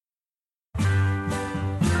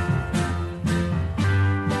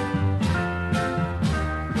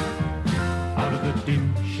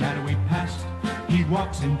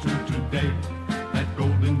walks into today. That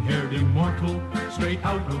golden-haired immortal, straight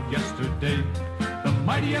out of yesterday. The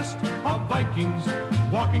mightiest of Vikings,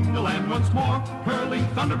 walking the land once more, hurling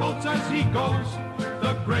thunderbolts as he goes.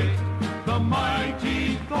 The great, the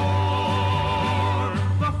mighty Thor.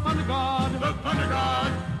 The thunder god,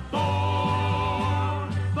 Thor.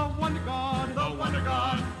 The wonder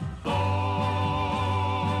god, Thor.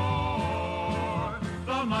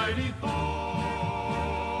 The mighty Thor.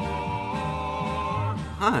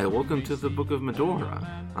 Hi, welcome to the Book of Medora.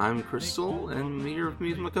 I'm Crystal, and here with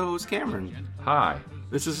me is my co-host Cameron. Hi.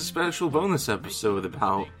 This is a special bonus episode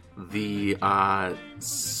about the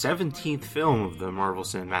 17th film of the Marvel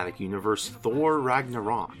Cinematic Universe, Thor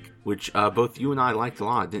Ragnarok, which both you and I liked a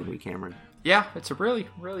lot, didn't we, Cameron? Yeah, it's a really,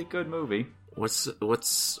 really good movie. What's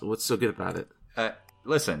so good about it?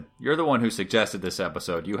 Listen, you're the one who suggested this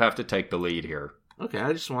episode. You have to take the lead here. Okay,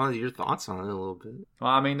 I just wanted your thoughts on it a little bit.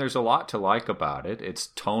 Well, I mean, there's a lot to like about it. It's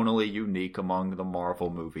tonally unique among the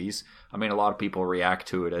Marvel movies. I mean, a lot of people react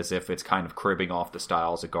to it as if it's kind of cribbing off the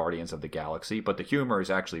styles of Guardians of the Galaxy, but the humor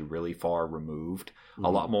is actually really far removed. Mm-hmm.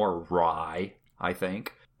 A lot more wry, I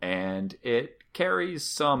think. And it carries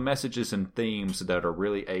some messages and themes that are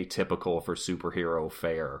really atypical for superhero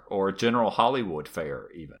fare, or general Hollywood fare,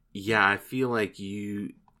 even. Yeah, I feel like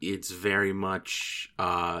it's very much...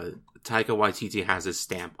 Taika Waititi has his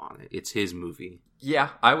stamp on it. It's his movie. Yeah,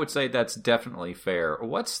 I would say that's definitely fair.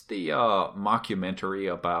 What's the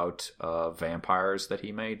mockumentary about vampires that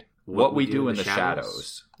he made? What We Do in the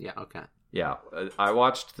Shadows. Yeah, okay. Yeah, I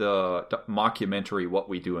watched the mockumentary What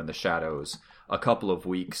We Do in the Shadows a couple of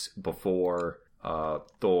weeks before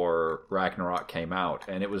Thor Ragnarok came out.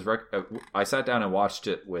 And it was I sat down and watched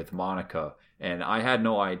it with Monica, and I had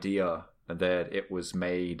no idea that it was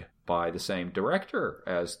made by the same director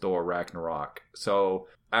as Thor Ragnarok. So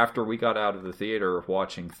after we got out of the theater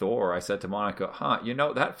watching Thor, I said to Monica,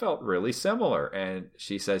 that felt really similar. And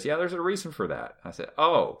she says, yeah, there's a reason for that. I said,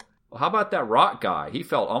 oh, well, how about that rock guy? He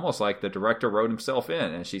felt almost like the director wrote himself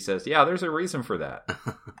in. And she says, yeah, there's a reason for that.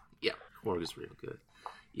 Yeah, Thor is real good.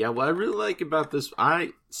 Yeah, what I really like about this,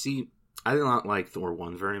 I did not like Thor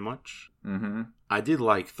 1 very much. Mm-hmm. I did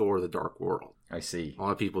like Thor: The Dark World. I see. A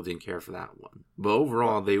lot of people didn't care for that one. But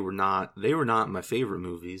overall, they were not my favorite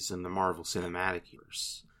movies in the Marvel Cinematic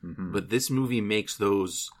Universe. Mm-hmm. But this movie makes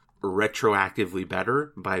those retroactively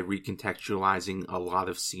better by recontextualizing a lot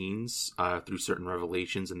of scenes through certain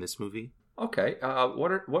revelations in this movie. Okay.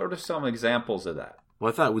 What are some examples of that?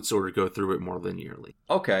 Well, I thought we'd sort of go through it more linearly.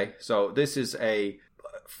 Okay. So this is a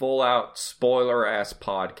full-out spoiler-ass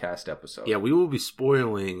podcast episode. Yeah, we will be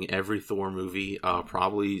spoiling every Thor movie,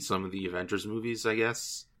 probably some of the Avengers movies, I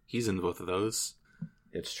guess. He's in both of those.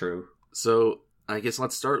 It's true. So, I guess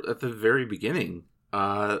let's start at the very beginning.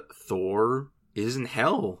 Thor is in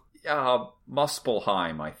hell.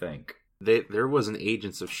 Muspelheim, I think. There was an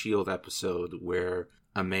Agents of S.H.I.E.L.D. episode where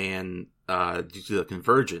a man, due to the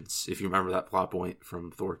convergence, if you remember that plot point from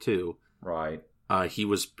Thor 2. Right. He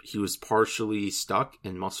was partially stuck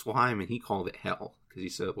in Muspelheim, and he called it hell because he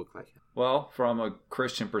said it looked like hell. Well, from a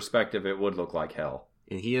Christian perspective, it would look like hell.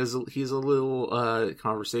 And he has a little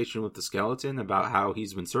conversation with the skeleton about how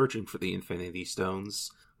he's been searching for the Infinity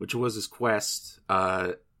Stones, which was his quest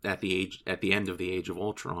at the end of the Age of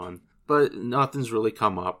Ultron. But nothing's really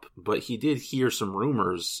come up. But he did hear some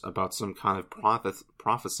rumors about some kind of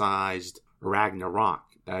prophesized Ragnarok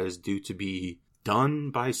that is due to be done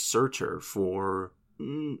by Surtur for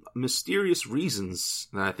mysterious reasons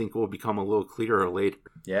that I think will become a little clearer later.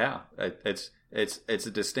 Yeah, it's a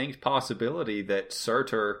distinct possibility that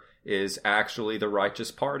Surtur is actually the righteous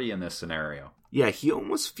party in this scenario. Yeah, he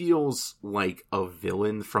almost feels like a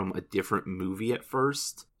villain from a different movie at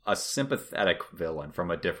first. A sympathetic villain from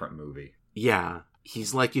a different movie. Yeah,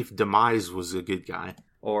 he's like if Demise was a good guy.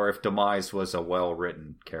 Or if Demise was a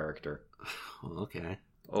well-written character. Okay.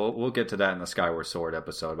 We'll get to that in the Skyward Sword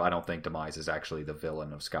episode. I don't think Demise is actually the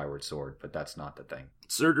villain of Skyward Sword, but that's not the thing.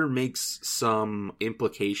 Surtur makes some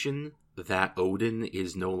implication that Odin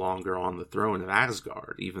is no longer on the throne of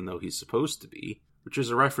Asgard, even though he's supposed to be, which is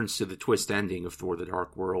a reference to the twist ending of Thor: The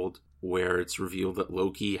Dark World, where it's revealed that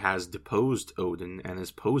Loki has deposed Odin and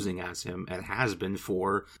is posing as him, and has been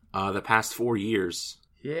for the past 4 years.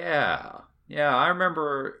 Yeah, I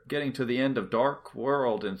remember getting to the end of Dark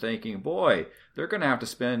World and thinking, boy, they're going to have to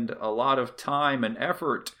spend a lot of time and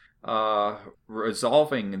effort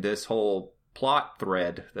resolving this whole plot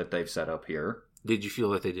thread that they've set up here. Did you feel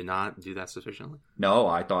that they did not do that sufficiently? No,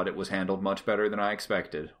 I thought it was handled much better than I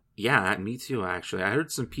expected. Yeah, me too, actually. I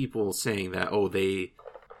heard some people saying that,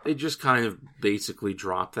 They just kind of basically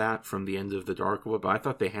dropped that from the end of the Dark World, but I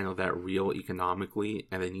thought they handled that real economically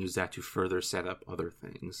and then used that to further set up other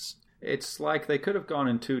things. It's like they could have gone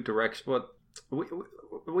in two directions. But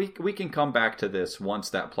we can come back to this once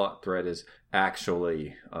that plot thread is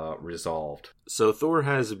actually resolved. So Thor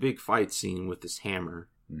has a big fight scene with his hammer.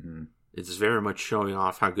 Mm-hmm. It's very much showing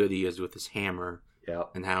off how good he is with his hammer.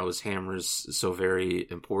 Yep. And how his hammer is so very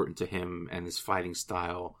important to him and his fighting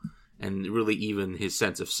style. And really even his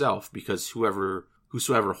sense of self, because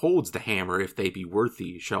whosoever holds the hammer, if they be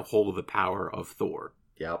worthy, shall hold the power of Thor.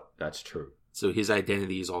 Yep, that's true. So his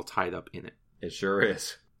identity is all tied up in it. It sure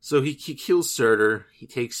is. So he kills Surtur, he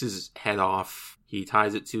takes his head off, he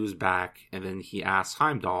ties it to his back, and then he asks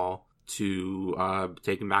Heimdall to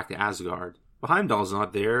take him back to Asgard. But Heimdall's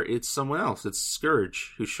not there, it's someone else. It's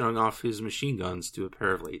Scourge, who's showing off his machine guns to a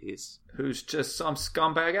pair of ladies. Who's just some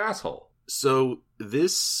scumbag asshole. So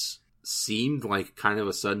this seemed like kind of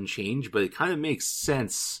a sudden change, but it kind of makes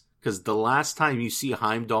sense, because the last time you see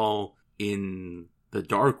Heimdall in the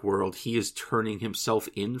Dark World, he is turning himself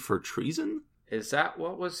in for treason? Is that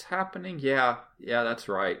what was happening? Yeah, that's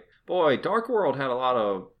right. Boy, Dark World had a lot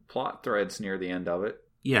of plot threads near the end of it.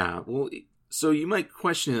 Yeah, well, so you might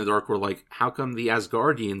question in the Dark World, like, how come the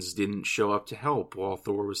Asgardians didn't show up to help while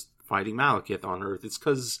Thor was fighting Malekith on Earth? It's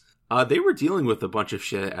because they were dealing with a bunch of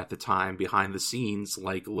shit at the time behind the scenes,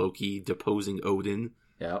 like Loki deposing Odin.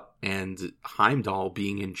 Yep. And Heimdall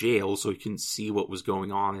being in jail so he couldn't see what was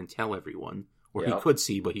going on and tell everyone. Or Yep. he could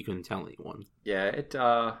see, but he couldn't tell anyone. Yeah,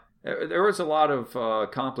 there was a lot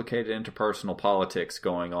of complicated interpersonal politics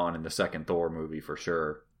going on in the second Thor movie, for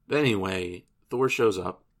sure. But anyway, Thor shows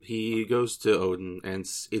up. He goes to Odin, and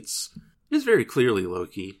it's very clearly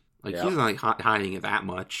Loki. Like, Yep. he's not hiding it that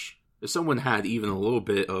much. If someone had even a little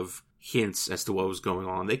bit of hints as to what was going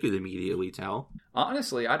on, they could immediately tell.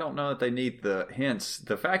 Honestly, I don't know that they need the hints.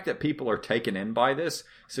 The fact that people are taken in by this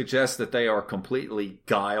suggests that they are completely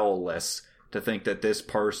guileless to think that this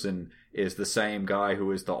person is the same guy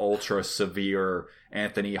who is the ultra severe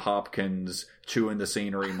Anthony Hopkins chewing the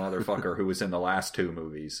scenery motherfucker who was in the last two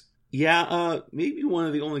movies. Yeah, maybe one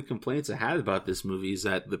of the only complaints I had about this movie is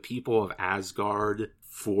that the people of Asgard,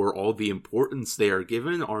 for all the importance they are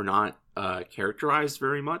given, are not characterized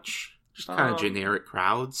very much. Just kind of generic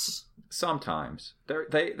crowds. Sometimes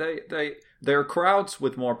they're crowds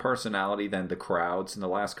with more personality than the crowds in the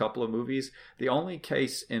last couple of movies. The only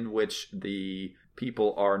case in which the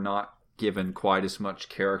people are not given quite as much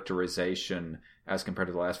characterization as compared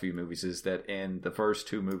to the last few movies is that in the first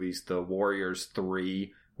two movies, the Warriors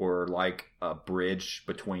 3 were like a bridge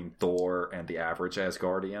between Thor and the average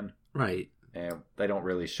Asgardian. Right. And they don't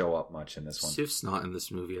really show up much in this one. Sif's not in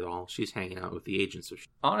this movie at all. She's hanging out with the agents.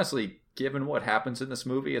 Honestly, given what happens in this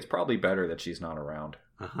movie, it's probably better that she's not around.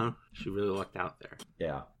 Uh-huh. She really lucked out there.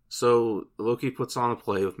 Yeah. So, Loki puts on a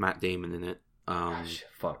play with Matt Damon in it. Gosh,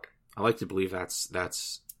 fuck. I like to believe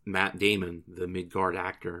that's Matt Damon, the Midgard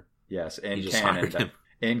actor. Yes, in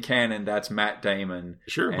canon, that's Matt Damon.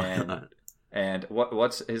 Sure, why not? And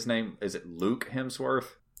what's his name? Is it Luke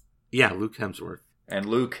Hemsworth? Yeah, Luke Hemsworth. And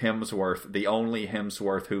Luke Hemsworth, the only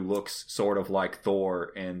Hemsworth who looks sort of like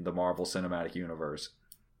Thor in the Marvel Cinematic Universe.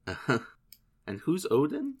 And who's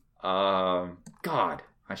Odin? God,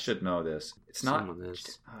 I should know this. It's not.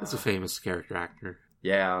 It's a famous character actor.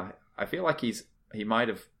 Yeah, I feel like he might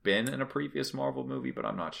have been in a previous Marvel movie, but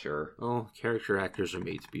I'm not sure. Oh, character actors are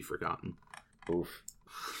made to be forgotten. Oof.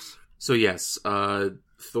 So yes,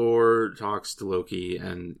 Thor talks to Loki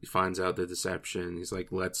and finds out the deception. He's like,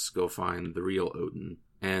 let's go find the real Odin.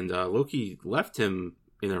 And Loki left him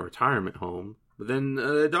in a retirement home, but then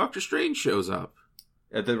Doctor Strange shows up.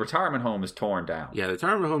 The retirement home is torn down. Yeah, the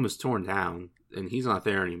retirement home is torn down, and he's not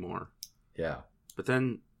there anymore. Yeah. But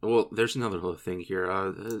then, well, there's another little thing here.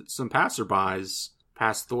 Some passerbys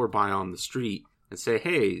pass Thor by on the street and say,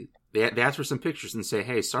 hey, they ask for some pictures and say,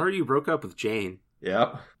 hey, sorry you broke up with Jane.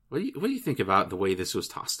 Yep. What do you think about the way this was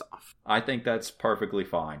tossed off? I think that's perfectly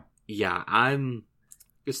fine. Yeah,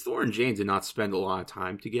 because Thor and Jane did not spend a lot of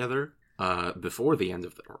time together before the end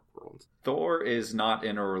of the Dark World. Thor is not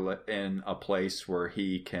in a place where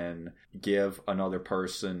he can give another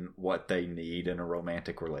person what they need in a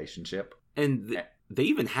romantic relationship. And they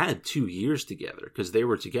even had 2 years together because they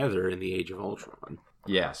were together in the Age of Ultron.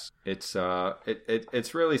 Yes, it's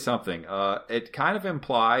really something. It kind of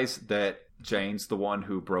implies that Jane's the one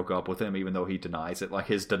who broke up with him, even though he denies it. Like,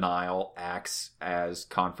 his denial acts as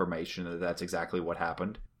confirmation that that's exactly what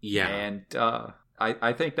happened. Yeah. And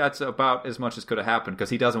I think that's about as much as could have happened because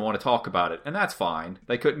he doesn't want to talk about it. And that's fine.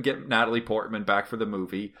 They couldn't get Natalie Portman back for the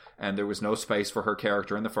movie, and there was no space for her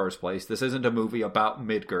character in the first place. This isn't a movie about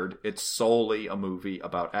Midgard. It's solely a movie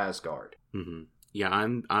about Asgard. Mm-hmm. Yeah,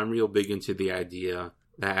 I'm real big into the idea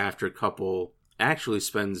that after a couple actually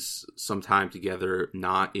spends some time together,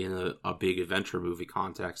 not in a big adventure movie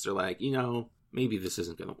context, they're like, maybe this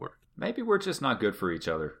isn't going to work. Maybe we're just not good for each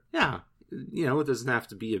other. Yeah. It doesn't have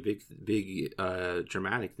to be a big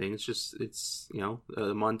dramatic thing. It's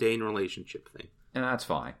a mundane relationship thing. And that's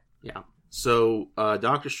fine. Yeah. So,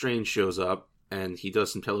 Doctor Strange shows up, and he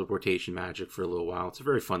does some teleportation magic for a little while. It's a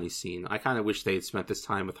very funny scene. I kind of wish they had spent this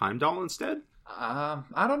time with Heimdall instead.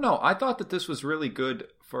 I don't know. I thought that this was really good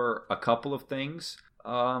for a couple of things.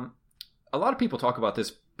 A lot of people talk about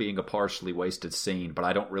this being a partially wasted scene, but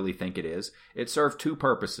I don't really think it is. It served two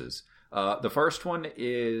purposes. The first one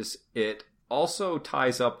is it also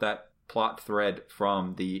ties up that plot thread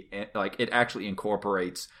from it actually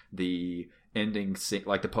incorporates the ending scene,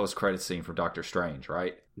 like the post-credit scene from Doctor Strange,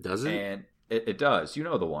 right? Does it? And it does. You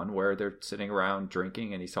know the one where they're sitting around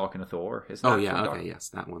drinking and he's talking to Thor? Yes,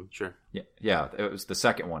 that one, sure. Yeah, it was the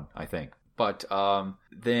second one, I think. But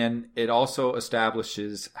then it also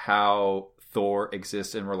establishes how Thor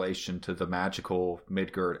exists in relation to the magical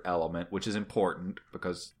Midgard element, which is important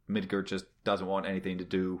because Midgard just doesn't want anything to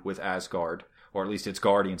do with Asgard, or at least its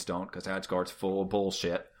guardians don't, because Asgard's full of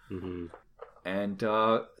bullshit. Mm-hmm. And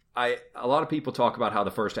a lot of people talk about how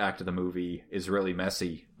the first act of the movie is really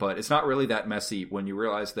messy, but it's not really that messy when you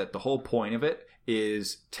realize that the whole point of it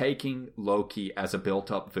is taking Loki as a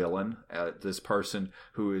built-up villain, this person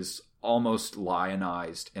who is almost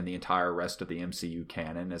lionized in the entire rest of the MCU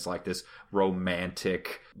canon as like this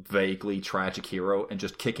romantic, vaguely tragic hero, and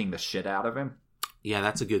just kicking the shit out of him. Yeah,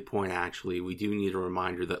 that's a good point, actually. We do need a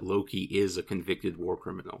reminder that Loki is a convicted war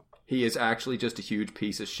criminal. He is actually just a huge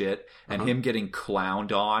piece of shit, and him getting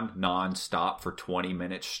clowned on nonstop for 20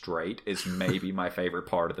 minutes straight is maybe my favorite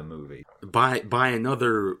part of the movie. By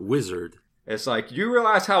another wizard. It's like, you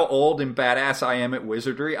realize how old and badass I am at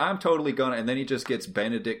wizardry? I'm totally gonna... And then he just gets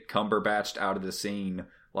Benedict Cumberbatched out of the scene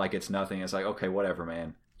like it's nothing. It's like, okay, whatever,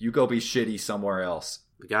 man. You go be shitty somewhere else.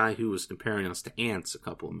 The guy who was comparing us to ants a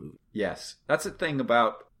couple of movies. Yes. That's the thing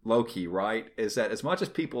about Loki, right? Is that as much as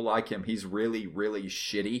people like him, he's really, really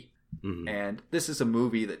shitty. Mm-hmm. And this is a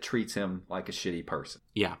movie that treats him like a shitty person.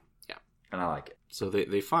 Yeah. And I like it. So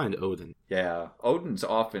they find Odin. Yeah. Odin's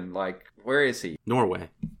often like, where is he? Norway.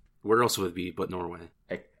 Where else would it be but Norway?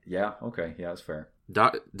 Yeah, okay. Yeah, that's fair.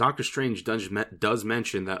 Doctor Strange does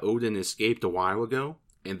mention that Odin escaped a while ago,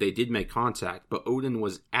 and they did make contact, but Odin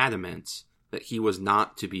was adamant that he was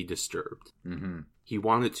not to be disturbed. Mm-hmm. He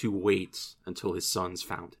wanted to wait until his sons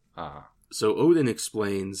found him. Ah. So Odin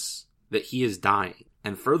explains that he is dying,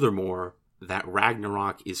 and furthermore, that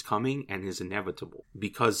Ragnarok is coming and is inevitable,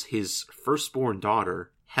 because his firstborn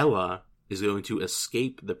daughter, Hela, is going to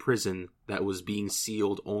escape the prison that was being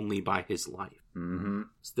sealed only by his life. Mm-hmm.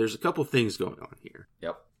 So there's a couple things going on here.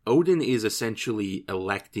 Yep. Odin is essentially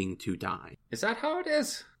electing to die. Is that how it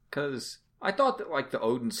is? Because I thought that like the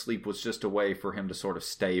Odin sleep was just a way for him to sort of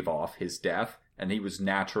stave off his death, and he was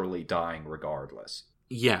naturally dying regardless.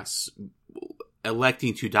 Yes.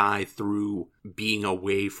 Electing to die through being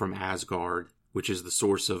away from Asgard, which is the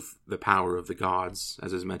source of the power of the gods,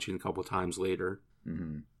 as is mentioned a couple times later.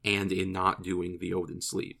 Mm-hmm. And in not doing the Odin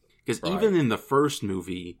sleep. Because even in the first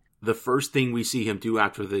movie, the first thing we see him do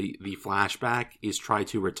after the flashback is try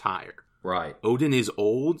to retire. Right. Odin is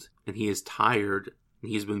old, and he is tired,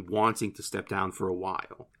 and he's been wanting to step down for a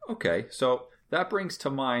while. Okay, so that brings to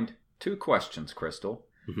mind two questions, Crystal.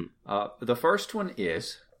 Mm-hmm. The first one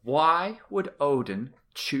is, why would Odin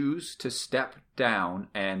choose to step down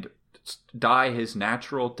and die his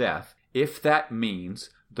natural death if that means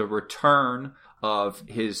the return of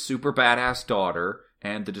his super badass daughter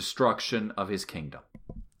and the destruction of his kingdom?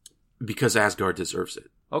 Because Asgard deserves it.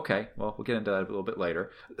 Okay, well, we'll get into that a little bit later.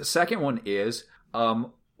 The second one is,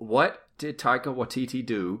 what did Taika Waititi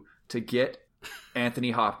do to get Anthony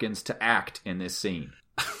Hopkins to act in this scene?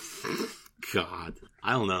 God,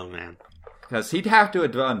 I don't know, man. Because he'd have to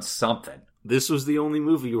have done something. This was the only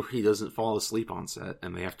movie where he doesn't fall asleep on set,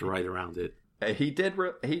 and they have to write around it. He did.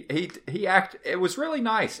 He act. It was really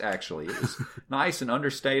nice, actually. It was nice and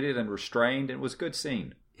understated and restrained. It was a good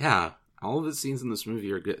scene. Yeah, all of the scenes in this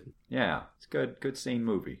movie are good. Yeah, it's good. Good scene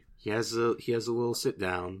movie. He has a little sit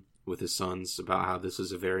down with his sons about how this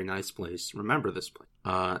is a very nice place. Remember this place.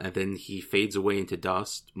 And then he fades away into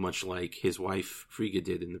dust, much like his wife Frigga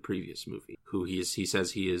did in the previous movie. Who he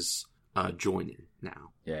says he is joining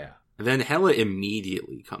now. Yeah. And then Hela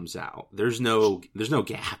immediately comes out. There's no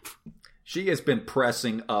gap. She has been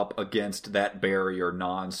pressing up against that barrier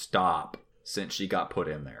nonstop since she got put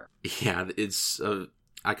in there. Yeah, it's...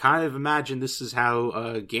 I kind of imagine this is how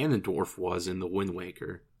Ganondorf was in the Wind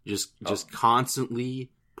Waker. Just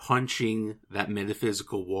constantly punching that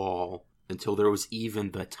metaphysical wall until there was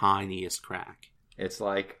even the tiniest crack. It's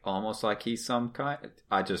like almost like he's some kind...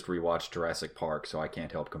 I just rewatched Jurassic Park, so I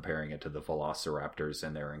can't help comparing it to the velociraptors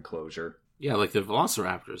in their enclosure. Yeah, like the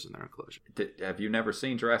velociraptors in their enclosure. Have you never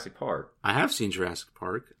seen Jurassic Park? I have seen Jurassic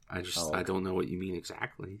Park. I don't know what you mean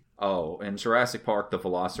exactly. Oh, in Jurassic Park, the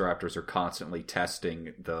velociraptors are constantly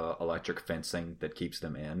testing the electric fencing that keeps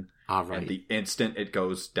them in. Ah, right. And the instant it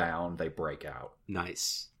goes down, they break out.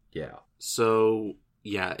 Nice. Yeah. So,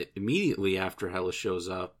 yeah, immediately after Hela shows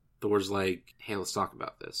up, Thor's like, hey, let's talk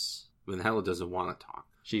about this. But Hela doesn't want to talk.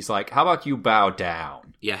 She's like, how about you bow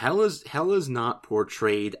down? Yeah, Hela's not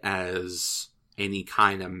portrayed as any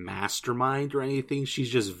kind of mastermind or anything.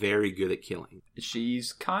 She's just very good at killing.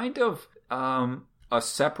 She's kind of a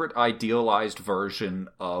separate idealized version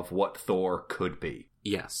of what Thor could be.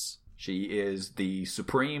 Yes. She is the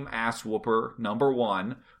supreme ass whooper number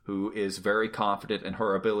one, who is very confident in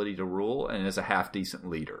her ability to rule and is a half-decent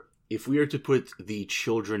leader. If we are to put the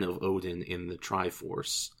children of Odin in the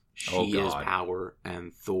Triforce, she is power,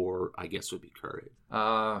 and Thor, I guess, would be courage.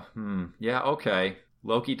 Yeah, okay.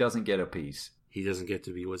 Loki doesn't get a piece. He doesn't get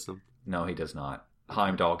to be wisdom? No, he does not.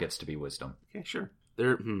 Heimdall gets to be wisdom. Okay, sure.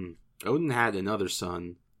 Odin had another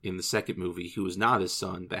son in the second movie who was not his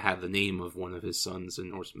son, but had the name of one of his sons in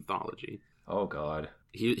Norse mythology. Oh, God.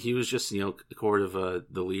 He was just, court of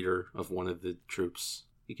the leader of one of the troops.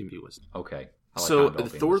 He can be wisdom. Okay. So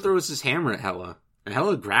Thor throws his hammer at Hela, and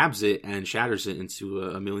Hela grabs it and shatters it into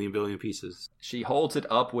a million billion pieces. She holds it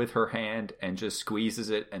up with her hand and just squeezes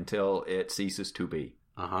it until it ceases to be.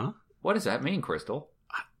 Uh-huh. What does that mean, Crystal?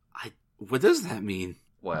 What does that mean?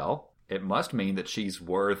 Well, it must mean that she's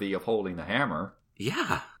worthy of holding the hammer.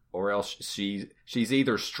 Yeah. Or else she's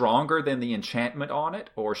either stronger than the enchantment on it,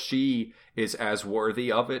 or she is as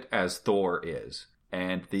worthy of it as Thor is.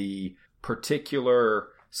 And the particular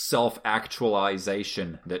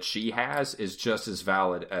self-actualization that she has is just as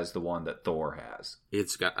valid as the one that Thor has.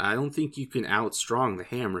 I don't think you can outstrong the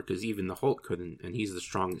hammer, because even the Hulk couldn't, and he's the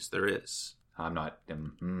strongest there is. I'm not...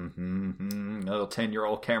 Little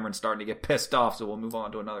 10-year-old Cameron's starting to get pissed off, so we'll move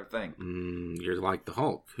on to another thing. You're like the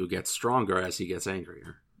Hulk, who gets stronger as he gets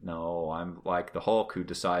angrier. No, I'm like the Hulk who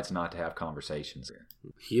decides not to have conversations.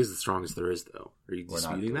 He is the strongest there is, though. Are you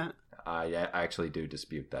disputing that? I actually do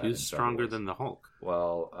dispute that. He's stronger than the Hulk.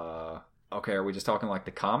 Well, okay, are we just talking like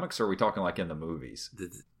the comics, or are we talking like in the movies?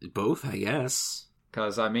 Both, I guess.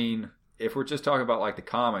 Because, I mean, if we're just talking about like the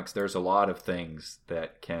comics, there's a lot of things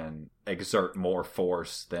that can exert more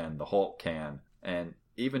force than the Hulk can. And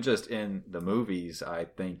even just in the movies, I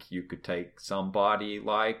think you could take somebody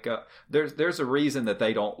like... There's a reason that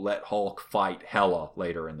they don't let Hulk fight Hela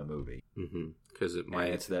later in the movie. Mm-hmm. Because it might...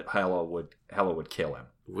 And it's that Hela would kill him.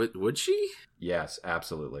 Would she? Yes,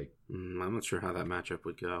 absolutely. I'm not sure how that matchup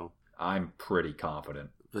would go. I'm pretty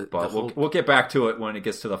confident. But Hulk... we'll get back to it when it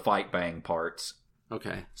gets to the fight bang parts.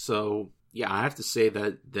 Okay, so yeah, I have to say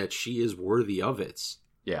that she is worthy of it.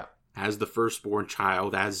 Yeah. As the firstborn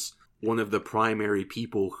child, as one of the primary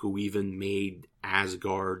people who even made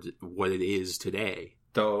Asgard what it is today.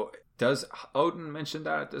 Though, does Odin mention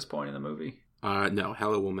that at this point in the movie? No,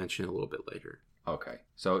 Hela will mention it a little bit later. Okay,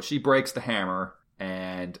 so she breaks the hammer,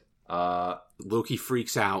 and Loki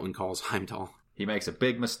freaks out and calls Heimdall. He makes a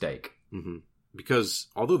big mistake. Mm-hmm. Because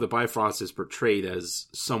although the Bifrost is portrayed as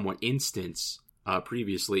somewhat instant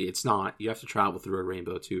previously, it's not. You have to travel through a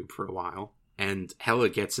rainbow tube for a while. And Hela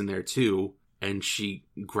gets in there too, and she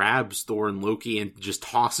grabs Thor and Loki and just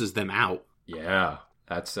tosses them out. Yeah.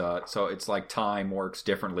 That's so it's like time works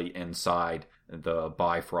differently inside the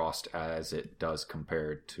Bifrost as it does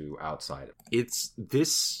compared to outside.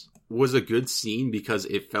 This was a good scene because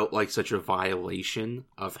it felt like such a violation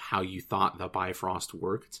of how you thought the Bifrost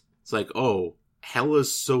worked. It's like, oh,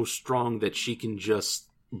 Hela's so strong that she can just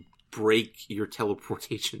break your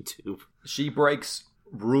teleportation tube. She breaks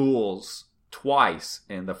rules twice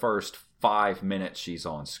in the first 5 minutes she's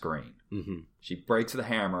on screen. Mm-hmm. She breaks the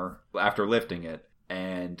hammer after lifting it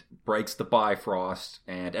and breaks the Bifrost,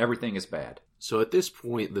 and everything is bad. So at this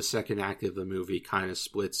point, the second act of the movie kind of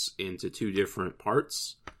splits into two different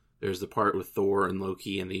parts. There's the part with Thor and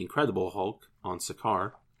Loki and the Incredible Hulk on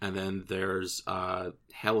Sakaar. And then there's Hela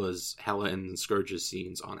and Scourge's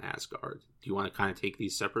scenes on Asgard. Do you want to kind of take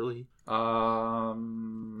these separately? Yeah,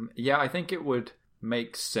 I think it would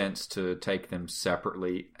make sense to take them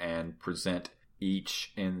separately and present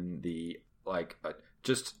each in the,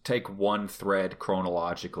 just take one thread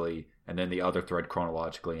chronologically and then the other thread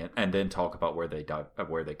chronologically, and then talk about where they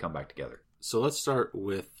come back together. So let's start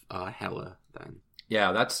with Hela then.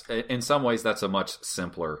 Yeah, that's in some ways that's a much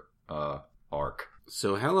simpler arc.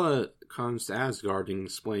 So Hela comes to Asgard and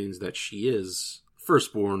explains that she is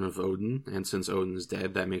firstborn of Odin, and since Odin is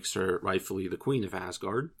dead, that makes her rightfully the queen of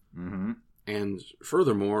Asgard. Mm-hmm. And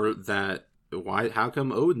furthermore, how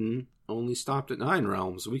come Odin only stopped at 9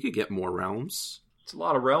 realms? We could get more realms. It's a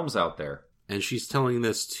lot of realms out there. And she's telling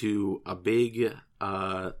this to a big,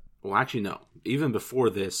 well, actually, no. Even before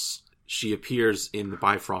this, she appears in the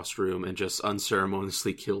Bifrost room and just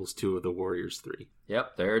unceremoniously kills 2 of the Warriors 3.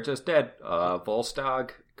 Yep, they're just dead.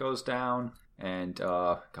 Volstagg goes down, and,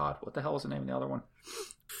 God, what the hell was the name of the other one?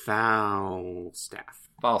 Falstaff.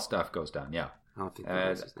 Falstaff goes down, yeah. I don't think that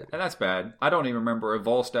was and that's bad. I don't even remember if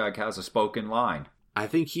Volstagg has a spoken line. I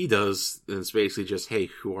think he does. It's basically just, hey,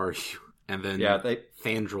 who are you? And then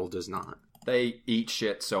Fandral does not. They eat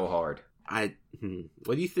shit so hard.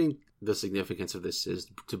 What do you think the significance of this is,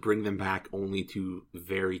 to bring them back only to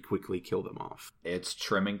very quickly kill them off? It's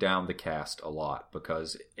trimming down the cast a lot,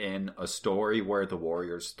 because in a story where the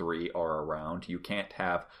Warriors 3 are around, you can't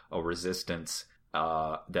have a resistance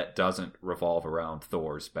that doesn't revolve around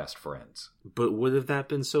Thor's best friends. But would have that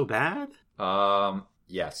been so bad?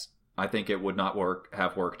 Yes. I think it would not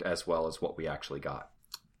have worked as well as what we actually got.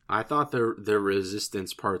 I thought their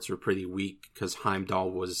resistance parts were pretty weak, because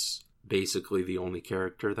Heimdall was basically the only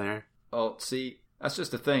character there. Oh, see, that's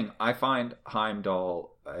just the thing. I find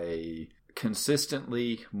Heimdall a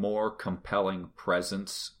consistently more compelling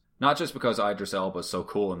presence, not just because Idris Elba's so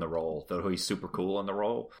cool in the role, though he's super cool in the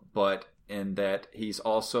role, but in that he's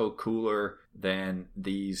also cooler than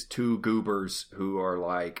these 2 goobers who are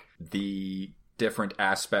like the different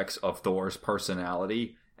aspects of Thor's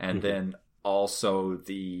personality, and then also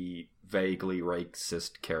the vaguely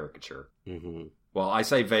racist caricature. Mm-hmm. Well, I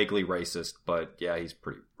say vaguely racist, but yeah, he's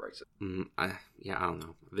pretty racist. I don't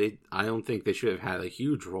know. I don't think they should have had a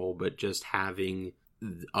huge role, but just having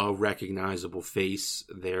a recognizable face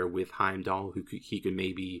there with Heimdall, he could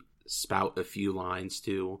maybe spout a few lines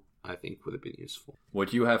to, I think would have been useful.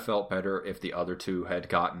 Would you have felt better if the other 2 had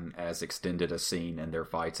gotten as extended a scene in their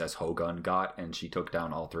fights as Hogun got, and she took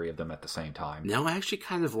down all 3 of them at the same time? No, I actually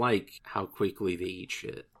kind of like how quickly they eat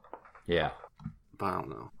shit. Yeah. But I don't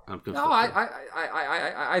know. I'm confused. No,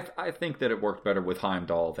 I think that it worked better with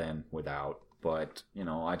Heimdall than without. But,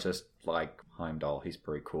 I just like Heimdall. He's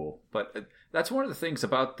pretty cool. But that's one of the things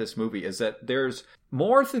about this movie, is that there's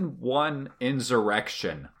more than one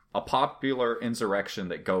insurrection, a popular insurrection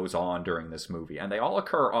that goes on during this movie. And they all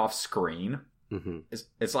occur off screen. Mm-hmm.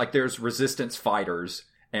 It's like there's resistance fighters,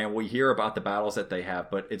 and we hear about the battles that they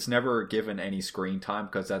have, but it's never given any screen time,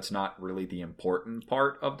 because that's not really the important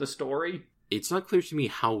part of the story. It's not clear to me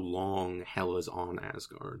how long Hela's on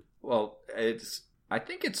Asgard. Well, I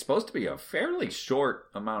think it's supposed to be a fairly short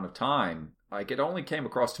amount of time. Like, it only came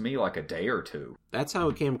across to me like a day or 2. That's how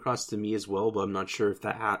it came across to me as well, but I'm not sure if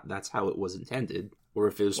that's how it was intended, or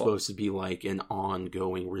if it was supposed to be like an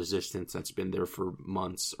ongoing resistance that's been there for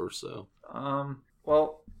months or so.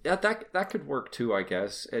 Well, yeah, that could work too, I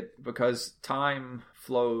guess. Because time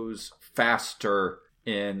flows faster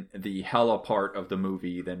in the Hela part of the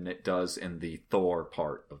movie than it does in the Thor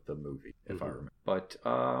part of the movie, if I remember. But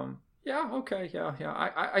yeah, okay, yeah.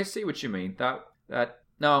 I see what you mean.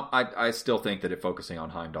 No, I still think that focusing on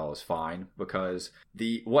Heimdall is fine, because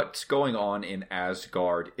what's going on in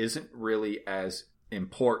Asgard isn't really as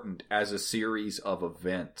important as a series of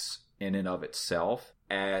events in and of itself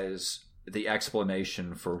as the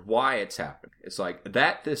explanation for why it's happening. It's like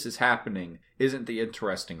that this is happening isn't the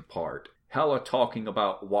interesting part. Hela talking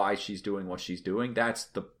about why she's doing what she's doing, that's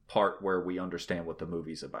the part where we understand what the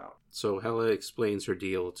movie's about. So Hela explains her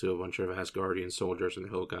deal to a bunch of Asgardian soldiers and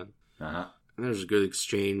Hogun. Uh-huh. And there's a good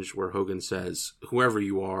exchange where Hogun says, whoever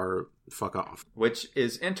you are, fuck off. Which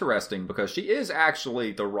is interesting, because she is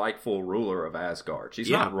actually the rightful ruler of Asgard. She's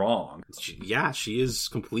not wrong. She is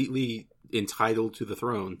completely entitled to the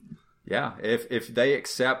throne. Yeah, if they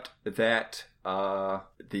accept that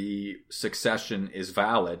the succession is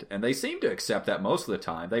valid, and they seem to accept that most of the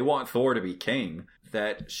time, they want Thor to be king,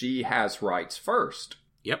 that she has rights first.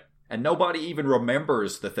 Yep. And nobody even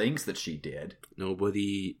remembers the things that she did.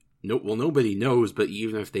 Nobody knows, but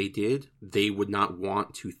even if they did, they would not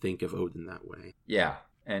want to think of Odin that way. Yeah,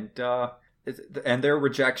 and their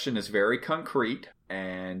rejection is very concrete,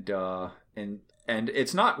 and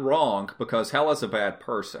it's not wrong, because Hela's a bad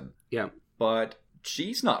person. Yeah. But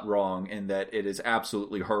she's not wrong in that it is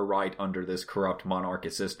absolutely her right under this corrupt monarchy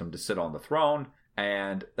system to sit on the throne,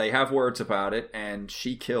 and they have words about it, and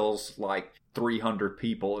she kills like 300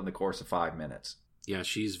 people in the course of 5 minutes. Yeah,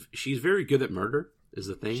 she's very good at murder, is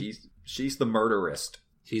the thing. She's the murderist.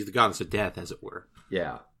 She's the goddess of death, as it were.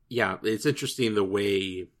 Yeah. Yeah, it's interesting the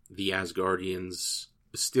way the Asgardians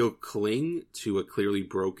still cling to a clearly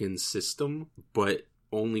broken system, but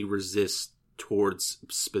only resist towards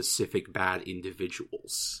specific bad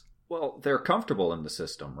individuals. Well, they're comfortable in the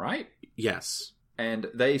system, right? Yes. And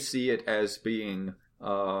they see it as being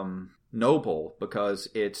noble because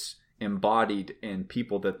it's embodied in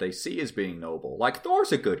people that they see as being noble. Like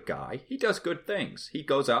Thor's a good guy. He does good things. He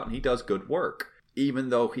goes out and he does good work, even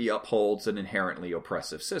though he upholds an inherently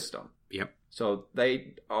oppressive system. Yep. So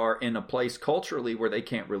they are in a place culturally where they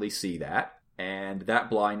can't really see that. And that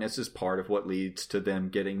blindness is part of what leads to them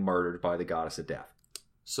getting murdered by the goddess of death.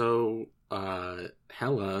 So,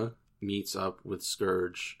 Hela meets up with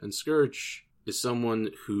Scourge, and Scourge is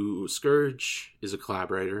Scourge is a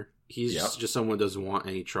collaborator. He's just someone who doesn't want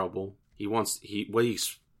any trouble. What he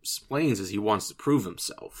explains is he wants to prove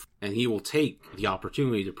himself, and he will take the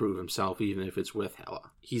opportunity to prove himself, even if it's with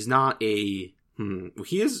Hela. He's not is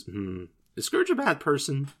Scourge a bad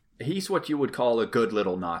person? He's what you would call a good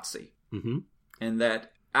little Nazi. Mm-hmm. And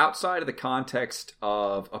that outside of the context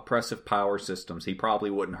of oppressive power systems, he probably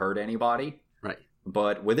wouldn't hurt anybody. Right.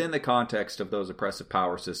 But within the context of those oppressive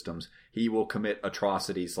power systems, he will commit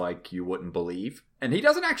atrocities like you wouldn't believe. And he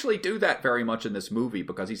doesn't actually do that very much in this movie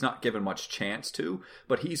because he's not given much chance to,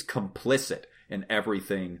 but he's complicit in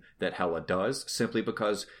everything that Hela does, simply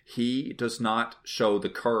because he does not show the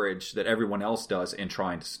courage that everyone else does in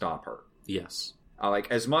trying to stop her. Yes. Like,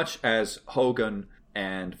 as much as Hogun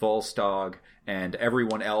and Volstagg and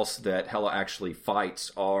everyone else that Hela actually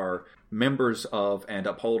fights are members of and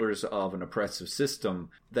upholders of an oppressive system,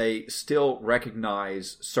 they still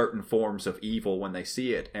recognize certain forms of evil when they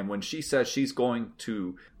see it. And when she says she's going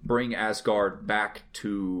to bring Asgard back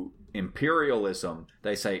to imperialism,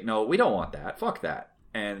 they say, no, we don't want that. Fuck that.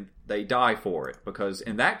 And they die for it, because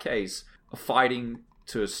in that case, fighting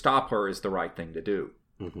to stop her is the right thing to do.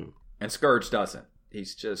 Mm-hmm. And Scourge doesn't.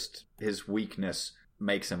 He's just, his weakness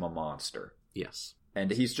makes him a monster. Yes. And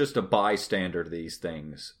he's just a bystander to these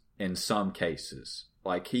things in some cases.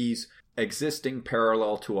 Like, he's existing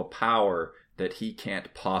parallel to a power that he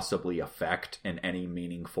can't possibly affect in any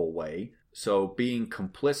meaningful way. So being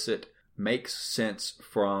complicit makes sense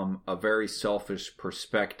from a very selfish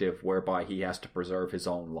perspective, whereby he has to preserve his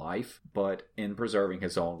own life. But in preserving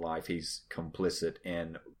his own life, he's complicit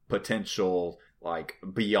in potential, like,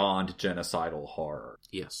 beyond genocidal horror.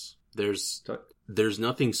 Yes. There's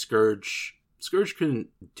nothing Scourge couldn't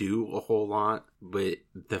do a whole lot, but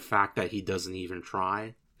the fact that he doesn't even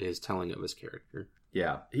try is telling of his character.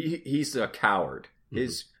 Yeah, he's a coward. Mm-hmm.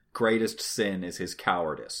 His greatest sin is his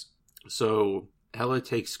cowardice. So Hela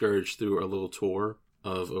takes Scourge through a little tour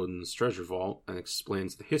of Odin's treasure vault and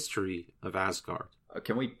explains the history of Asgard.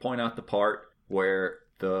 Can we point out the part where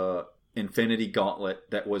the Infinity Gauntlet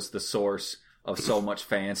that was the source of so much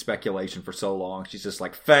fan speculation for so long, she's just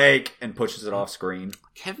like, fake, and pushes it off screen?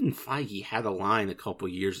 Kevin Feige had a line a couple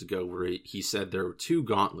years ago where he said there were two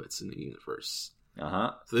gauntlets in the universe.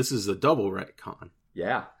 Uh-huh. So this is a double retcon.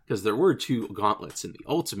 Yeah. Because there were two gauntlets in the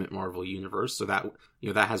Ultimate Marvel universe, so that,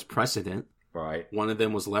 that has precedent. Right. One of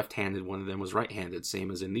them was left-handed, one of them was right-handed,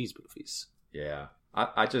 same as in these movies. Yeah.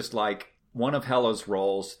 I just like, one of Hela's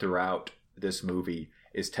roles throughout this movie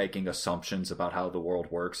is taking assumptions about how the world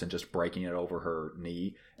works and just breaking it over her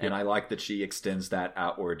knee. And I like that she extends that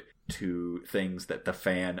outward to things that the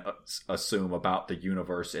fan assume about the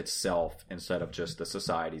universe itself instead of just the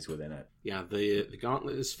societies within it. Yeah, the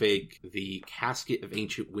gauntlet is fake. The casket of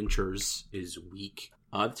ancient winters is weak.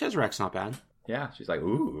 The Tesseract's not bad. Yeah, she's like,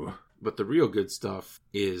 ooh. But the real good stuff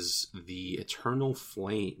is the eternal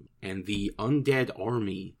flame and the undead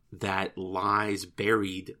army that lies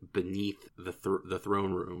buried beneath the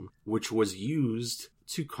throne room, which was used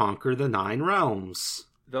to conquer the Nine Realms.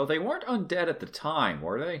 Though they weren't undead at the time,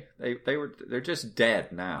 were they? They're just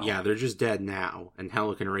dead now. Yeah, they're just dead now, and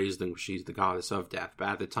Hela can raise them. She's the goddess of death. But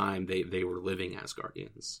at the time, they were living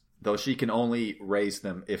Asgardians. Though she can only raise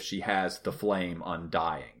them if she has the flame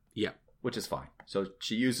undying. Yeah. Which is fine. So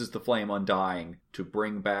she uses the flame undying to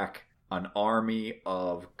bring back an army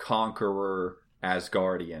of conqueror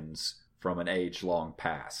Asgardians from an age-long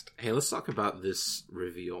past. Hey, let's talk about this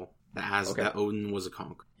reveal. That Odin was a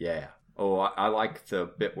conqueror. Yeah. Oh, I like the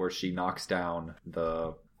bit where she knocks down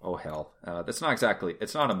the... Oh, hell. That's not exactly...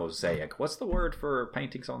 It's not a mosaic. What's the word for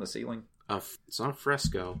paintings on the ceiling? It's not a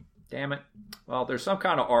fresco. Damn it. Well, there's some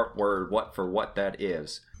kind of art word for what that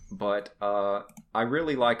is. But I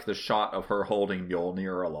really like the shot of her holding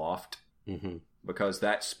Mjolnir aloft. Mm-hmm. Because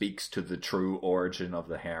that speaks to the true origin of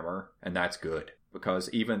the hammer. And that's good. because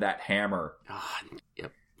even that hammer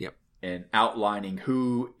Yep. and outlining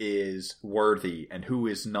who is worthy and who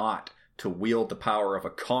is not to wield the power of a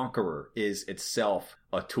conqueror is itself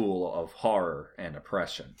a tool of horror and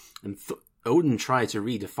oppression. And Odin tried to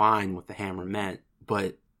redefine what the hammer meant,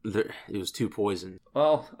 but it was too poisoned.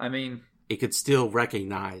 Well, I mean, it could still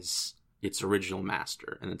recognize its original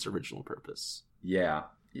master and its original purpose. Yeah,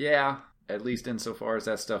 at least insofar as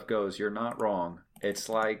that stuff goes, you're not wrong. It's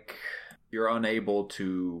like you're unable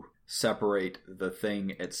to separate the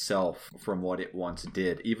thing itself from what it once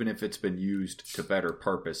did, even if it's been used to better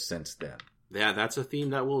purpose since then. Yeah, that's a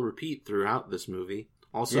theme that will repeat throughout this movie.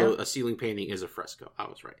 Also, a ceiling painting is a fresco. I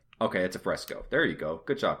was right. Okay, it's a fresco. There you go.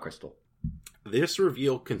 Good job, Crystal. This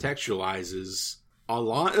reveal contextualizes a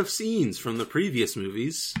lot of scenes from the previous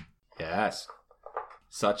movies. Yes.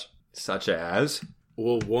 Such as?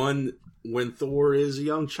 Well, one, when Thor is a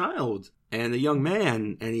young child and a young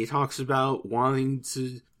man, and he talks about wanting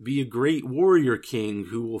to be a great warrior king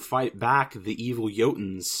who will fight back the evil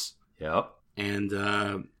Jotuns. Yep. And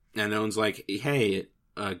Odin's like, hey,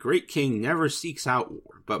 a great king never seeks out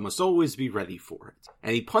war, but must always be ready for it.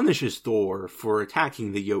 And he punishes Thor for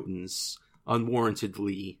attacking the Jotuns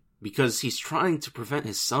unwarrantedly, because he's trying to prevent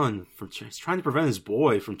his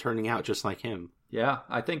boy from turning out just like him. Yeah,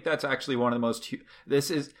 I think that's actually one of the most...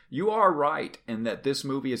 You are right in that this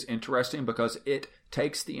movie is interesting because it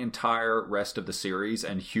takes the entire rest of the series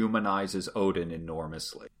and humanizes Odin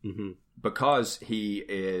enormously. Mm-hmm. Because he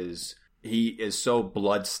is so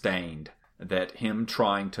bloodstained that him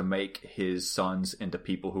trying to make his sons into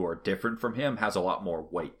people who are different from him has a lot more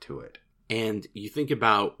weight to it. And you think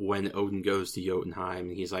about when Odin goes to Jotunheim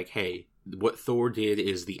and he's like, hey, what Thor did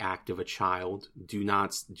is the act of a child. Do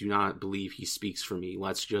not believe he speaks for me.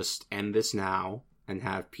 Let's just end this now and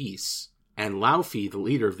have peace. And Laufey, the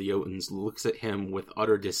leader of the Jotuns, looks at him with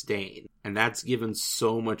utter disdain. And that's given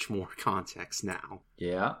so much more context now.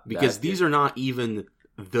 Yeah. Because these are not even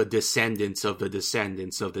the descendants of the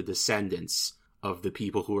descendants of the descendants of the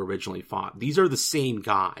people who originally fought. These are the same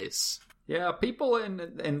guys. Yeah, people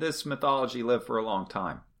in this mythology live for a long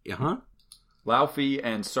time. Uh-huh. Laufey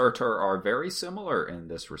and Surtur are very similar in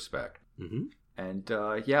this respect. Mm-hmm. And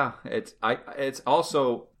it's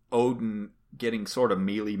also Odin getting sort of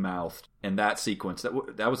mealy-mouthed in that sequence.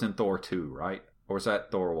 That was in Thor 2, right? Or was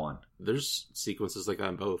that Thor 1? There's sequences like that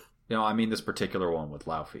in both. No, I mean this particular one with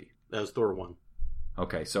Laufey. That was Thor 1.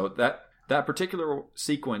 Okay, so that particular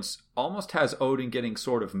sequence almost has Odin getting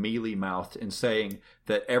sort of mealy-mouthed and saying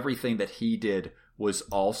that everything that he did was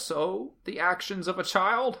also the actions of a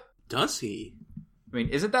child. Does he? I mean,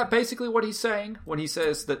 isn't that basically what he's saying when he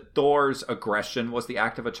says that Thor's aggression was the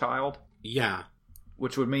act of a child? Yeah.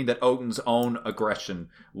 Which would mean that Odin's own aggression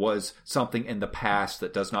was something in the past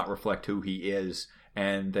that does not reflect who he is,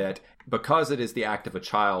 and that because it is the act of a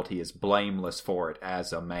child, he is blameless for it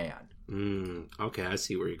as a man. Okay, I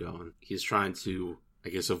see where you're going. He's trying to, I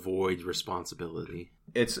guess, avoid responsibility.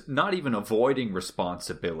 It's not even avoiding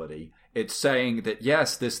responsibility. It's saying that,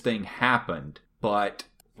 yes, this thing happened, but,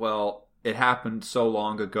 well, it happened so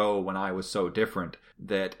long ago when I was so different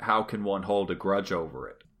that how can one hold a grudge over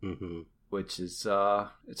it? Mm-hmm. Which is,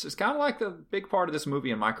 it's just kind of like the big part of this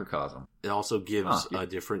movie in microcosm. It also gives a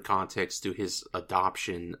different context to his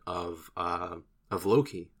adoption of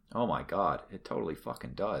Loki. Oh my god, it totally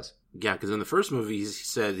fucking does. Yeah, because in the first movie, he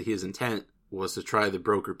said his intent was to try to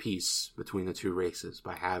broker peace between the two races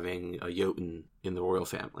by having a Jotun in the royal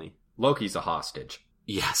family. Loki's a hostage.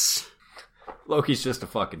 Yes. Loki's just a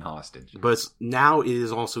fucking hostage. But now it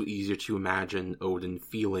is also easier to imagine Odin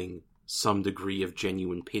feeling some degree of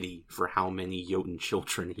genuine pity for how many Jotun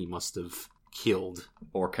children he must have killed.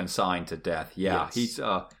 Or consigned to death. Yeah, yes.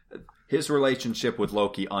 His relationship with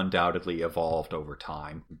Loki undoubtedly evolved over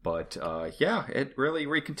time. But, it really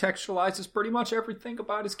recontextualizes pretty much everything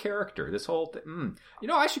about his character. This whole thing.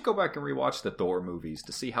 I should go back and rewatch the Thor movies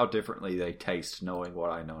to see how differently they taste knowing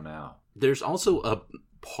what I know now. There's also a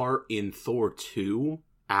part in Thor 2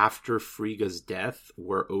 after Frigga's death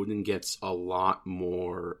where Odin gets a lot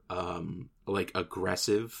more,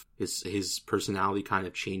 aggressive. His personality kind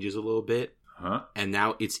of changes a little bit. Huh? And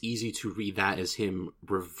now it's easy to read that as him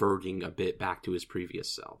reverting a bit back to his previous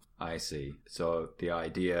self. I see. So the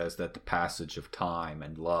idea is that the passage of time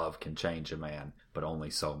and love can change a man, but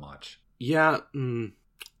only so much. Yeah,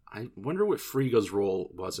 I wonder what Frigga's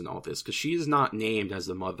role was in all this, because she is not named as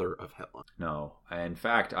the mother of Hela. No. In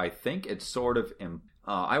fact, I think it's sort of...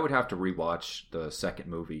 I would have to rewatch the second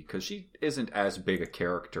movie, because she isn't as big a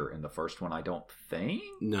character in the first one, I don't think?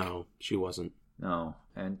 No, she wasn't. No.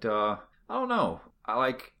 And, I don't know.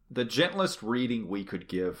 The gentlest reading we could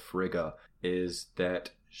give Frigga is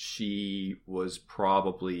that she was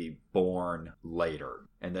probably born later,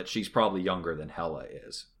 and that she's probably younger than Hela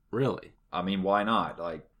is. Really? I mean, why not?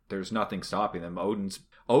 Like, there's nothing stopping them.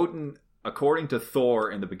 Odin, according to Thor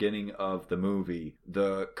in the beginning of the movie,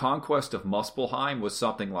 the conquest of Muspelheim was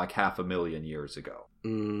something like 500,000 years ago.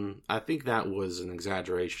 I think that was an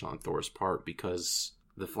exaggeration on Thor's part, because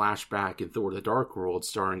the flashback in Thor the Dark World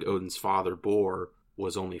starring Odin's father, Bor,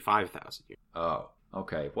 was only 5,000 years. Oh,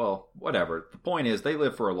 okay. Well, whatever. The point is, they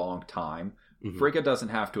live for a long time. Mm-hmm. Frigga doesn't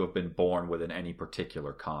have to have been born within any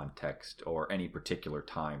particular context or any particular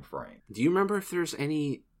time frame. Do you remember if there's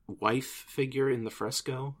any wife figure in the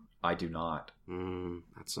fresco? I do not.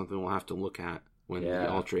 That's something we'll have to look at when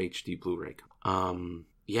the Ultra HD Blu-ray comes.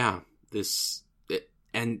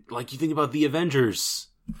 And like, you think about the Avengers,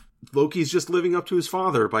 Loki's just living up to his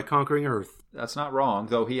father by conquering Earth. That's not wrong,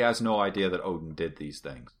 though he has no idea that Odin did these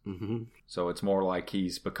things. Mm-hmm. So it's more like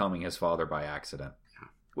he's becoming his father by accident. Yeah.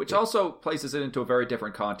 Which also places it into a very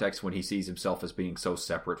different context when he sees himself as being so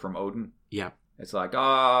separate from Odin. Yeah. It's like,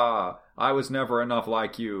 I was never enough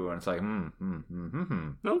like you. And it's like, No,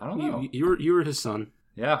 I don't know. You were his son.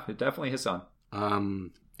 Yeah, definitely his son.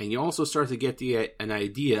 And you also start to get an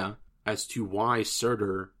idea as to why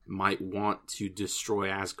Surtur might want to destroy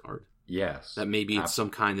Asgard. Yes. That maybe it's some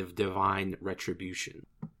kind of divine retribution.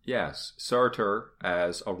 Yes. Surtur,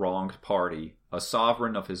 as a wronged party, a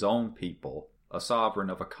sovereign of his own people, a sovereign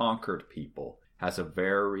of a conquered people, has a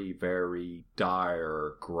very, very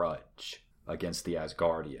dire grudge against the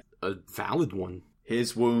Asgardian. A valid one.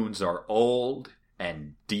 His wounds are old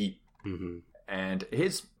and deep. Mm-hmm. And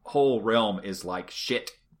his whole realm is like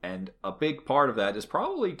shit. And a big part of that is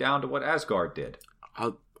probably down to what Asgard did.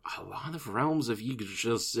 A lot of realms of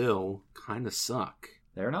Yggdrasil kind of suck.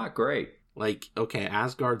 They're not great. Like, okay,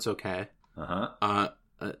 Asgard's okay.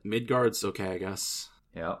 Midgard's okay, I guess.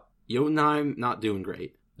 Yeah. Jotunheim, not doing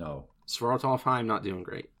great. No. Svartalfheim, not doing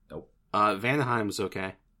great. Nope. Vanaheim's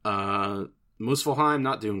okay. Muspelheim,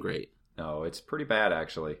 not doing great. No, it's pretty bad,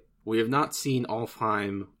 actually. We have not seen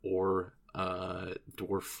Alfheim or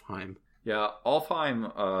Dwarfheim. Yeah,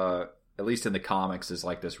 Alfheim, at least in the comics, is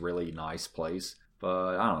like this really nice place.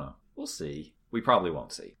 But I don't know. We'll see. We probably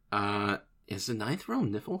won't see. Is the ninth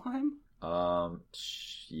realm Niflheim?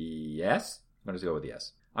 Yes. I'm going to go with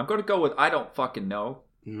yes. I'm going to go with I don't fucking know.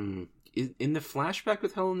 In the flashback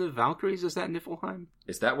with Helen of Valkyries, is that Niflheim?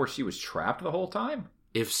 Is that where she was trapped the whole time?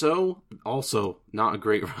 If so, also not a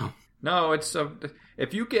great realm. No, it's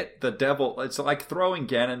if you get the devil, it's like throwing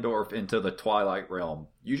Ganondorf into the Twilight Realm.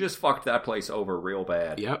 You just fucked that place over real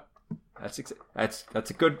bad. Yep.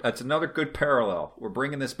 That's another good parallel. We're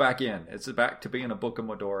bringing this back in. It's back to being a Book of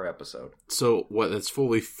Mordor episode. So what? That's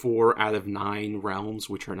fully 4 out of 9 realms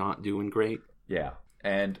which are not doing great. Yeah,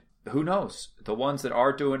 and who knows? The ones that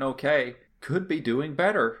are doing okay could be doing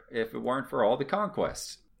better if it weren't for all the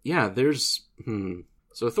conquests. Yeah, there's.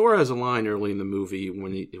 So Thor has a line early in the movie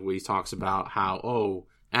when he talks about how,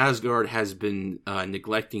 Asgard has been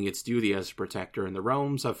neglecting its duty as a protector, and the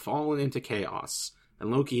realms have fallen into chaos. And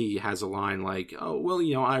Loki has a line like,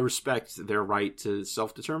 I respect their right to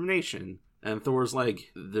self-determination. And Thor's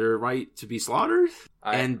like, their right to be slaughtered?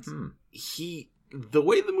 The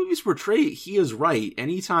way the movie's portrayed, he is right.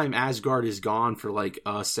 Anytime Asgard is gone for like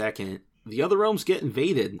a second, the other realms get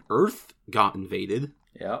invaded. Earth got invaded.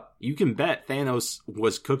 Yeah. You can bet Thanos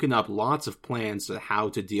was cooking up lots of plans to how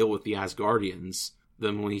to deal with the Asgardians.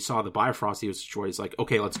 Then when he saw the Bifrost he was destroyed, he's like,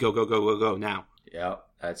 okay, let's go now. Yeah,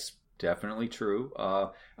 that's definitely true.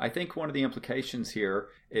 I think one of the implications here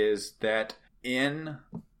is that in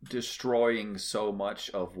destroying so much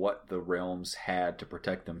of what the realms had to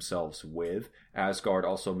protect themselves with, Asgard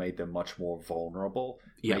also made them much more vulnerable,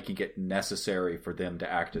 making it necessary for them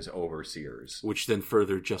to act as overseers. Which then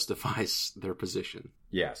further justifies their position.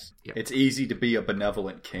 Yes. Yep. It's easy to be a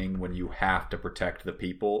benevolent king when you have to protect the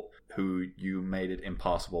people who you made it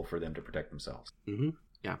impossible for them to protect themselves. Mm-hmm.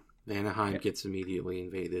 Yeah. Vanaheim gets immediately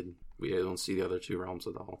invaded. We don't see the other 2 realms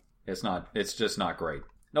at all. It's just not great.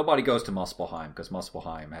 Nobody goes to Muspelheim because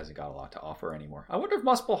Muspelheim hasn't got a lot to offer anymore. I wonder if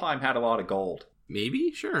Muspelheim had a lot of gold.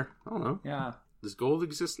 Maybe? Sure. I don't know. Yeah. Does gold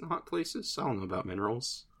exist in hot places? I don't know about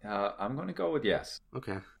minerals. I'm going to go with yes.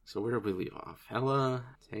 Okay. So where did we leave off? Hela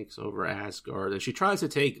takes over Asgard, and she tries to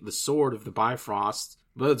take the sword of the Bifrost,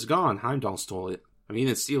 but it's gone. Heimdall stole it. I mean, he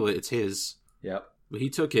didn't steal it. It's his. Yep. But he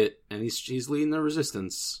took it, and he's leading the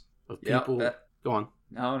resistance of people. Go on.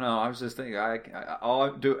 No, I was just thinking.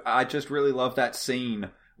 I just really love that scene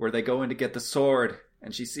where they go in to get the sword,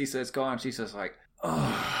 and she sees that it's gone. She's just like,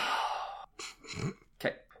 oh.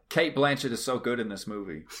 Kate Blanchett is so good in this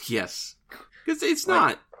movie. Yes, because it's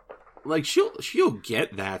not like she'll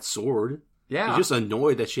get that sword. Yeah. He's just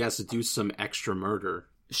annoyed that she has to do some extra murder.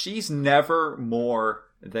 She's never more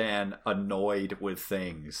than annoyed with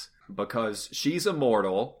things because she's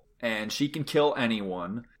immortal and she can kill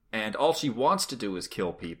anyone, and all she wants to do is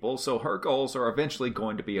kill people, so her goals are eventually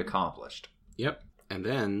going to be accomplished. Yep. And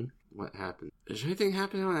then, what happened? Is anything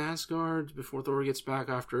happening on Asgard before Thor gets back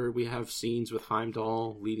after we have scenes with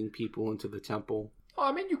Heimdall leading people into the temple? Well,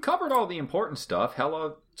 I mean, you covered all the important stuff.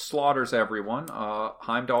 Hela slaughters everyone.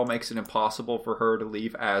 Heimdall makes it impossible for her to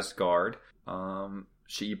leave Asgard.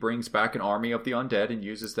 She brings back an army of the undead and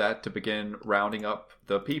uses that to begin rounding up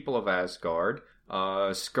the people of Asgard.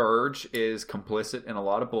 Scourge is complicit in a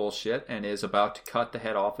lot of bullshit and is about to cut the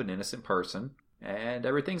head off an innocent person. And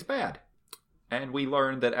everything's bad. And we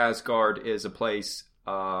learn that Asgard is a place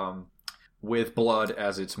with blood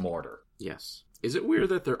as its mortar. Yes. Is it weird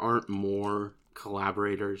that there aren't more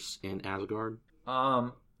collaborators in Asgard?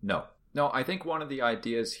 No. No, I think one of the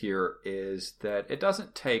ideas here is that it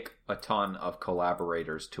doesn't take a ton of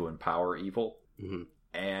collaborators to empower evil. Mm-hmm.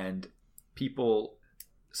 And people,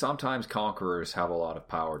 sometimes conquerors have a lot of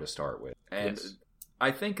power to start with. And yes.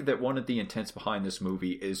 I think that one of the intents behind this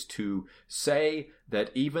movie is to say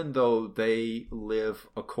that even though they live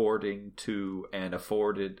according to and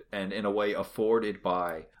in a way afforded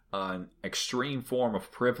by an extreme form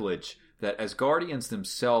of privilege, that Asgardians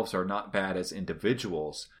themselves are not bad as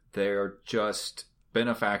individuals. They're just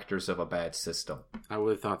benefactors of a bad system. I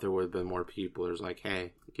would have thought there would have been more people. There's like,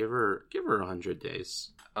 hey, give her 100 days.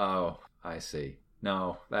 Oh, I see.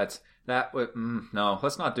 No, no,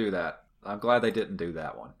 let's not do that. I'm glad they didn't do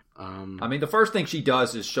that one. I mean, the first thing she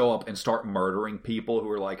does is show up and start murdering people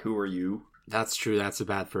who are like, who are you? That's true. That's a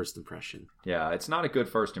bad first impression. Yeah, it's not a good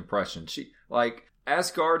first impression. She, like,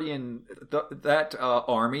 Asgardian, that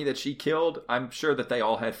army that she killed, I'm sure that they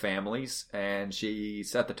all had families, and she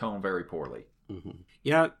set the tone very poorly. Mm-hmm.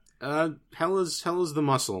 Yeah, Hela's the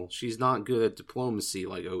muscle. She's not good at diplomacy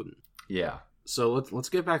like Odin. Yeah. So let's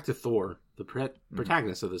get back to Thor, the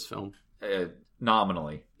protagonist of this film.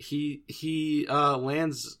 Nominally. He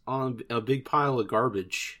lands on a big pile of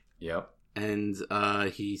garbage. Yep. And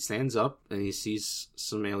he stands up and he sees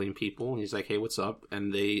some alien people. And he's like, "Hey, what's up?"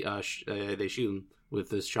 And they shoot him with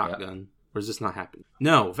this shotgun. Yep. Or does this not happen?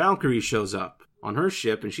 No, Valkyrie shows up on her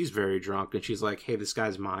ship and she's very drunk. And she's like, "Hey, this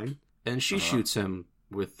guy's mine." And she shoots him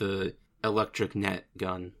with the electric net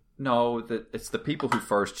gun. No, it's the people who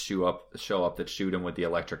first show up that shoot him with the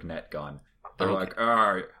electric net gun. They're like,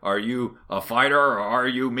 are you a fighter or are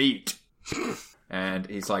you meat? And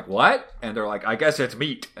he's like, what? And they're like, I guess it's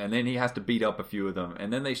meat. And then he has to beat up a few of them.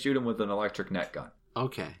 And then they shoot him with an electric net gun.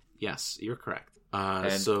 Okay. Yes, you're correct.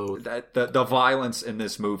 So the violence in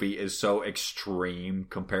this movie is so extreme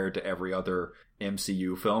compared to every other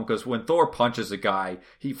MCU film. Because when Thor punches a guy,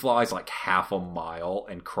 he flies like half a mile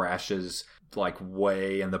and crashes like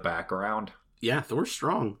way in the background. Yeah, Thor's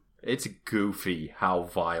strong. It's goofy how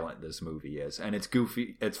violent this movie is. And it's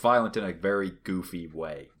goofy. It's violent in a very goofy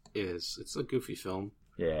way. It is. It's a goofy film.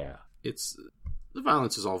 Yeah. The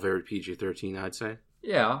violence is all very PG-13, I'd say.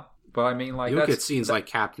 Yeah. But I mean, like, you look at scenes like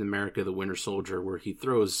Captain America, the Winter Soldier, where he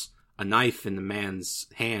throws a knife in the man's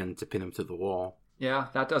hand to pin him to the wall. Yeah,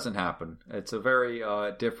 that doesn't happen. It's a very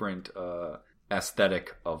different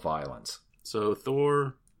aesthetic of violence. So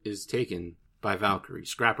Thor is taken by Valkyrie,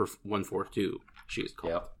 Scrapper 142. She is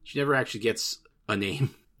called. Yep. She never actually gets a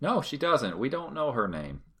name. No, she doesn't. We don't know her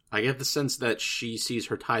name. I get the sense that she sees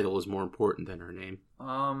her title as more important than her name.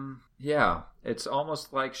 Yeah. It's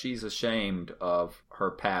almost like she's ashamed of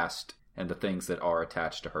her past and the things that are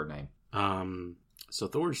attached to her name. So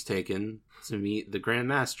Thor's taken to meet the Grand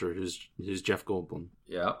Master, who's Jeff Goldblum.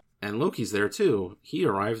 Yeah. And Loki's there too. He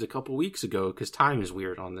arrived a couple weeks ago because time is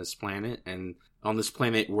weird on this planet, and on this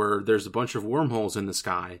planet where there's a bunch of wormholes in the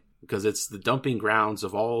sky because it's the dumping grounds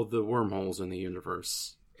of all the wormholes in the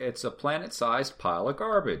universe. It's a planet-sized pile of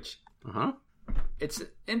garbage. Uh-huh. It's an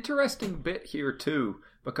interesting bit here, too,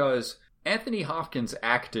 because Anthony Hopkins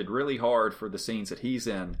acted really hard for the scenes that he's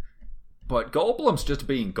in, but Goldblum's just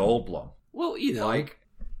being Goldblum. Well, you know. Like,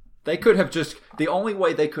 they could have just... The only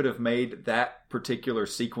way they could have made that particular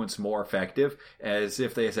sequence more effective as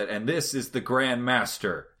if they said, and this is the Grand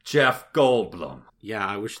Master, Jeff Goldblum. Yeah,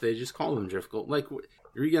 I wish they just called him Jeff Goldblum. Like,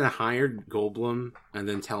 are you going to hire Goldblum and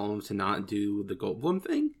then tell him to not do the Goldblum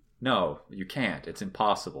thing? No, you can't. It's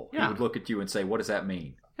impossible. Yeah. He would look at you and say, what does that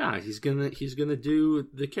mean? Yeah, he's gonna do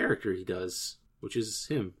the character he does, which is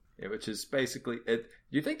him. Yeah, which is basically it.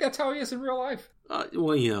 Do you think that's how he is in real life?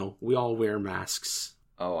 Well, you know, we all wear masks.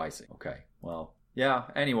 Oh, I see. Okay. Well, yeah.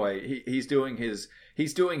 Anyway, he's doing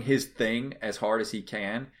his thing as hard as he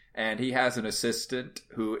can, And he has an assistant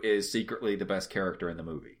who is secretly the best character in the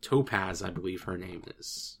movie. Topaz, I believe her name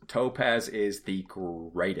is. Topaz is the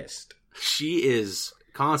greatest. She is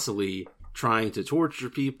constantly trying to torture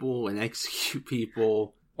people and execute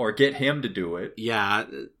people. Or get him to do it. Yeah,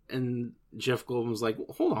 and Jeff Goldblum was like,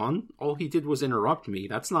 hold on, all he did was interrupt me.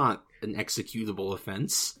 That's not an executable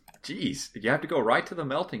offense. Jeez, you have to go right to the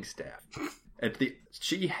melting staff. And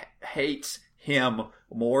she hates him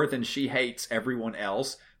more than she hates everyone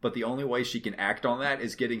else, but the only way she can act on that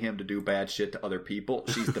is getting him to do bad shit to other people.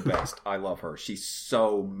 She's the best. I love her. She's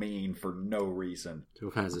so mean for no reason.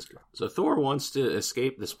 So Thor wants to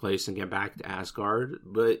escape this place and get back to Asgard,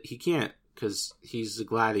 but he can't because he's a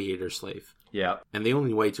gladiator slave. Yeah. And the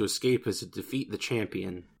only way to escape is to defeat the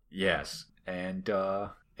champion. Yes. And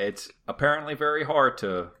it's apparently very hard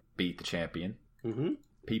to beat the champion. Mm-hmm.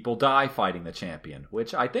 People die fighting the champion,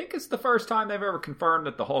 which I think is the first time they've ever confirmed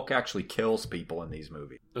that the Hulk actually kills people in these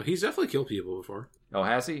movies. Oh, he's definitely killed people before. Oh,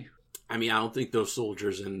 has he? I mean, I don't think those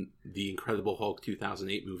soldiers in the Incredible Hulk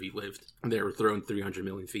 2008 movie lived. They were thrown 300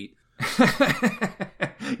 million feet.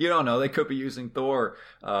 You don't know. They could be using Thor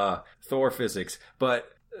physics. But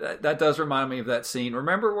that does remind me of that scene.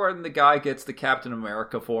 Remember when the guy gets the Captain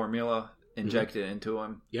America formula injected into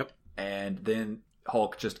him? Yep. And then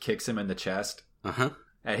Hulk just kicks him in the chest? Uh-huh.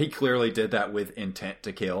 And he clearly did that with intent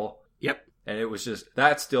to kill. Yep. And it was just,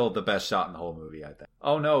 that's still the best shot in the whole movie, I think.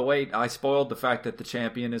 Oh no, wait, I spoiled the fact that the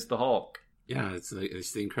champion is the Hulk. Yeah, it's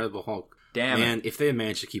the Incredible Hulk. Damn it. Man, if they had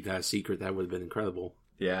managed to keep that a secret, that would have been incredible.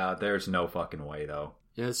 Yeah, there's no fucking way, though.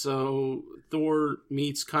 Yeah, so Thor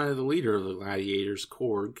meets kind of the leader of the gladiators,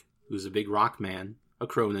 Korg, who's a big rock man, a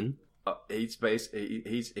Cronin. He's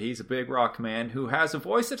a big rock man who has a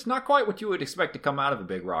voice that's not quite what you would expect to come out of a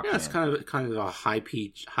big rock man. Yeah, it's kind of a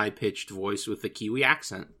high-pitched voice with a Kiwi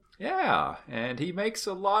accent. Yeah, and he makes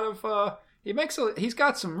a lot of he's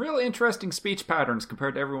got some really interesting speech patterns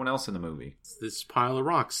compared to everyone else in the movie. It's this pile of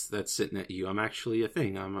rocks that's sitting at you. I'm actually a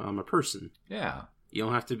thing. I'm a person. Yeah. You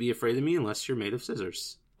don't have to be afraid of me unless you're made of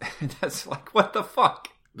scissors. That's like, what the fuck?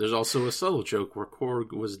 There's also a subtle joke where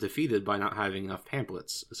Korg was defeated by not having enough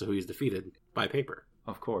pamphlets, so he's defeated by paper.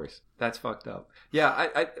 Of course. That's fucked up. Yeah,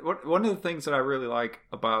 one of the things that I really like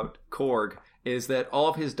about Korg is that all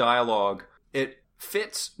of his dialogue, it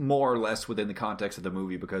fits more or less within the context of the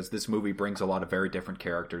movie because this movie brings a lot of very different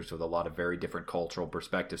characters with a lot of very different cultural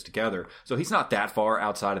perspectives together. So he's not that far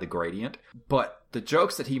outside of the gradient. But the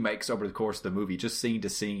jokes that he makes over the course of the movie, just scene to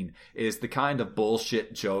scene, is the kind of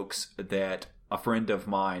bullshit jokes that a friend of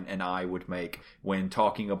mine and I would make when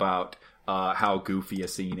talking about how goofy a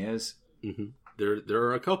scene is. Mm-hmm. There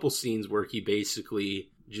are a couple scenes where he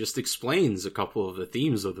basically just explains a couple of the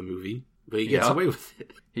themes of the movie. But he gets away with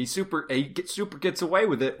it. He gets away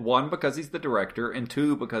with it. 1, because he's the director, and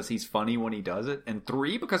 2, because he's funny when he does it, and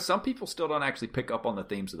 3, because some people still don't actually pick up on the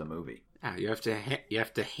themes of the movie. Yeah, you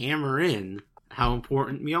have to hammer in how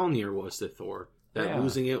important Mjolnir was to Thor. That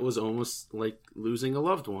losing it was almost like losing a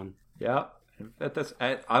loved one. Yeah,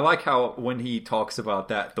 I like how when he talks about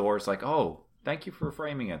that, Thor's like, "Oh, thank you for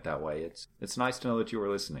framing it that way. It's nice to know that you were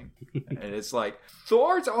listening." And it's like,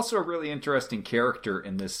 Thor's also a really interesting character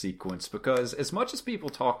in this sequence because as much as people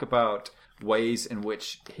talk about ways in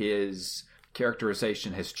which his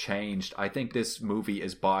characterization has changed, I think this movie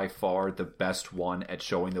is by far the best one at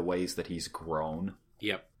showing the ways that he's grown.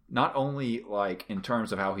 Yep. Not only like in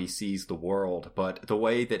terms of how he sees the world, but the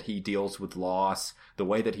way that he deals with loss, the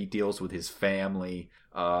way that he deals with his family,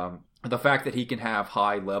 the fact that he can have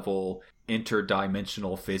high-level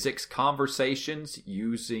interdimensional physics conversations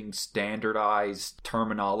using standardized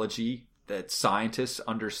terminology that scientists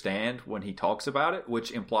understand when he talks about it,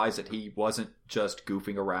 which implies that he wasn't just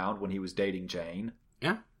goofing around when he was dating Jane.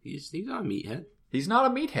 Yeah, he's not a meathead. He's not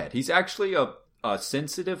a meathead. He's actually a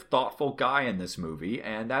sensitive, thoughtful guy in this movie,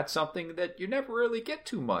 and that's something that you never really get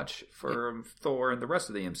too much from Thor and the rest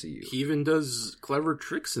of the MCU. He even does clever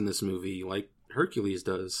tricks in this movie, like Hercules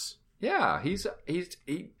does. Yeah, he's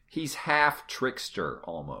half trickster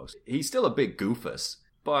almost. He's still a big goofus,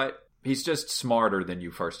 but he's just smarter than you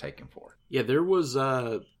first take him for. Yeah, there was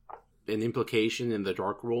an implication in the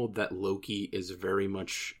Dark World that Loki is very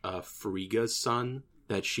much Frigga's son.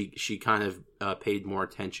 That she kind of paid more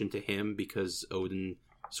attention to him because Odin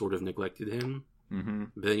sort of neglected him. Mm-hmm.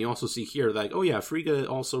 But then you also see here, like, oh yeah, Frigga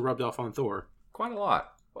also rubbed off on Thor. Quite a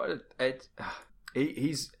lot.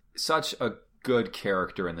 He's such a good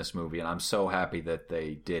character in this movie, and I'm so happy that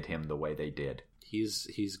they did him the way they did.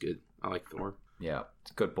 He's good. I like Thor. Yeah,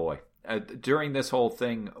 good boy. During this whole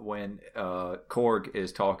thing, when Korg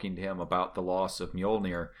is talking to him about the loss of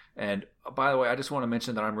Mjolnir, and by the way, I just want to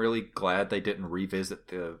mention that I'm really glad they didn't revisit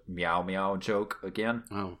the meow meow joke again.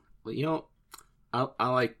 Oh, Well, I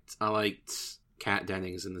liked Kat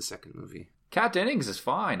Dennings in the second movie. Kat Dennings is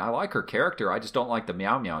fine. I like her character. I just don't like the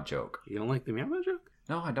meow meow joke. You don't like the meow meow joke?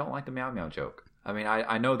 No, I don't like the meow meow joke. I mean,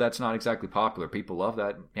 I know that's not exactly popular. People love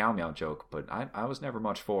that meow meow joke, but I was never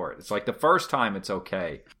much for it. It's like the first time it's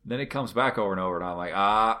okay. Then it comes back over and over, and I'm like,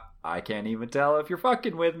 I can't even tell if you're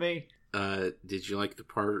fucking with me. Did you like the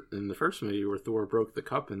part in the first movie where Thor broke the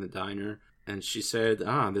cup in the diner, and she said,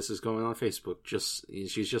 this is going on Facebook.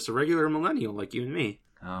 She's just a regular millennial like you and me.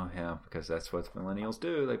 Oh, yeah, because that's what millennials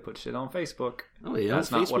do. They put shit on Facebook. Oh, yeah. That's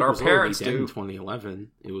Facebook not what our parents do. In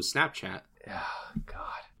 2011. It was Snapchat. Oh,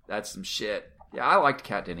 God. That's some shit. Yeah, I liked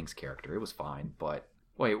Kat Dennings' character. It was fine, but...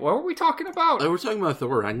 Wait, what were we talking about? We're talking about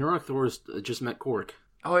Thor. Ragnarok. Thor just met Korg.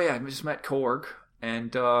 Oh, yeah, I just met Korg.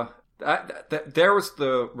 And, there was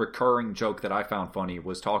the recurring joke that I found funny,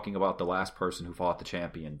 was talking about the last person who fought the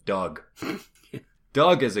champion, Doug.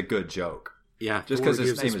 Doug is a good joke. Yeah, just because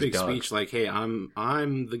his name this is big Doug. Speech like, "Hey,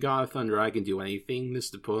 I'm the god of thunder. I can do anything.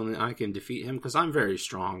 This opponent, I can defeat him because I'm very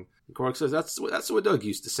strong." And Korg says, "That's what Doug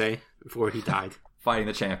used to say before he died." Fighting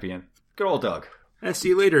the champion, good old Doug. See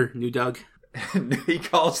you later, new Doug. He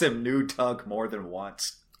calls him New Doug more than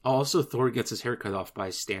once. Also, Thor gets his hair cut off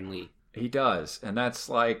by Stan Lee. He does, and that's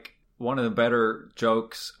like one of the better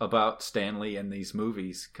jokes about Stan Lee in these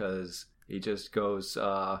movies, because he just goes,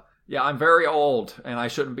 "Yeah, I'm very old, and I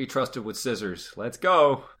shouldn't be trusted with scissors. Let's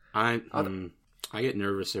go." I get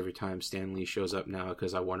nervous every time Stan Lee shows up now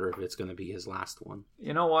because I wonder if it's going to be his last one.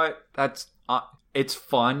 You know what? It's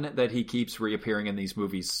fun that he keeps reappearing in these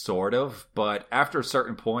movies, sort of, but after a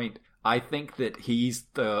certain point, I think that he's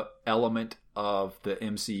the element of the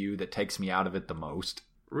MCU that takes me out of it the most.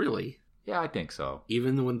 Really? Yeah, I think so.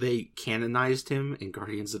 Even when they canonized him in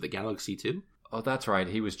Guardians of the Galaxy 2? Oh, that's right.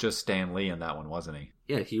 He was just Stan Lee in that one, wasn't he?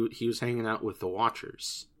 Yeah, he was hanging out with the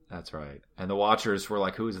Watchers. That's right. And the Watchers were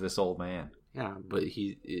like, "Who's this old man?" Yeah, but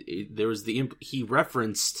he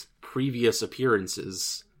referenced previous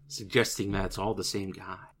appearances, suggesting that it's all the same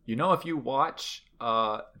guy. You know, if you watch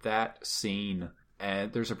that scene,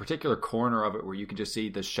 and there's a particular corner of it where you can just see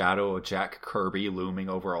the shadow of Jack Kirby looming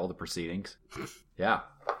over all the proceedings. Yeah.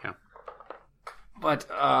 Yeah. But,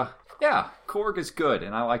 yeah, Korg is good,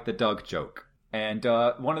 and I like the Doug joke. And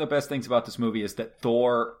one of the best things about this movie is that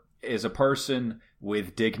Thor is a person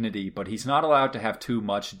with dignity, but he's not allowed to have too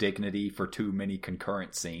much dignity for too many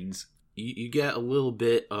concurrent scenes. You get a little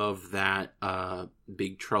bit of that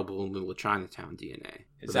Big Trouble in Little Chinatown DNA.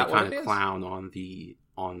 Is that what it is? They kind of clown on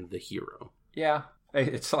the hero. Yeah,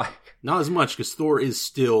 it's like... Not as much, because Thor is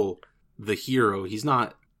still the hero. He's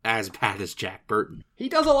not as bad as Jack Burton. He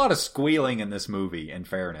does a lot of squealing in this movie, in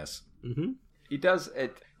fairness. Mm-hmm. He does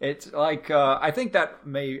it. It's like I think that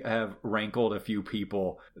may have rankled a few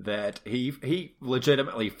people, that he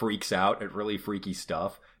legitimately freaks out at really freaky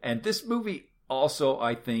stuff. And this movie also,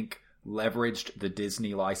 I think, leveraged the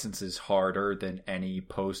Disney licenses harder than any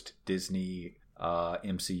post-Disney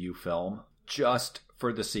MCU film, just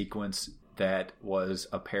for the sequence that was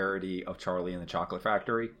a parody of Charlie and the Chocolate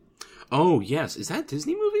Factory. Oh, yes. Is that a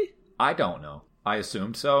Disney movie? I don't know. I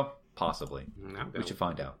assumed so. Possibly. We should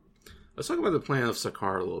find out. Let's talk about the planet of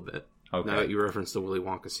Sakaar a little bit. Okay. Now that you referenced the Willy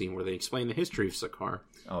Wonka scene where they explain the history of Sakaar.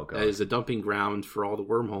 Oh, God. That is a dumping ground for all the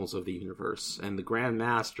wormholes of the universe. And the Grand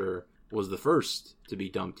Master was the first to be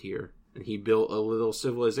dumped here. And he built a little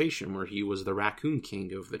civilization where he was the raccoon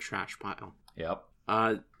king of the trash pile. Yep.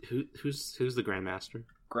 Who's the Grand Master?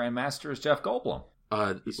 Grand Master is Jeff Goldblum.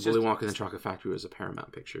 Willy Wonka and the Chocolate Factory was a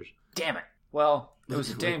Paramount Pictures. Damn it. Well, it was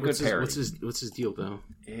a damn good parody. What's his deal, though?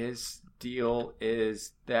 His deal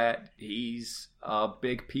is that he's a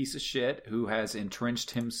big piece of shit who has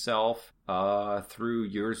entrenched himself through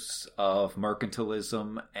years of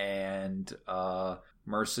mercantilism and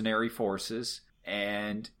mercenary forces.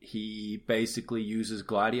 And he basically uses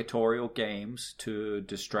gladiatorial games to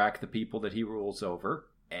distract the people that he rules over.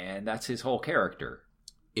 And that's his whole character.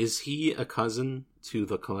 Is he a cousin to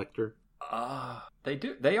the Collector?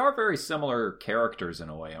 They are very similar characters in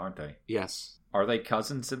a way, aren't they? Yes. Are they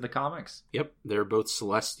cousins in the comics? Yep, they're both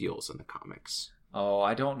Celestials in the comics. Oh,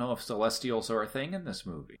 I don't know if Celestials are a thing in this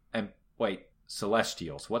movie. And wait,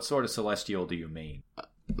 Celestials. What sort of Celestial do you mean?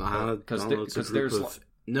 Because there's...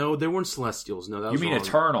 No, they weren't Celestials. No, that was You mean wrong.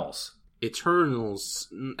 Eternals?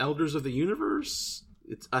 Eternals. Elders of the Universe?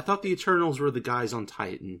 I thought the Eternals were the guys on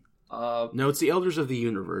Titan. No, it's the Elders of the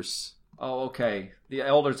Universe. Oh, okay. The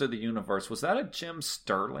Elders of the Universe. Was that a Jim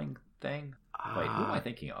Sterling thing? Wait, who am I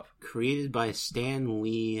thinking of? Created by Stan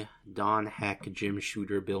Lee, Don Heck, Jim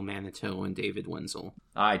Shooter, Bill Manitou, and David Wenzel.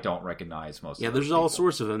 I don't recognize most of those. Yeah, there's all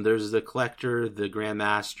sorts of them. There's the Collector, the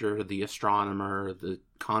Grandmaster, the Astronomer, the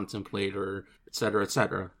Contemplator, etc.,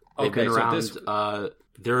 etc. They've Okay, been so around. this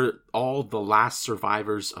They're all the last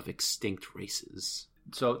survivors of extinct races.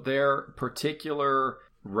 so they're particular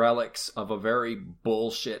relics of a very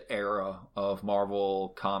bullshit era of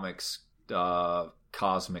Marvel Comics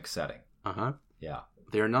cosmic setting. Uh-huh. Yeah.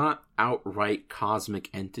 They're not outright cosmic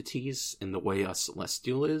entities in the way a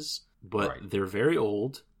celestial is, but Right. they're very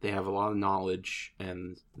old, they have a lot of knowledge,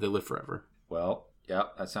 and they live forever. Well, yeah,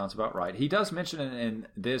 that sounds about right. He does mention in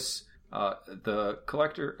this, the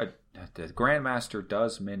collector, the Grandmaster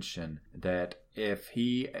does mention that if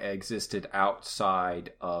he existed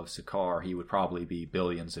outside of Sakaar, he would probably be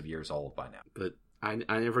billions of years old by now. But I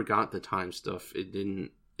never got the time stuff. I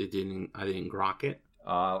didn't grok it.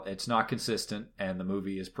 It's not consistent, and the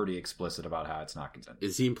movie is pretty explicit about how it's not consistent.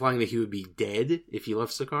 Is he implying that he would be dead if he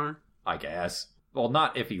left Sakaar? I guess. Well,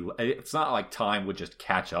 not if he... It's not like time would just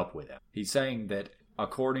catch up with him. He's saying that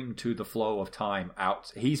according to the flow of time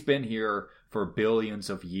out, he's been here for billions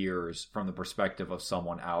of years from the perspective of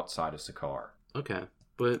someone outside of Sakaar. Okay,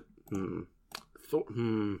 but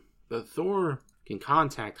Thor can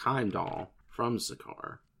contact Heimdall from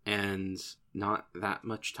Sakaar, and not that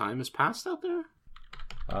much time has passed out there.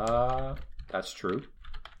 That's true.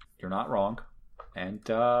 You're not wrong. And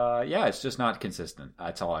yeah, it's just not consistent.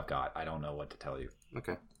 That's all I've got. I don't know what to tell you.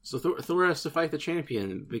 Okay, so Thor has to fight the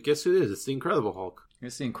champion, but guess who it is? It's the Incredible Hulk.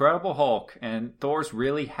 It's the Incredible Hulk, and Thor's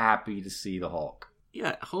really happy to see the Hulk.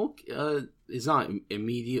 Yeah, Hulk is not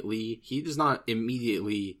immediately... He does not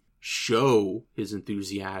immediately show his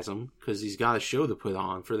enthusiasm, because he's got a show to put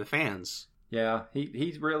on for the fans. Yeah,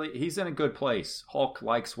 he's in a good place. Hulk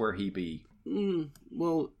likes where he be.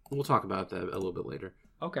 Well, we'll talk about that a little bit later.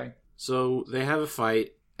 Okay. So they have a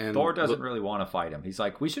fight, and Thor doesn't really want to fight him. He's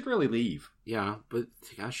like, we should really leave. Yeah, but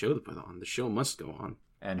they got a show to put on. The show must go on.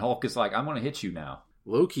 And Hulk is like, I'm going to hit you now.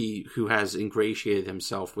 Loki, who has ingratiated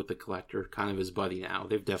himself with the Collector, kind of his buddy now,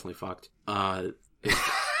 they've definitely fucked,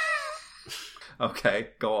 Okay,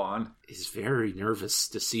 go on. is very nervous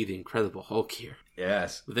to see the Incredible Hulk here.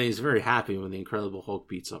 Yes. But then he's very happy when the Incredible Hulk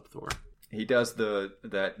beats up Thor. He does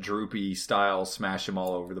that droopy style smash him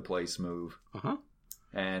all over the place move. Uh-huh.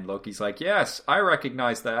 And Loki's like, yes, I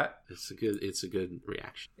recognize that. It's a good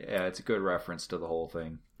reaction. Yeah, it's a good reference to the whole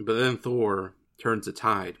thing. But then Thor turns the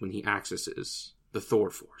tide when he accesses the Thor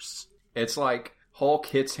Force. It's like Hulk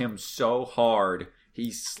hits him so hard,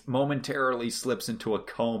 he momentarily slips into a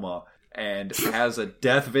coma and has a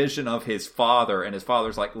death vision of his father. And his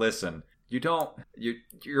father's like, listen,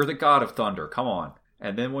 you're the god of thunder. Come on.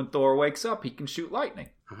 And then when Thor wakes up, he can shoot lightning.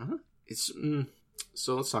 Uh-huh.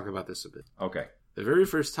 So let's talk about this a bit. Okay. The very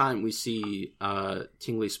first time we see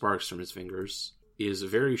tingly sparks from his fingers is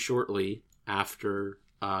very shortly after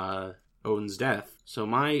Odin's death. So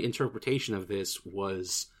my interpretation of this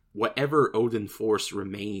was whatever Odin force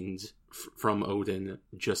remained from Odin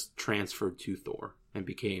just transferred to Thor and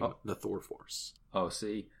became the Thor force. Oh,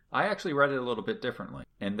 see, I actually read it a little bit differently,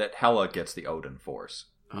 in that Hela gets the Odin force.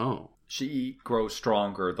 Oh. She grows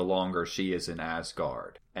stronger the longer she is in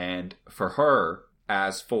Asgard. And for her,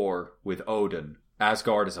 as for with Odin,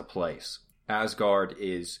 Asgard is a place. Asgard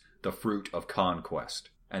is the fruit of conquest.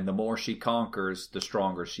 And the more she conquers, the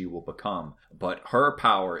stronger she will become. But her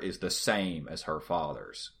power is the same as her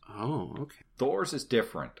father's. Oh, okay. Thor's is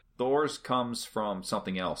different. Thor's comes from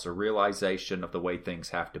something else, a realization of the way things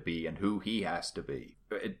have to be and who he has to be.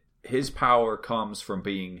 His power comes from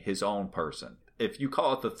being his own person. If you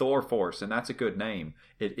call it the Thor Force, and that's a good name,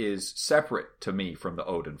 it is separate to me from the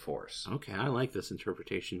Odin Force. Okay, I like this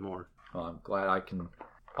interpretation more. Well, I'm glad I can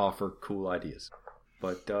offer cool ideas.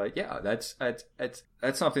 But yeah, that's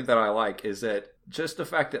something that I like, is that just the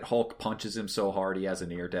fact that Hulk punches him so hard he has a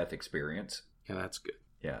near-death experience. Yeah, that's good.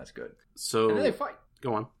 Yeah, that's good. So And then they fight.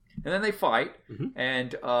 Go on. And then they fight,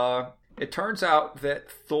 and it turns out that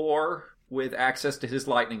Thor, with access to his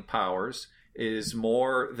lightning powers, is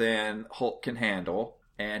more than Hulk can handle,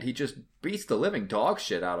 and he just beats the living dog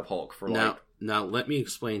shit out of Hulk for Now, let me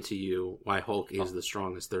explain to you why Hulk is the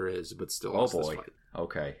strongest there is, but still lost this fight.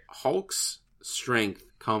 Okay. Hulk's strength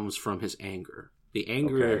comes from his anger. The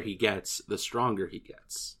angrier he gets, the stronger he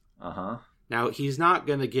gets. Uh-huh. Now, he's not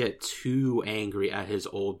going to get too angry at his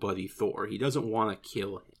old buddy Thor. He doesn't want to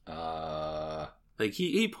kill him. Like,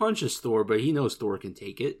 he punches Thor, but he knows Thor can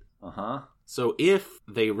take it. Uh-huh. So if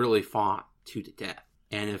they really fought to the death,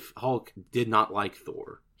 and if Hulk did not like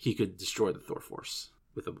Thor, he could destroy the Thor Force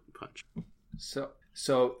with a punch.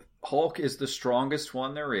 So Hulk is the strongest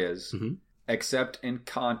one there is, except in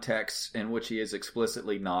contexts in which he is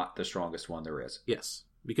explicitly not the strongest one there is. Yes,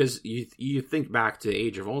 because you think back to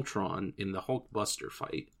Age of Ultron in the Hulkbuster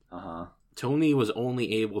fight. Uh-huh. Tony was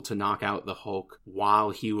only able to knock out the Hulk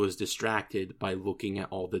while he was distracted by looking at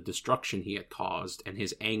all the destruction he had caused, and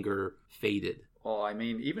his anger faded. Well, I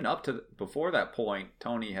mean, even up to before that point,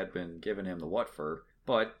 Tony had been giving him the what for.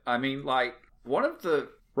 But, I mean, like, one of the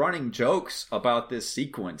running jokes about this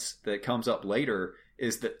sequence that comes up later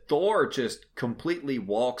is that Thor just completely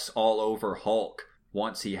walks all over Hulk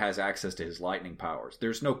once he has access to his lightning powers.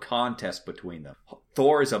 There's no contest between them.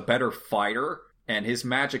 Thor is a better fighter, and his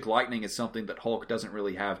magic lightning is something that Hulk doesn't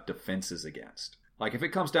really have defenses against. Like, if it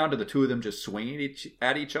comes down to the two of them just swinging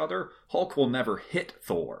at each other, Hulk will never hit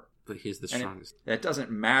Thor. But he's the strongest. That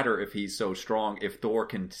doesn't matter if he's so strong, if Thor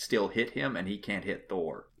can still hit him and he can't hit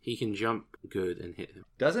Thor. He can jump good and hit him.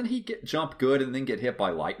 Doesn't he jump good and then get hit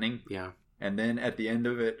by lightning? Yeah. And then at the end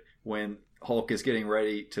of it, when Hulk is getting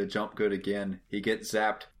ready to jump good again, he gets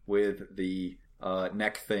zapped with the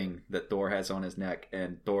neck thing that Thor has on his neck,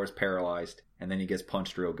 and Thor's paralyzed, and then he gets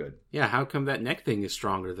punched real good. Yeah, how come that neck thing is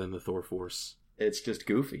stronger than the Thor force? It's just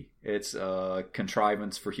goofy. It's a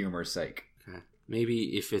contrivance for humor's sake. Okay.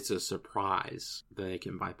 Maybe if it's a surprise, then it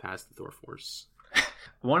can bypass the Thor force.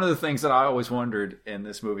 One of the things that I always wondered in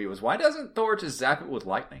this movie was, why doesn't Thor just zap it with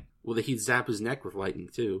lightning? Well, he'd zap his neck with lightning,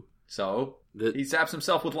 too. So, he zaps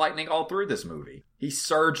himself with lightning all through this movie. He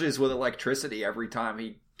surges with electricity every time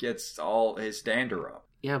he gets all his dander up.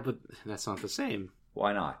 Yeah, but that's not the same.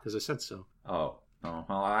 Why not? Because I said so. Oh, well,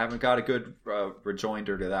 I haven't got a good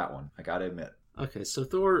rejoinder to that one, I gotta admit. Okay, so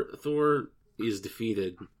Thor is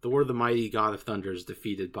defeated. Thor, the mighty god of thunder, is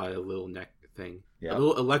defeated by a little neck thing. Yep. A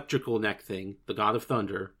little electrical neck thing. The god of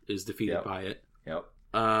thunder is defeated by it. Yep.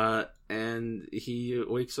 And he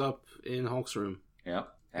wakes up in Hulk's room. Yep.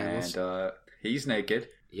 And he's naked.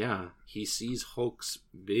 Yeah, he sees Hulk's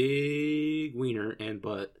big wiener and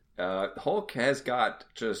butt. Hulk has got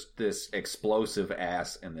just this explosive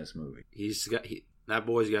ass in this movie. That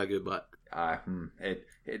boy's got a good butt.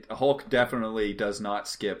 Hulk definitely does not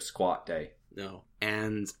skip squat day. No.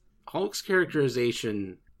 And Hulk's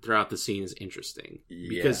characterization throughout the scene is interesting.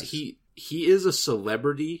 Because he is a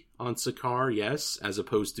celebrity on Sakaar, yes, as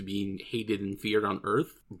opposed to being hated and feared on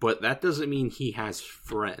Earth. But that doesn't mean he has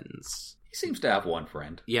friends. He seems to have one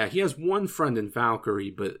friend. Yeah, he has one friend in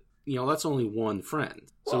Valkyrie, but, that's only one friend.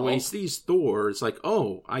 So when he sees Thor, it's like,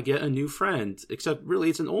 oh, I get a new friend. Except, really,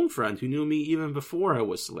 it's an old friend who knew me even before I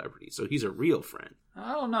was celebrity. So he's a real friend.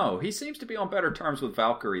 I don't know. He seems to be on better terms with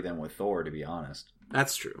Valkyrie than with Thor, to be honest.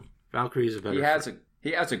 That's true. Valkyrie is a better friend.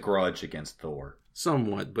 He has a grudge against Thor.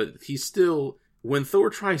 Somewhat, but he's still... When Thor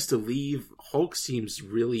tries to leave, Hulk seems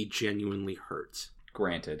really genuinely hurt.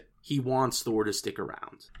 Granted. He wants Thor to stick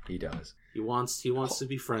around. He does. He wants to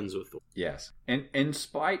be friends with Thor. Yes. And in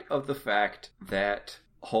spite of the fact that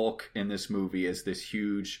Hulk in this movie is this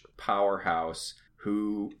huge powerhouse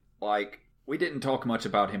who, we didn't talk much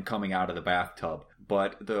about him coming out of the bathtub,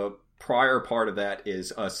 but the prior part of that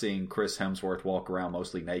is us seeing Chris Hemsworth walk around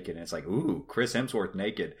mostly naked, and it's like, ooh, Chris Hemsworth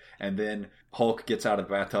naked. And then Hulk gets out of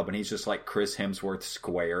the bathtub and he's just like Chris Hemsworth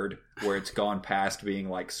squared, where it's gone past being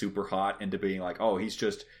super hot into being oh, he's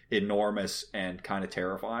just enormous and kind of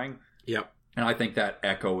terrifying. Yep. And I think that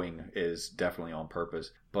echoing is definitely on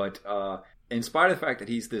purpose. But in spite of the fact that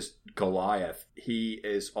he's this Goliath, he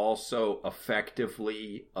is also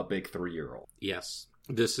effectively a big 3-year-old. Yes.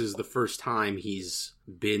 This is the first time he's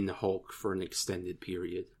been Hulk for an extended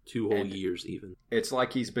period. 2 whole years, even. It's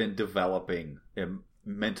like he's been developing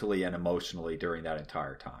mentally and emotionally during that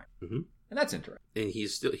entire time. Mm-hmm. And that's interesting. And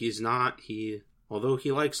although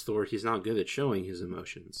he likes Thor, he's not good at showing his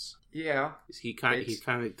emotions. Yeah. He kind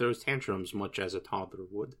of throws tantrums much as a toddler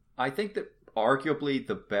would. I think that arguably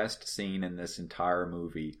the best scene in this entire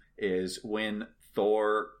movie is when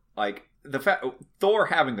Thor, Thor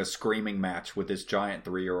having a screaming match with this giant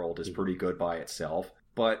 3-year-old is pretty good by itself.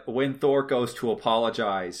 But when Thor goes to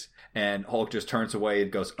apologize and Hulk just turns away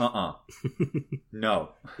and goes, no.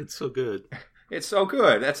 It's so good. It's so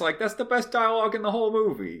good. That's the best dialogue in the whole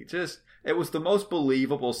movie. It was the most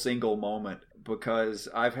believable single moment, because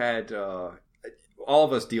I've had, all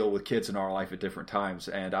of us deal with kids in our life at different times,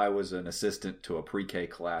 and I was an assistant to a pre-K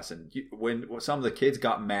class, and when some of the kids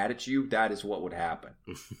got mad at you, that is what would happen.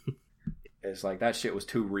 It's that shit was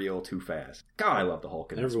too real, too fast. God, I love the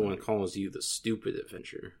Hulk in this movie. Everyone calls you the stupid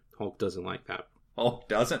adventure. Hulk doesn't like that. Hulk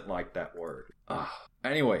doesn't like that word.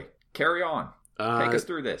 Anyway, carry on. Take us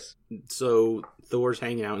through this. So Thor's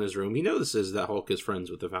hanging out in his room. He notices that Hulk is friends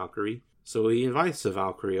with the Valkyrie. So he invites the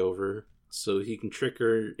Valkyrie over so he can trick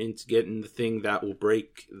her into getting the thing that will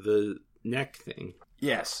break the neck thing.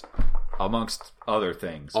 Yes. Amongst other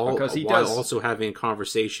things. While also having a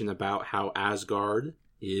conversation about how Asgard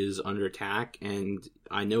is under attack, and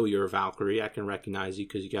I know you're a Valkyrie. I can recognize you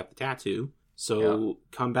because you got the tattoo. So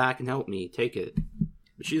come back and help me. Take it.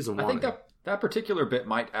 But she doesn't want it. That particular bit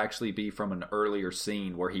might actually be from an earlier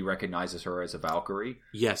scene where he recognizes her as a Valkyrie.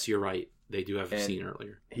 Yes, you're right. They do have a scene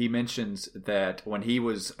earlier. He mentions that when he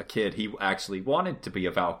was a kid, he actually wanted to be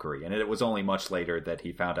a Valkyrie, and it was only much later that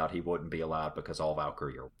he found out he wouldn't be allowed because all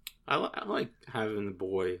Valkyrie are... I like having a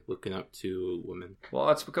boy looking up to women. Well,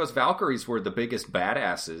 that's because Valkyries were the biggest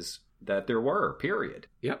badasses that there were, period.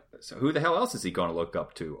 Yep. So who the hell else is he going to look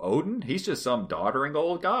up to? Odin? He's just some doddering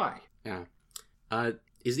old guy. Yeah.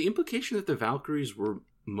 Is the implication that the Valkyries were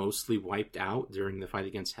mostly wiped out during the fight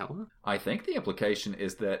against Hela? I think the implication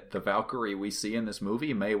is that the Valkyrie we see in this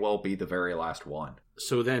movie may well be the very last one.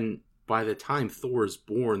 So then, by the time Thor is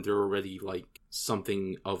born, they're already, like,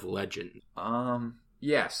 something of legend.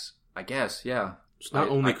 Yes. I guess, yeah. So not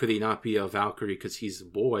only could he not be a Valkyrie because he's a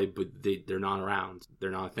boy, but they're not around.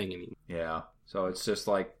 They're not a thing anymore. Yeah. So it's just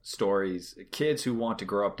like stories. Kids who want to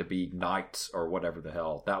grow up to be knights or whatever the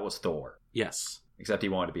hell. That was Thor. Yes. Except he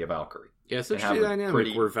wanted to be a Valkyrie. Yeah, it's such a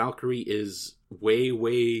dynamic where Valkyrie is way,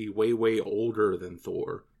 way, way, way older than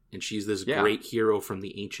Thor. And she's this great hero from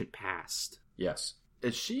the ancient past. Yes.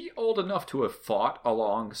 Is she old enough to have fought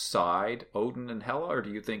alongside Odin and Hela, or do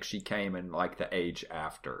you think she came in like the age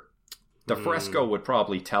after? The fresco would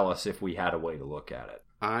probably tell us if we had a way to look at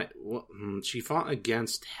it. She fought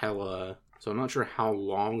against Hela, so I'm not sure how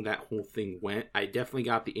long that whole thing went. I definitely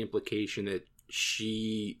got the implication that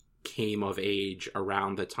she came of age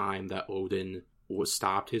around the time that Odin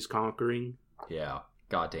stopped his conquering. Yeah,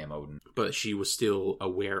 goddamn Odin. But she was still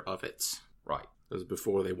aware of it. Right. It was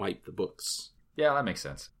before they wiped the books. Yeah, that makes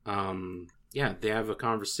sense. Yeah, they have a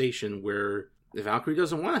conversation where the Valkyrie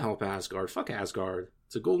doesn't want to help Asgard. Fuck Asgard.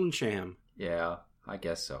 It's a golden sham. Yeah, I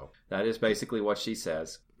guess so. That is basically what she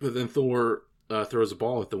says. But then Thor throws a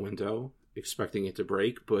ball at the window, expecting it to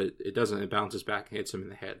break, but it doesn't. It bounces back and hits him in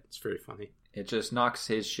the head. It's very funny. It just knocks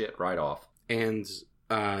his shit right off. And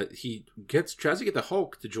he tries to get the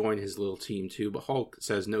Hulk to join his little team too, but Hulk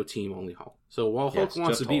says no team, only Hulk. So while Hulk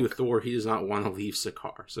wants to be with Thor, he does not want to leave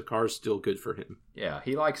Sakaar. Sakaar's still good for him. Yeah,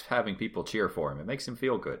 he likes having people cheer for him. It makes him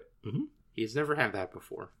feel good. Mm-hmm. He's never had that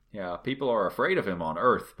before. Yeah, people are afraid of him on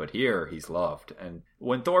Earth, but here he's loved. And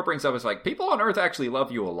when Thor brings up, it's like, people on Earth actually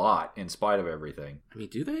love you a lot, in spite of everything. I mean,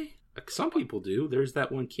 do they? Some people do. There's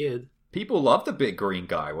that one kid. People love the big green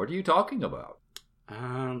guy. What are you talking about?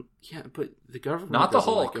 Yeah, but the government not the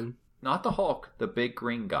doesn't Hulk. like him. Not the Hulk, the big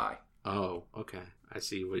green guy. Oh, okay. I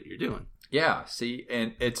see what you're doing. Yeah, see,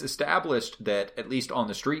 and it's established that, at least on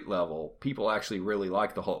the street level, people actually really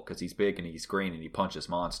like the Hulk because he's big and he's green and he punches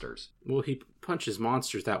monsters. Well, he punches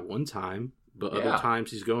monsters that one time, but other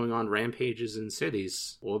times he's going on rampages in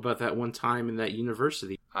cities. What about that one time in that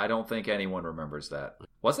university? I don't think anyone remembers that.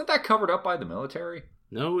 Wasn't that covered up by the military?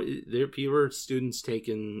 No, there were students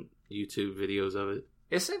taking YouTube videos of it.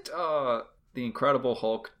 Isn't the Incredible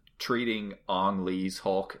Hulk treating Ang Lee's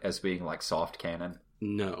Hulk as being like soft canon?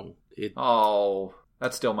 No.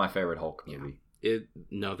 That's still my favorite Hulk movie.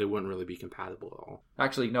 No, they wouldn't really be compatible at all.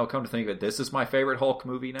 Actually, no, come to think of it, this is my favorite Hulk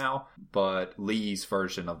movie now, but Lee's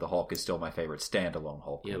version of the Hulk is still my favorite standalone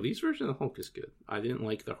Hulk movie. Yeah, Lee's version of the Hulk is good. I didn't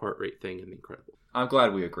like the heart rate thing in The Incredible. I'm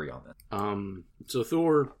glad we agree on that. So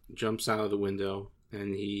Thor jumps out of the window,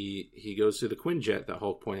 and he goes to the Quinjet that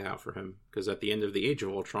Hulk pointed out for him, because at the end of the Age of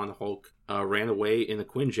Ultron, Hulk ran away in a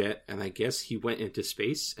Quinjet, and I guess he went into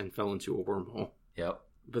space and fell into a wormhole. Yep.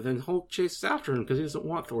 But then Hulk chases after him because he doesn't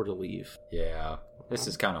want Thor to leave. Yeah, this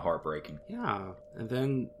is kind of heartbreaking. Yeah,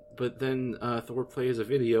 but then Thor plays a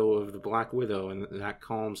video of the Black Widow, and that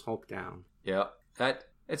calms Hulk down. Yeah,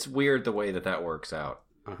 it's weird the way that works out.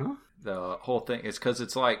 Uh-huh. The whole thing is because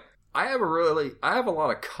it's like, I have a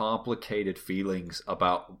lot of complicated feelings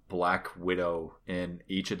about Black Widow in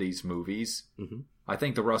each of these movies. Mm-hmm. I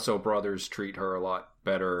think the Russo brothers treat her a lot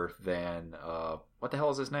better than, what the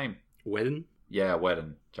hell is his name? Whedon? Yeah,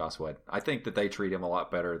 Whedon. Joss Whedon. I think that they treat him a lot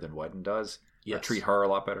better than Whedon does. Yes. Or treat her a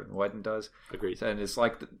lot better than Whedon does. Agreed. And it's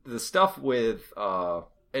like the stuff with,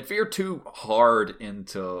 it veered too hard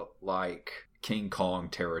into, like, King Kong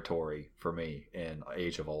territory for me in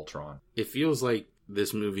Age of Ultron. It feels like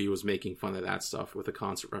this movie was making fun of that stuff with the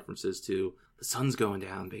constant references to the sun's going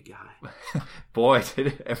down, big guy. Boy, did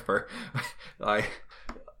it ever. Like,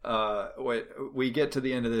 we get to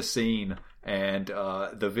the end of this scene, and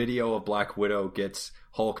the video of Black Widow gets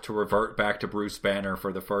Hulk to revert back to Bruce Banner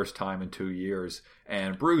for the first time in 2 years,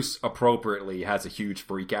 and Bruce appropriately has a huge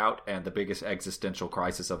freak out and the biggest existential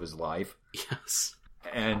crisis of his life. Yes.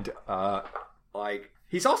 And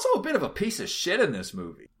he's also a bit of a piece of shit in this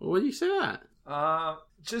movie. What do you say that?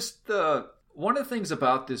 Just the One of the things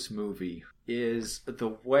about this movie is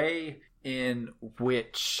the way in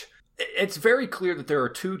which it's very clear that there are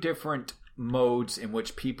two different modes in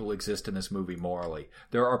which people exist in this movie morally.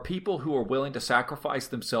 There are people who are willing to sacrifice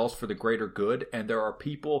themselves for the greater good, and there are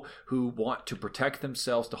people who want to protect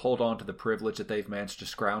themselves to hold on to the privilege that they've managed to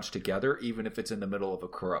scrounge together, even if it's in the middle of a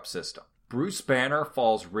corrupt system. Bruce Banner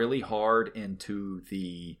falls really hard into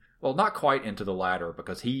the... Well, not quite into the latter,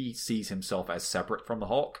 because he sees himself as separate from the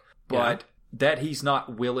Hulk, but that he's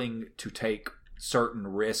not willing to take certain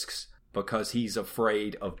risks because he's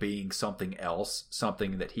afraid of being something else,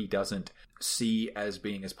 something that he doesn't see as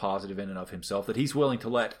being as positive in and of himself, that he's willing to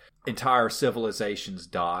let entire civilizations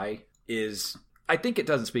die is... I think it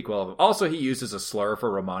doesn't speak well of him. Also, he uses a slur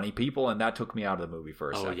for Romani people, and that took me out of the movie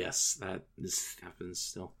for a second. Oh, yes. This happens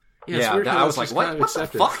still. Yeah, I was like, what the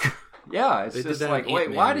fuck? Yeah, it's just like,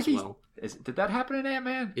 wait, why did he... Well. Did that happen in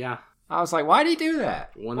Ant-Man? Yeah. I was like, why did he do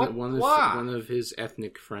that? One of his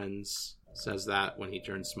ethnic friends says that when he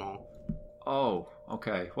turns small. Oh,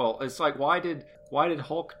 okay. Well, it's like, why did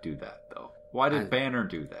Hulk do that, though? Why did Banner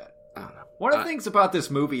do that? I don't know. One of the things about this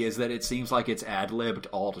movie is that it seems like it's ad-libbed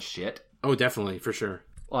all to shit. Oh, definitely, for sure.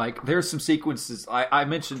 Like, there's some sequences, I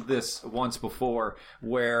mentioned this once before,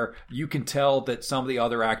 where you can tell that some of the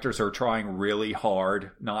other actors are trying really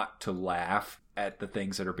hard not to laugh at the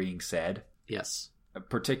things that are being said. Yes.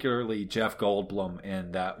 Particularly Jeff Goldblum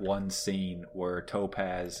in that one scene where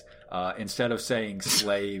Topaz, instead of saying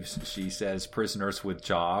slaves, she says prisoners with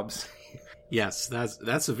jobs. Yes,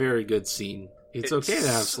 that's a very good scene. It's okay to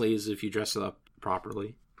have slaves if you dress it up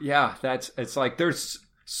properly. Yeah, it's like there's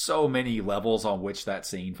so many levels on which that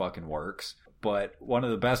scene fucking works. But one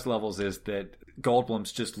of the best levels is that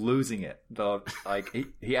Goldblum's just losing it.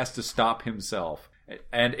 He has to stop himself.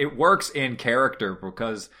 And it works in character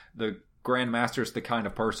because the Grandmaster's the kind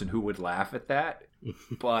of person who would laugh at that.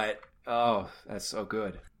 But, oh, that's so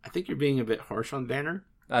good. I think you're being a bit harsh on Banner.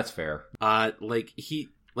 That's fair. He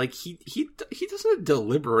doesn't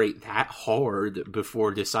deliberate that hard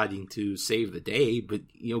before deciding to save the day, but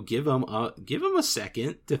give him a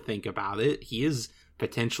second to think about it. He is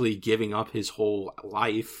potentially giving up his whole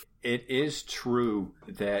life. It is true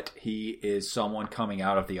that he is someone coming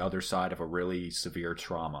out of the other side of a really severe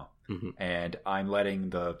trauma. Mm-hmm. And I'm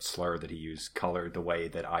letting the slur that he used color the way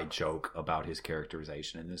that I joke about his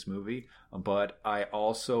characterization in this movie. But I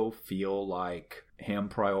also feel like him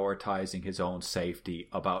prioritizing his own safety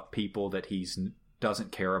about people that he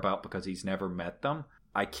doesn't care about because he's never met them.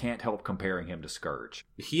 I can't help comparing him to Scourge.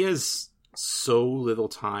 He has so little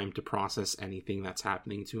time to process anything that's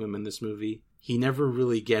happening to him in this movie. He never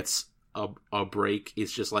really gets a break.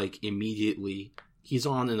 It's just like immediately he's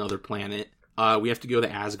on another planet. We have to go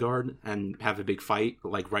to Asgard and have a big fight,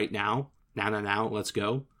 like right now. Now, let's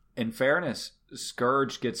go. In fairness,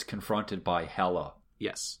 Scourge gets confronted by Hela.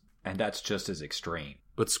 Yes. And that's just as extreme.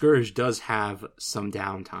 But Scourge does have some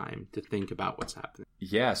downtime to think about what's happening.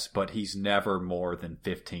 Yes, but he's never more than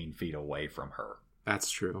 15 feet away from her.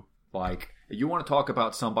 That's true. Like, you want to talk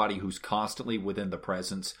about somebody who's constantly within the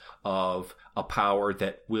presence of a power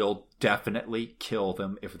that will definitely kill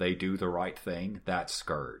them if they do the right thing, that's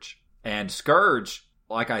Scourge. And Scourge,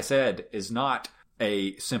 like I said, is not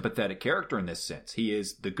a sympathetic character in this sense. He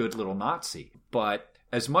is the good little Nazi. But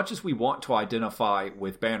as much as we want to identify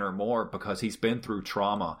with Banner more because he's been through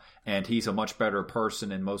trauma and he's a much better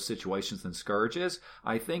person in most situations than Scourge is,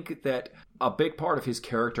 I think that a big part of his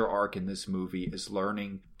character arc in this movie is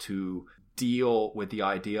learning to deal with the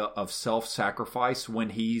idea of self-sacrifice when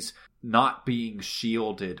he's not being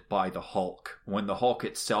shielded by the Hulk, when the Hulk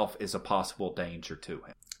itself is a possible danger to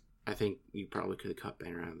him. I think you probably could have cut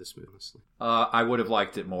Banner out of this movie, honestly. I would have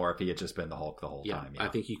liked it more if he had just been the Hulk the whole time. Yeah, I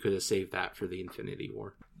think you could have saved that for the Infinity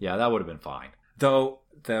War. Yeah, that would have been fine. Though,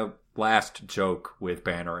 the last joke with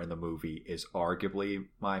Banner in the movie is arguably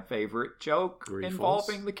my favorite joke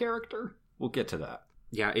involving the character. We'll get to that.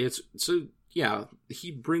 Yeah,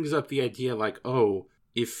 he brings up the idea like, oh,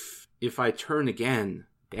 if I turn again,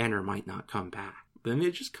 Banner might not come back. But then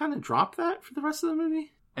they just kind of drop that for the rest of the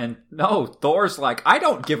movie. And no, Thor's like, I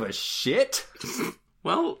don't give a shit.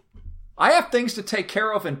 Well, I have things to take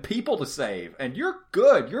care of and people to save. And you're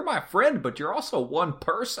good. You're my friend, but you're also one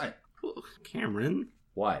person. Cameron.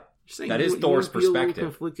 What? That is Thor's perspective.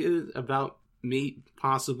 Conflicted about me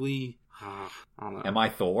possibly... I don't know. Am I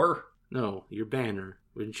Thor? No, you're Banner.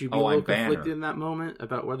 Wouldn't you be a little conflicted in that moment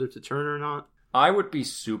about whether to turn or not? I would be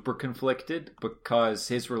super conflicted because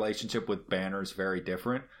his relationship with Banner is very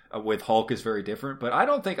different. With Hulk is very different. But I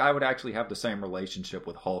don't think I would actually have the same relationship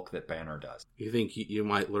with Hulk that Banner does. You think you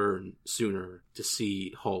might learn sooner to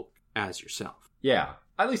see Hulk as yourself? Yeah,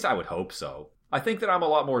 at least I would hope so. I think that I'm a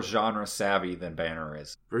lot more genre savvy than Banner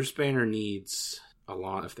is. Bruce Banner needs a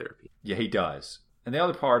lot of therapy. Yeah, he does. And the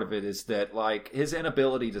other part of it is that, like, his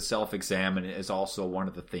inability to self-examine is also one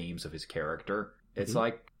of the themes of his character. It's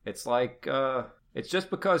it's just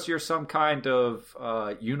because you're some kind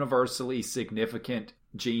of universally significant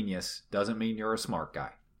genius doesn't mean you're a smart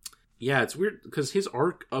guy. Yeah, it's weird because his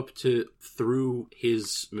arc up to through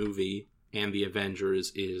his movie and the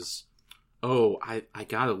Avengers is, I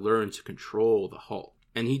gotta learn to control the Hulk.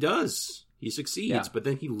 And he does. He succeeds, but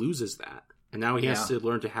then he loses that. And now he has to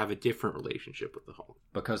learn to have a different relationship with the Hulk.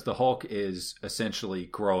 Because the Hulk is essentially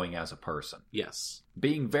growing as a person. Yes.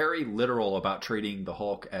 Being very literal about treating the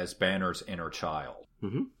Hulk as Banner's inner child.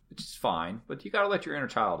 Mm-hmm. Which is fine, but you gotta let your inner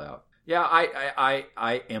child out. Yeah, I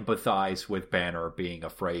empathize with Banner being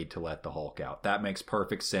afraid to let the Hulk out. That makes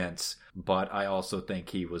perfect sense, but I also think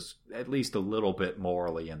he was at least a little bit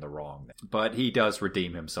morally in the wrong. But he does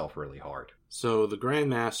redeem himself really hard. So the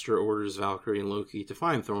Grandmaster orders Valkyrie and Loki to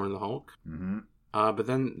find Thor and the Hulk. Mm-hmm. But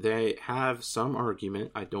then they have some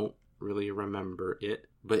argument. I don't really remember it.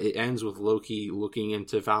 But it ends with Loki looking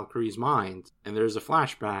into Valkyrie's mind. And there's a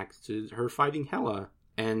flashback to her fighting Hela.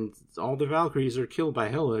 And all the Valkyries are killed by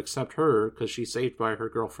Hela except her because she's saved by her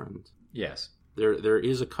girlfriend. Yes. There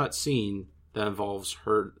is a cut scene that involves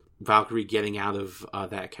her Valkyrie getting out of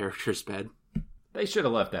that character's bed. They should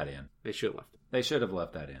have left that in. They should have left it. They should have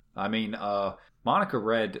left that in. I mean, Monica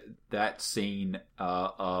read that scene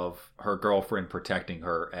of her girlfriend protecting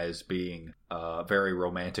her as being very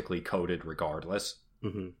romantically coded regardless.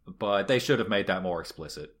 Mm-hmm. But they should have made that more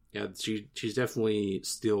explicit. Yeah, she's definitely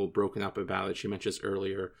still broken up about it. She mentions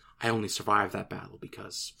earlier, I only survived that battle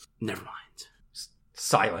because... Never mind.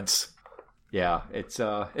 Silence. Yeah, that's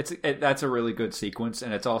a really good sequence,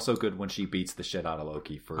 and it's also good when she beats the shit out of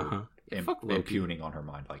Loki for impugning on her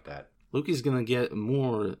mind like that. Loki's gonna get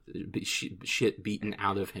more shit beaten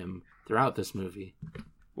out of him throughout this movie.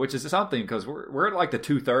 Which is something, because we're at like the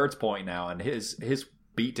 2/3 point now, and his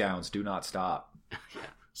beatdowns do not stop. Yeah.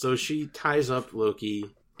 So she ties up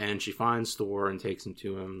Loki, and she finds Thor and takes him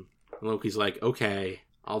to him. And Loki's like, okay,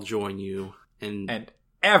 I'll join you. And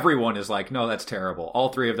everyone is like, no, that's terrible. All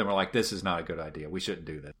three of them are like, this is not a good idea. We shouldn't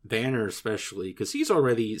do this. Banner especially, because he's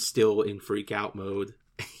already still in freak out mode.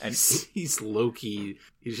 And he's Loki.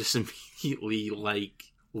 He's just immediately like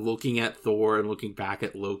looking at Thor and looking back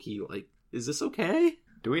at Loki like, is this okay?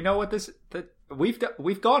 Do we know what this...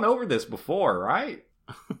 We've gone over this before, right?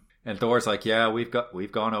 And Thor's like, yeah, we've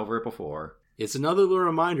gone over it before. It's another little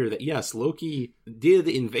reminder that, yes, Loki did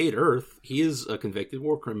invade Earth. He is a convicted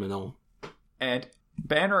war criminal. And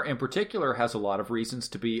Banner, in particular, has a lot of reasons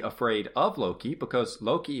to be afraid of Loki because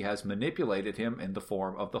Loki has manipulated him in the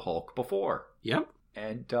form of the Hulk before. Yep.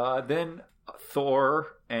 And then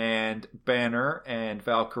Thor and Banner and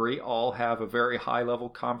Valkyrie all have a very high-level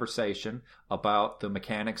conversation about the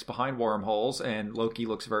mechanics behind wormholes, and Loki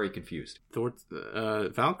looks very confused.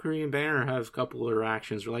 Valkyrie and Banner have a couple of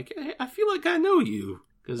interactions. They're like, hey, I feel like I know you.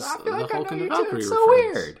 Because the Hulk and the Valkyrie it's were so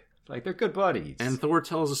friends. Weird. Like, they're good buddies. And Thor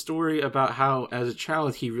tells a story about how, as a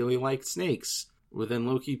child, he really liked snakes. Well, then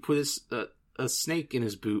Loki put a snake in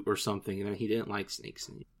his boot or something, and then he didn't like snakes.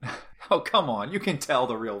 Oh, come on. You can tell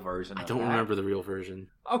the real version of I don't remember the real version.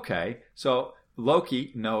 Okay, so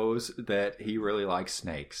Loki knows that he really likes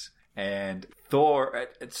snakes. And Thor...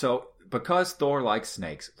 So, because Thor likes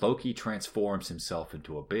snakes, Loki transforms himself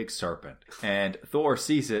into a big serpent. And Thor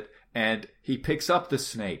sees it, and he picks up the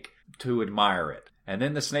snake to admire it. And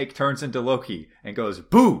then the snake turns into Loki and goes,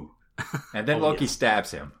 boo! And then Loki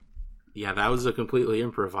stabs him. Yeah, that was a completely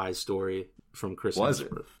improvised story from Chris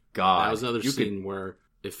Hemsworth. God. That was another scene where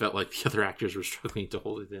it felt like the other actors were struggling to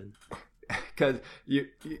hold it in. Because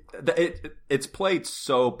it's played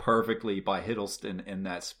so perfectly by Hiddleston in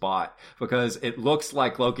that spot. Because it looks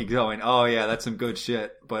like Loki going, oh yeah, that's some good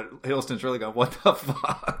shit. But Hiddleston's really going, what the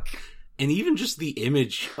fuck? And even just the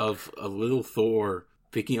image of a little Thor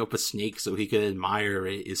picking up a snake so he could admire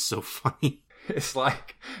it is so funny. It's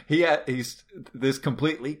like he's this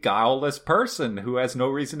completely guileless person who has no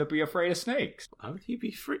reason to be afraid of snakes. Why would he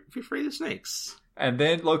be afraid of snakes? And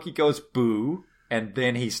then Loki goes boo, and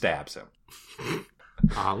then he stabs him.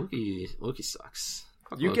 Loki sucks.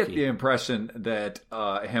 You Loki. get the impression that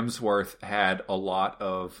Hemsworth had a lot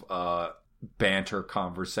of banter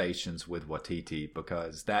conversations with Waititi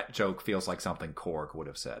because that joke feels like something Korg would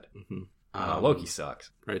have said. Mm-hmm. Loki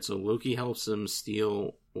sucks. Right, so Loki helps him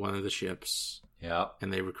steal one of the ships. Yeah.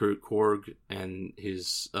 And they recruit Korg and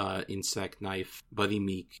his insect knife buddy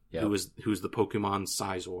Meek, who's the Pokemon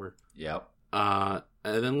Sizor. Yep. And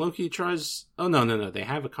then Loki tries... Oh, no. They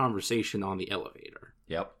have a conversation on the elevator.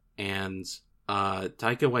 Yep. And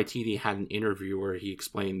Taika Waititi had an interview where he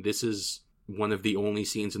explained this is one of the only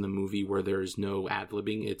scenes in the movie where there is no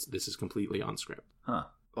ad-libbing. This is completely on script. Huh.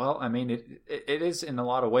 Well, I mean, it is in a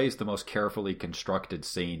lot of ways the most carefully constructed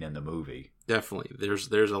scene in the movie. Definitely.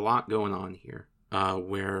 There's a lot going on here.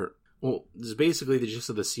 This basically the gist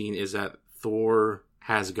of the scene is that Thor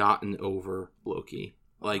has gotten over Loki.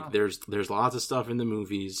 Like, there's lots of stuff in the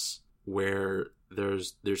movies where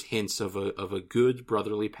there's hints of a good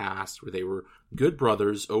brotherly past where they were good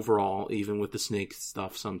brothers overall, even with the snake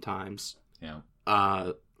stuff sometimes. Yeah.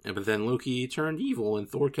 But then Loki turned evil, and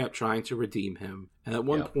Thor kept trying to redeem him. And at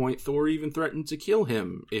one point, Thor even threatened to kill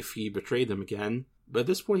him if he betrayed them again. But at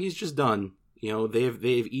this point, he's just done. You know,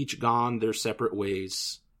 they've each gone their separate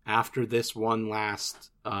ways. After this one last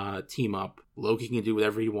team up, Loki can do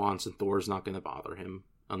whatever he wants, and Thor's not going to bother him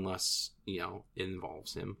unless, you know, it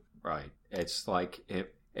involves him. Right. It's like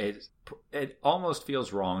it almost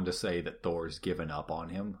feels wrong to say that Thor's given up on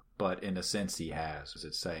him, but in a sense he has.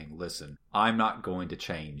 It's saying, listen, I'm not going to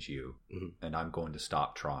change you, and I'm going to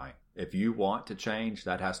stop trying. If you want to change,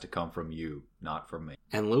 that has to come from you, not from me.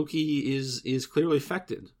 And Loki is clearly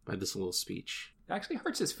affected by this little speech. It actually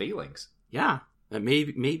hurts his feelings. Yeah. And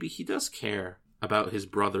maybe he does care about his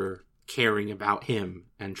brother caring about him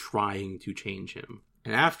and trying to change him.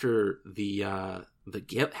 And after the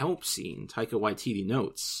get help scene, Taika Waititi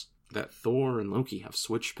notes that Thor and Loki have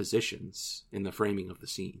switched positions in the framing of the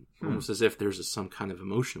scene. Almost as if there's some kind of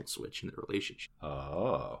emotional switch in the relationship.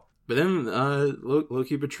 Oh. But then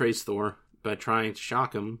Loki betrays Thor by trying to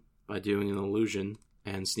shock him by doing an illusion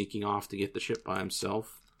and sneaking off to get the ship by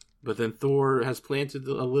himself. But then Thor has planted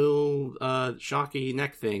a little shocky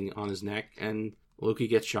neck thing on his neck, and Loki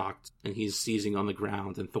gets shocked, and he's seizing on the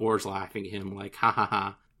ground, and Thor's laughing at him like, ha ha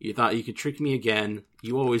ha, you thought you could trick me again?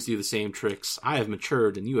 You always do the same tricks. I have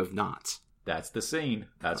matured, and you have not. That's the scene.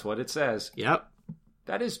 That's what it says. Yep.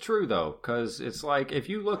 That is true, though, because it's like, if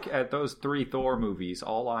you look at those 3 Thor movies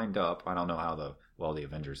all lined up, I don't know how the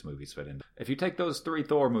Avengers movies fit in. If you take those 3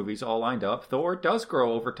 Thor movies all lined up, Thor does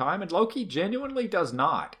grow over time, and Loki genuinely does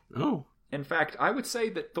not. Oh. In fact, I would say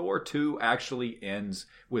that Thor 2 actually ends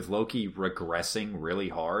with Loki regressing really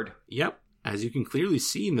hard. Yep. As you can clearly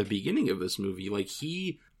see in the beginning of this movie, like,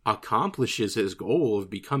 he accomplishes his goal of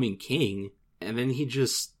becoming king, and then he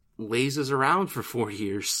just lazes around for 4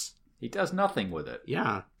 years. He does nothing with it.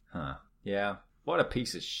 Yeah. Huh. Yeah. What a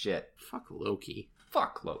piece of shit. Fuck Loki.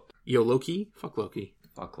 Fuck Loki. Yo, Loki? Fuck Loki.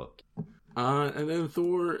 Fuck Loki. And then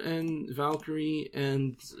Thor and Valkyrie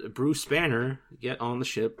and Bruce Banner get on the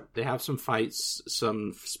ship. They have some fights,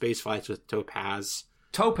 some space fights with Topaz.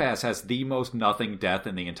 Topaz has the most nothing death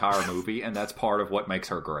in the entire movie, and that's part of what makes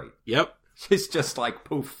her great. Yep. She's just like,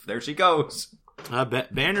 poof, there she goes.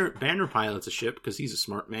 Banner pilots a ship because he's a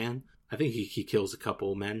smart man. I think he kills a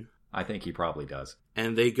couple men. I think he probably does.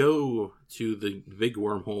 And they go to the big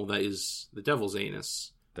wormhole that is the Devil's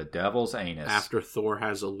Anus. The Devil's Anus. After Thor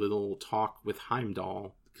has a little talk with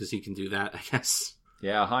Heimdall, because he can do that, I guess.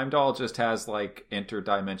 Yeah, Heimdall just has, like,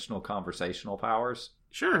 interdimensional conversational powers.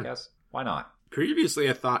 Sure. I guess. Why not? Previously,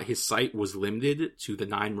 I thought his sight was limited to the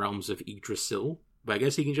 9 realms of Yggdrasil, but I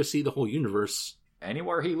guess he can just see the whole universe.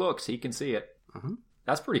 Anywhere he looks, he can see it. Uh-huh.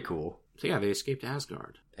 That's pretty cool. So yeah, they escape to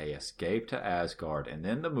Asgard. They escape to Asgard, and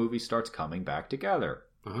then the movie starts coming back together.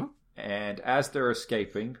 Uh-huh. And as they're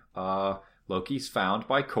escaping, Loki's found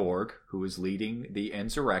by Korg, who is leading the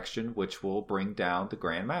insurrection, which will bring down the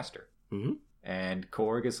Grand Master. Mm-hmm. And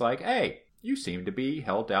Korg is like, hey, you seem to be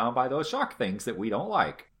held down by those shock things that we don't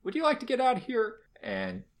like. Would you like to get out of here?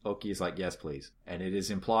 And Loki is like, yes, please. And it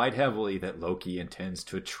is implied heavily that Loki intends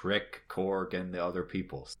to trick Korg and the other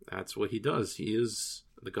peoples. That's what he does. He is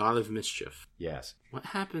the god of mischief. Yes. What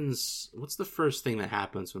happens? What's the first thing that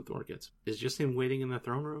happens when Thor gets? Is just him waiting in the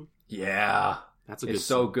throne room? Yeah. That's a good It's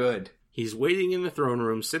so scene. good. He's waiting in the throne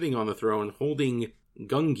room, sitting on the throne, holding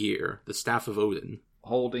Gungnir, the staff of Odin.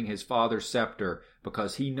 Holding his father's scepter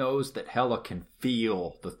because he knows that Hela can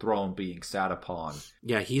feel the throne being sat upon.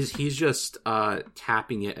 Yeah, he's just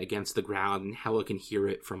tapping it against the ground, and Hela can hear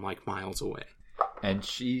it from like miles away. And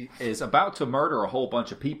she is about to murder a whole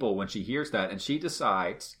bunch of people when she hears that, and she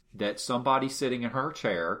decides that somebody sitting in her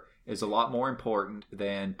chair is a lot more important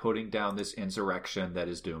than putting down this insurrection that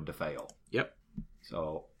is doomed to fail. Yep.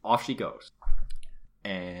 So off she goes.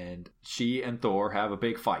 And she and Thor have a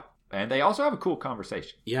big fight. And they also have a cool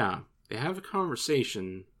conversation. Yeah, they have a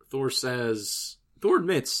conversation. Thor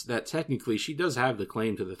admits that technically she does have the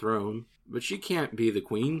claim to the throne, but she can't be the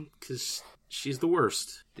queen because she's the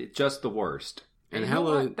worst. Just the worst. And you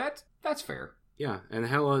Hela... That's fair. Yeah, and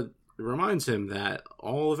Hela reminds him that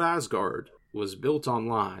all of Asgard was built on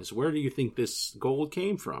lies. Where do you think this gold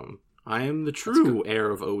came from? I am the true heir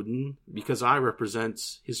of Odin because I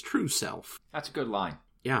represent his true self. That's a good line.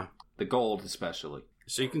 Yeah. The gold, especially.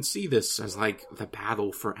 So you can see this as like the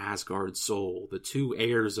battle for Asgard's soul. The two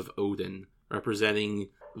heirs of Odin representing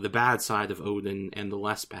the bad side of Odin and the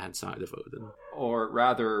less bad side of Odin. Or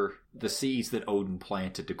rather, the seeds that Odin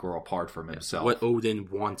planted to grow apart from himself. What Odin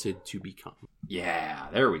wanted to become. Yeah,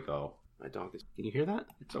 there we go. My dog is... Can you hear that?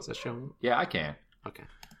 Is that showing? Yeah, I can. Okay.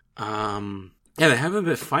 Yeah, they have a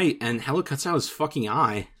bit of fight, and Hela cuts out his fucking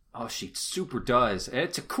eye. Oh, she super does. And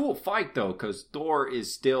it's a cool fight, though, because Thor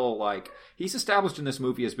is still, like... He's established in this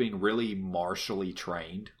movie as being really martially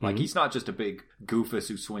trained. Like, he's not just a big goofus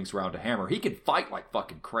who swings around a hammer. He can fight like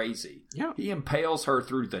fucking crazy. Yeah. He impales her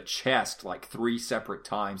through the chest, like, 3 separate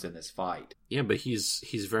times in this fight. Yeah, but he's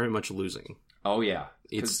very much losing. Oh, yeah.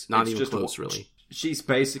 It's not even close, really. She's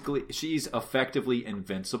effectively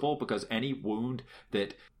invincible because any wound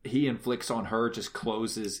that he inflicts on her just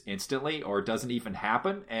closes instantly or doesn't even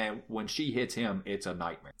happen. And when she hits him, it's a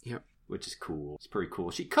nightmare. Yep. Which is cool. It's pretty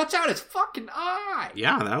cool. She cuts out his fucking eye!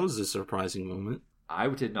 Yeah, that was a surprising moment. I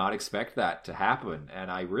did not expect that to happen.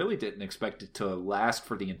 And I really didn't expect it to last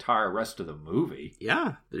for the entire rest of the movie.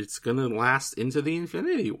 Yeah, it's gonna last into the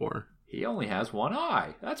Infinity War. He only has one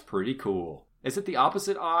eye. That's pretty cool. Is it the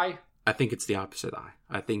opposite eye? I think it's the opposite eye.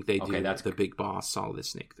 I think they do that's the big boss Solid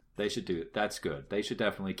Snake thing. They should do it. That's good. They should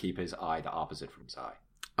definitely keep his eye the opposite from his eye.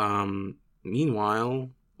 Meanwhile,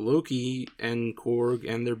 Loki and Korg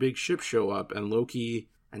and their big ship show up, and Loki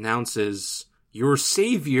announces, "Your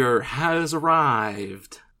savior has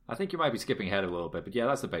arrived." I think you might be skipping ahead a little bit, but yeah,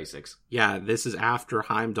 that's the basics. Yeah, this is after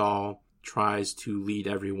Heimdall tries to lead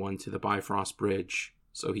everyone to the Bifrost Bridge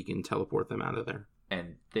so he can teleport them out of there.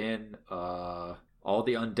 And then, all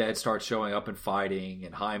the undead start showing up and fighting,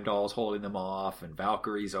 and Heimdall's holding them off, and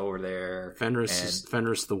Valkyrie's over there.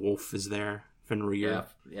 Fenris the wolf is there. Fenrir.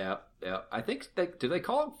 Yeah. I think do they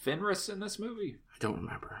call him Fenris in this movie? I don't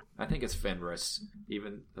remember. I think it's Fenris,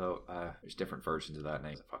 even though there's different versions of that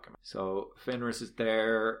name. So Fenris is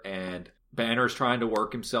there, and Banner's trying to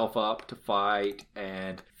work himself up to fight,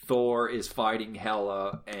 and Thor is fighting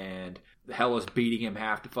Hela, and Hela's beating him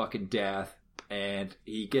half to fucking death. And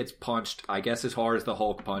he gets punched, I guess, as hard as the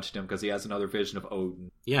Hulk punched him because he has another vision of Odin.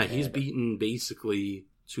 Yeah, he's beaten basically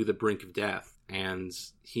to the brink of death. And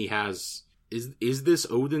he has... Is this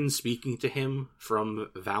Odin speaking to him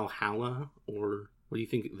from Valhalla? Or what do you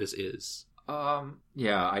think this is?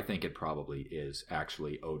 Yeah, I think it probably is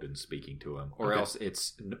actually Odin speaking to him. Or else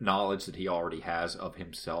it's knowledge that he already has of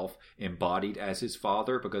himself embodied as his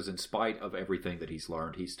father, because in spite of everything that he's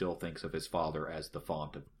learned, he still thinks of his father as the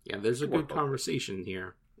font of... Yeah, there's a good conversation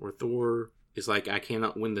here where Thor is like, I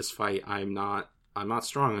cannot win this fight. I'm not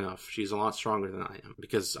strong enough. She's a lot stronger than I am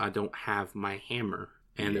because I don't have my hammer.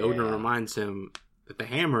 And Odin reminds him that the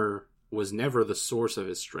hammer was never the source of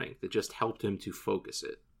his strength. It just helped him to focus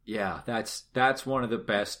it. Yeah, that's one of the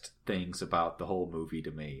best things about the whole movie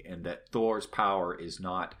to me, and that Thor's power is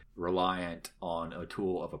not reliant on a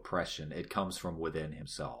tool of oppression. It comes from within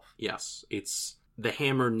himself. Yes, it's the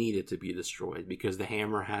hammer needed to be destroyed because the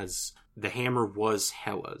hammer was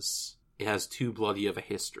Hela's. It has too bloody of a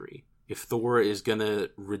history. If Thor is gonna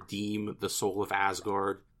redeem the soul of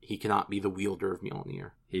Asgard, he cannot be the wielder of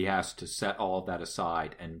Mjolnir. He has to set all of that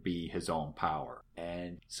aside and be his own power.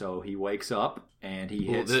 And so he wakes up and he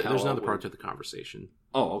hits Hela. There's another part to the conversation.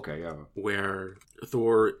 Oh, okay, yeah. Where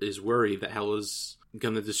Thor is worried that Hela's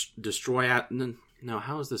gonna destroy... No,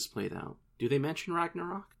 how is this played out? Do they mention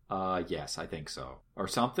Ragnarok? Yes, I think so. Or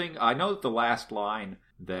something. I know that the last line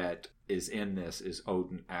that is in this is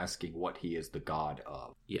Odin asking what he is the god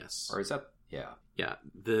of. Yes. Or is that... Yeah. Yeah.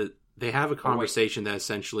 They have a conversation that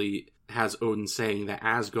essentially has Odin saying that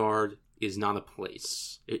Asgard is not a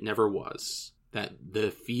place. It never was. That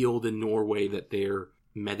the field in Norway that they're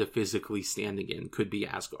metaphysically standing in could be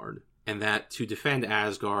Asgard. And that to defend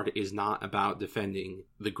Asgard is not about defending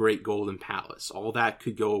the Great Golden Palace. All that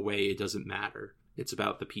could go away. It doesn't matter. It's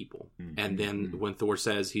about the people. Mm-hmm. And then when Thor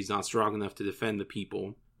says he's not strong enough to defend the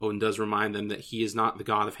people, Odin does remind them that he is not the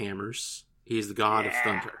god of hammers. He is the god of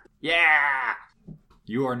thunder. Yeah!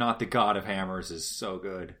 You are not the god of hammers is so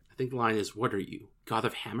good. I think the line is, what are you? God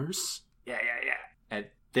of hammers? Yeah. And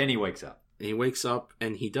then he wakes up. And he wakes up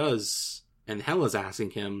and he does. And Hela's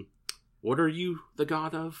asking him, what are you the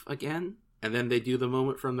god of again? And then they do the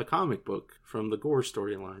moment from the comic book, from the Gore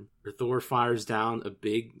storyline, where Thor fires down a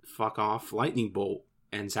big fuck-off lightning bolt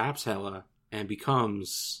and zaps Hela and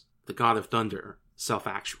becomes the god of thunder,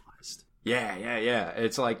 self-actualized. Yeah.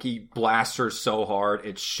 It's like he blasts her so hard,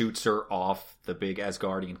 it shoots her off the big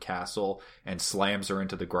Asgardian castle and slams her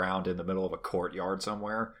into the ground in the middle of a courtyard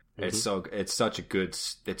somewhere. It's such a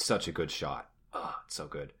good shot. Oh, it's so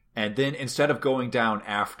good. And then instead of going down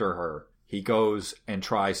after her, he goes and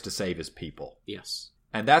tries to save his people. Yes.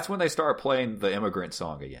 And that's when they start playing the immigrant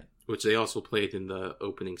song again. Which they also played in the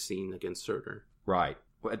opening scene against Surtur. Right.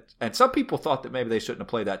 And some people thought that maybe they shouldn't have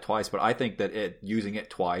played that twice, but I think that using it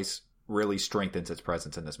twice really strengthens its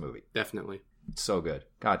presence in this movie. Definitely. It's so good.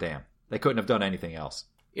 Goddamn. They couldn't have done anything else.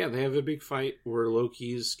 Yeah, they have a big fight where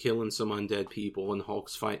Loki's killing some undead people, and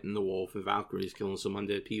Hulk's fighting the wolf, and Valkyrie's killing some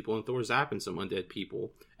undead people, and Thor's zapping some undead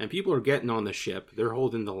people. And people are getting on the ship. They're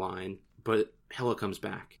holding the line, but Hela comes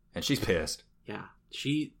back. And she's pissed. Yeah.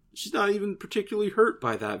 She's not even particularly hurt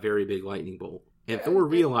by that very big lightning bolt. And Thor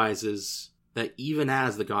realizes that even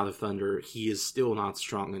as the God of Thunder, he is still not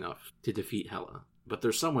strong enough to defeat Hela. But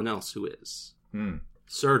there's someone else who is.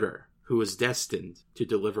 Surtur, who is destined to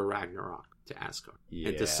deliver Ragnarok to Asgard. Yeah.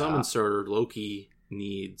 And to summon Surtur, Loki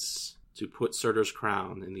needs to put Surtur's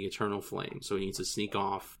crown in the eternal flame. So he needs to sneak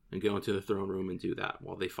off and go into the throne room and do that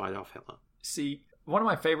while they fight off Hela. See, one of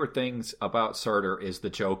my favorite things about Surtur is the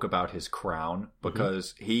joke about his crown,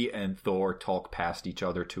 because he and Thor talk past each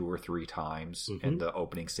other 2 or 3 times in the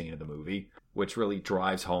opening scene of the movie, which really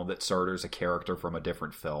drives home that Surtur's a character from a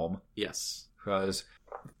different film. Yes. Because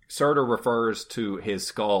Surtur refers to his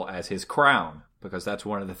skull as his crown, because that's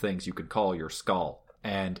one of the things you could call your skull.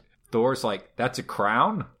 And Thor's like, that's a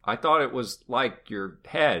crown? I thought it was like your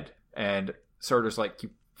head. And Surtur's like,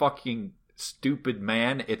 you fucking stupid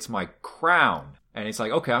man, it's my crown. And he's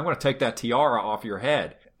like, okay, I'm going to take that tiara off your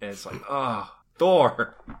head. And it's like, oh,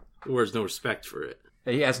 Thor. Thor has no respect for it.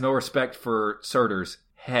 He has no respect for Surtur's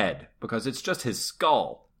head, because it's just his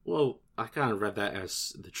skull. Well, I kind of read that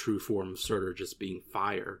as the true form of Surtur just being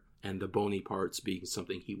fire, and the bony parts being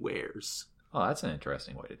something he wears. Oh, that's an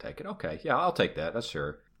interesting way to take it. Okay, yeah, I'll take that. That's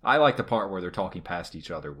sure. I like the part where they're talking past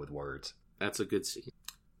each other with words. That's a good scene.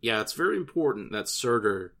 Yeah, it's very important that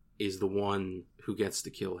Surtur is the one who gets to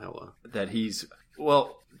kill Hela. That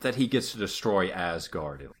he gets to destroy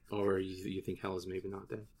Asgard. Or you think Hela's maybe not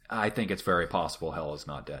dead? I think it's very possible Hela's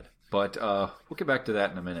not dead. But we'll get back to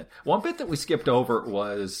that in a minute. One bit that we skipped over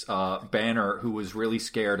was Banner, who was really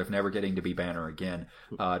scared of never getting to be Banner again,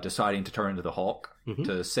 deciding to turn into the Hulk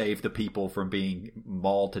to save the people from being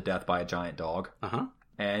mauled to death by a giant dog. Uh-huh.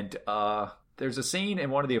 And there's a scene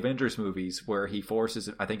in one of the Avengers movies where he forces,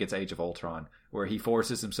 I think it's Age of Ultron, where he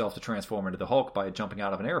forces himself to transform into the Hulk by jumping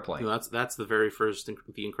out of an airplane. No, that's the very first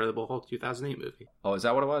The Incredible Hulk 2008 movie. Oh, is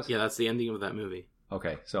that what it was? Yeah, that's the ending of that movie.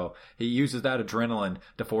 Okay, so he uses that adrenaline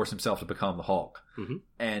to force himself to become the Hulk.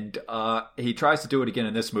 And he tries to do it again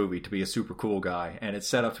in this movie to be a super cool guy. And it's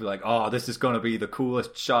set up to be like, oh, this is going to be the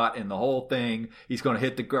coolest shot in the whole thing. He's going to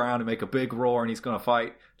hit the ground and make a big roar, and he's going to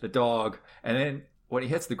fight the dog. And then when he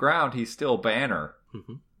hits the ground, he's still Banner.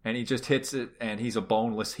 And he just hits it, and he's a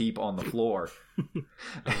boneless heap on the floor.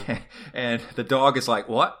 And the dog is like,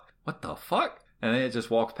 what? What the fuck? And then it just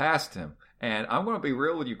walks past him. And I'm going to be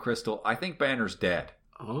real with you, Crystal. I think Banner's dead.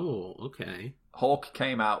 Oh, okay. Hulk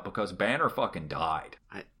came out because Banner fucking died.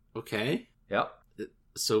 Okay. Yep.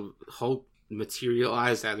 So Hulk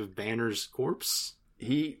materialized out of Banner's corpse?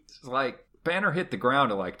 Banner hit the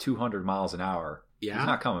ground at like 200 miles an hour. Yeah. He's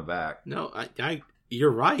not coming back. No, you're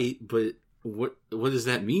right, but what does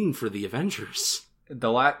that mean for the Avengers?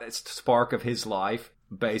 The last spark of his life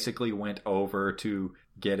basically went over to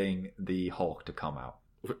getting the Hulk to come out.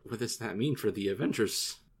 What does that mean for the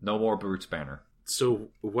Avengers? No more Bruce Banner. So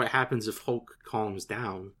what happens if Hulk calms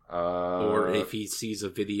down? Or if he sees a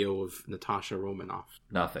video of Natasha Romanoff?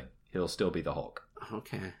 Nothing. He'll still be the Hulk.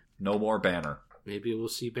 Okay. No more Banner. Maybe we'll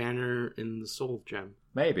see Banner in the Soul Gem.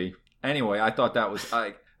 Maybe. Anyway, I thought that was...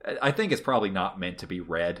 I think it's probably not meant to be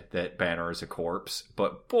read that Banner is a corpse,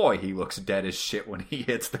 but boy, he looks dead as shit when he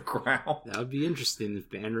hits the ground. That would be interesting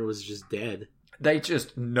if Banner was just dead. They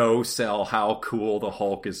just no-sell how cool the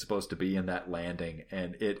Hulk is supposed to be in that landing,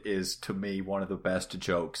 and it is, to me, one of the best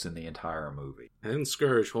jokes in the entire movie. And then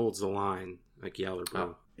Scourge holds the line like Yeller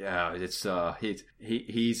Boo. Yeah, it's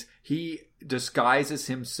he disguises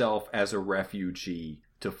himself as a refugee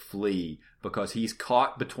to flee because he's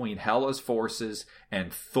caught between Hela's forces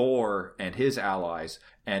and Thor and his allies,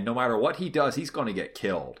 and no matter what he does, he's going to get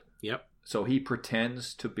killed. Yep. So he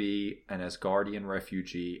pretends to be an Asgardian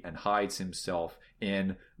refugee and hides himself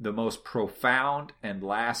in the most profound and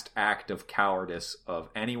last act of cowardice of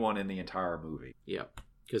anyone in the entire movie. Yep.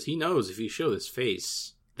 Because he knows if he shows his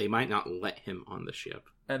face, they might not let him on the ship.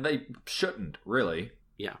 And they shouldn't, really.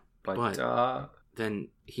 Yeah. But then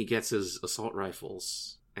he gets his assault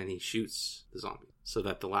rifles and he shoots the zombie so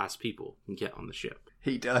that the last people can get on the ship.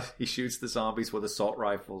 He does. He shoots the zombies with assault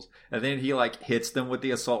rifles. And then he, like, hits them with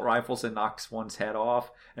the assault rifles and knocks one's head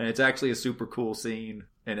off. And it's actually a super cool scene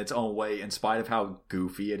in its own way, in spite of how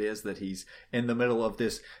goofy it is that he's in the middle of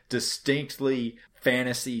this distinctly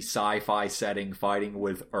fantasy sci-fi setting fighting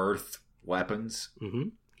with Earth weapons. Mm-hmm.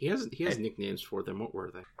 He has nicknames for them. What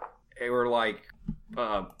were they? They were like,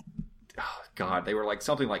 they were like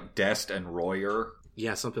something like Dest and Royer.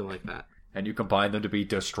 Yeah, something like that. And you combine them to be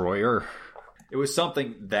Destroyer. It was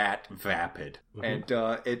something that vapid. Mm-hmm.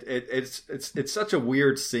 And it's such a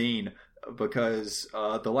weird scene because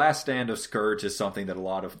the last stand of Scourge is something that a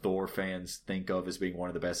lot of Thor fans think of as being one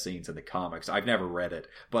of the best scenes in the comics. I've never read it,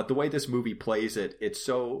 but the way this movie plays it, it's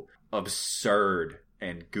so absurd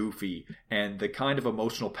and goofy, and the kind of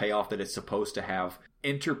emotional payoff that it's supposed to have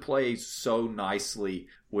interplays so nicely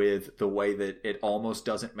with the way that it almost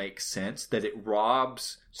doesn't make sense, that it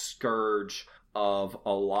robs Scourge of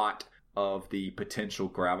a lot of the potential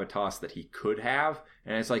gravitas that he could have.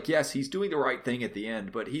 And it's like, yes, he's doing the right thing at the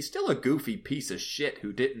end, but he's still a goofy piece of shit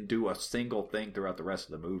who didn't do a single thing throughout the rest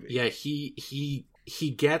of the movie. Yeah, he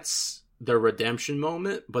gets the redemption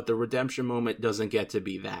moment, but the redemption moment doesn't get to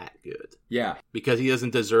be that good. Yeah. Because he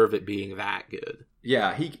doesn't deserve it being that good.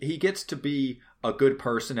 Yeah, he gets to be a good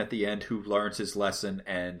person at the end who learns his lesson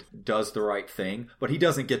and does the right thing, but he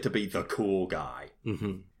doesn't get to be the cool guy.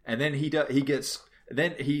 Mm-hmm. And then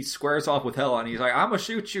then he squares off with Hela and he's like, I'm gonna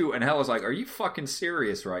shoot you. And Hela's like, are you fucking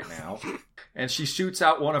serious right now? And she shoots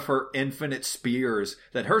out one of her infinite spears,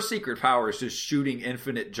 that her secret power is just shooting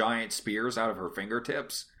infinite giant spears out of her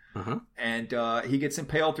fingertips. Uh-huh. And he gets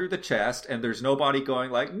impaled through the chest, and there's nobody going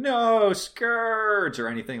like, no, Scourge, or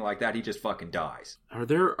anything like that. He just fucking dies. Are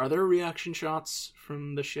there reaction shots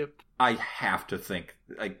from the ship? I have to think,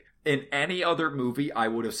 like, in any other movie, I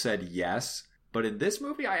would have said yes. But in this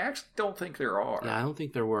movie, I actually don't think there are. Yeah, I don't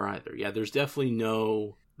think there were either. Yeah, there's definitely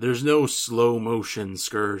there's no slow motion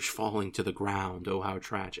Scourge falling to the ground. Oh, how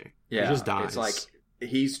tragic. Yeah, he just dies. It's like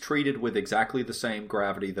he's treated with exactly the same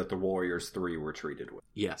gravity that the Warriors 3 were treated with.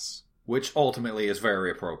 Yes. Which ultimately is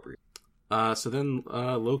very appropriate. So then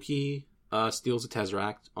Loki steals a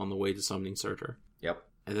Tesseract on the way to summoning Surtur. Yep.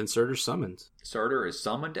 And then Surtur's summoned. Surtur is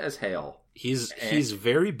summoned as hell. He's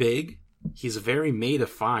very big. He's very made of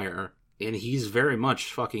fire. And he's very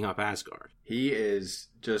much fucking up Asgard. He is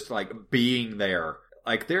just like being there.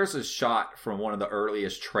 Like, there's a shot from one of the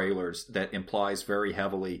earliest trailers that implies very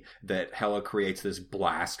heavily that Hela creates this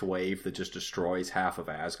blast wave that just destroys half of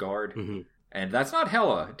Asgard. Mm-hmm. And that's not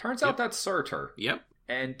Hela. It turns out that's Surtur. Yep.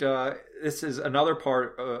 And this is another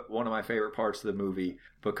part, one of my favorite parts of the movie,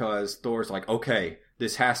 because Thor's like, okay,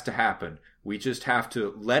 this has to happen. We just have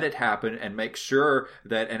to let it happen and make sure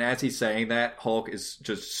that, and as he's saying that, Hulk is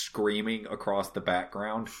just screaming across the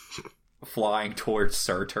background, flying towards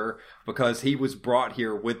Surtur, because he was brought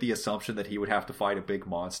here with the assumption that he would have to fight a big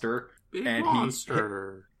monster.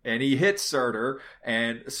 Monster. And he hits Surtur,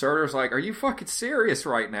 and Surtur's like, are you fucking serious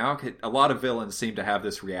right now? A lot of villains seem to have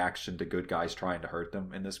this reaction to good guys trying to hurt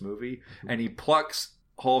them in this movie. And he plucks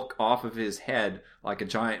Hulk off of his head like a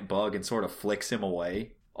giant bug and sort of flicks him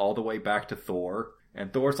away, all the way back to Thor.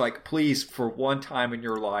 And Thor's like, please, for one time in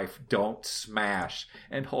your life, don't smash.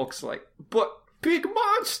 And Hulk's like, but big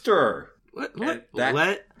monster! Let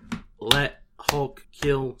Hulk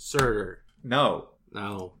kill Surtur. No.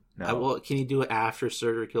 Well, can he do it after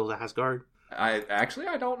Surtur kills Asgard? I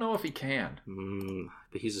don't know if he can.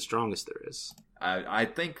 But he's the strongest there is. I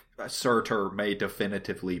think Surtur may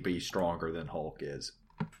definitively be stronger than Hulk is.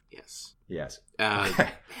 Yes.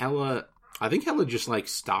 Hela... I think Hela just,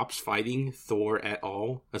 stops fighting Thor at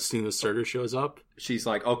all as soon as Surtur shows up. She's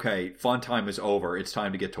like, okay, fun time is over. It's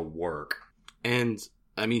time to get to work. And,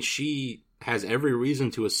 I mean, she has every reason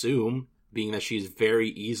to assume, being that she's very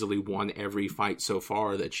easily won every fight so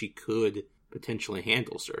far, that she could potentially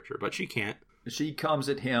handle Surtur, but she can't. She comes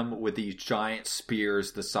at him with these giant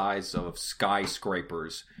spears the size of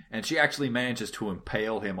skyscrapers, and she actually manages to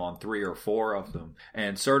impale him on 3 or 4 of them.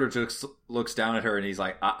 And Surtur just looks down at her and he's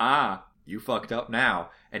like, you fucked up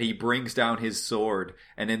now. And he brings down his sword.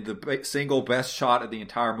 And in the single best shot of the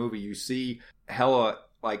entire movie, you see Hela,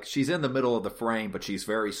 she's in the middle of the frame, but she's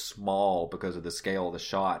very small because of the scale of the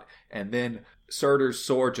shot. And then Surtur's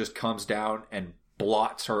sword just comes down and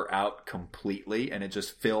blots her out completely. And it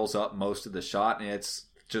just fills up most of the shot. And it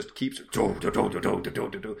just keeps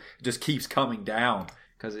coming down,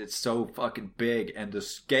 because it's so fucking big, and the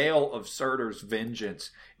scale of Surtur's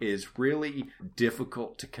vengeance is really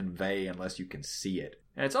difficult to convey unless you can see it.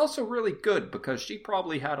 And it's also really good because she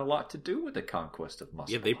probably had a lot to do with the conquest of Muspelheim.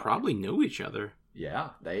 Yeah, they probably know each other. Yeah,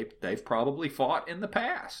 they've probably fought in the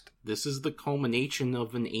past. This is the culmination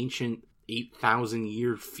of an ancient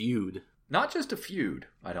 8,000-year feud. Not just a feud,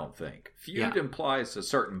 I don't think. Feud implies a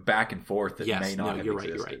certain back and forth that may not have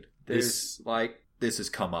existed. You're right. This is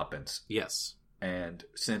comeuppance. Yes. And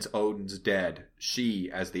since Odin's dead, she,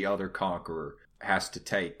 as the other conqueror, has to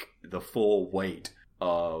take the full weight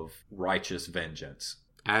of righteous vengeance.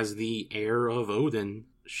 As the heir of Odin,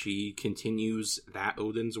 she continues that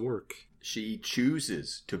Odin's work. She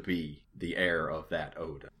chooses to be the heir of that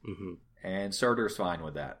Odin. Mm-hmm. And Surtur's fine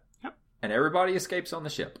with that. Yep. And everybody escapes on the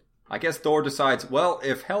ship. I guess Thor decides, well,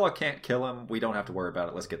 if Hela can't kill him, we don't have to worry about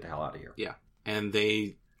it. Let's get the hell out of here. Yeah. And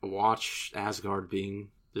they watch Asgard being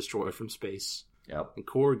destroyed from space. Yep. And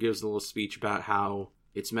Korg gives a little speech about how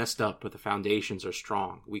it's messed up, but the foundations are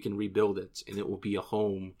strong. We can rebuild it, and it will be a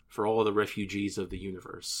home for all the refugees of the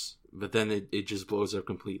universe. But then it just blows up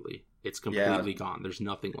completely. It's completely gone. There's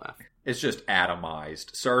nothing left. It's just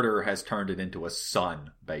atomized. Surtur has turned it into a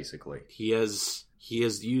sun, basically. He has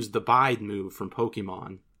used the Bide move from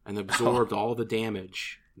Pokemon and absorbed all the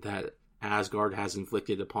damage that Asgard has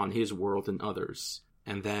inflicted upon his world and others,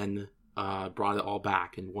 and then brought it all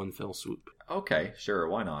back in one fell swoop. Okay, sure,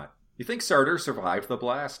 why not? You think Surtur survived the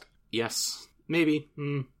blast? Yes, maybe.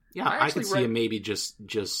 Yeah, I could see him maybe just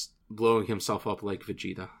blowing himself up like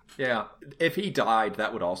Vegeta. Yeah, if he died,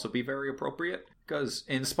 that would also be very appropriate. Because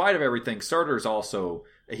in spite of everything, Surtur's also,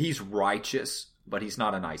 he's righteous, but he's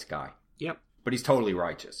not a nice guy. Yep. But he's totally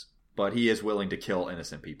righteous. But he is willing to kill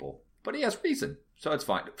innocent people. But he has reason, so it's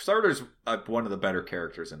fine. Surtur's one of the better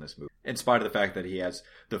characters in this movie, in spite of the fact that he has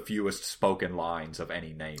the fewest spoken lines of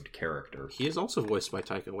any named character. He is also voiced by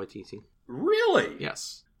Taika Waititi. Really?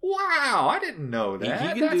 Yes. Wow, I didn't know that.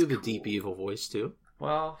 He can do the deep evil voice, too.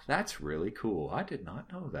 Well, that's really cool. I did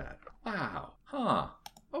not know that. Wow. Huh.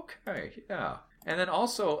 Okay, yeah. And then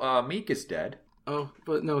also, Meek is dead. Oh,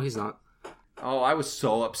 but no, he's not. Oh, I was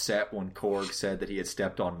so upset when Korg said that he had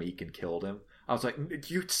stepped on Meek and killed him. I was like,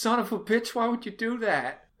 you son of a bitch, why would you do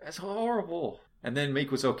that? That's horrible. And then Meek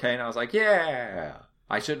was okay, and I was like, yeah.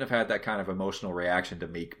 I shouldn't have had that kind of emotional reaction to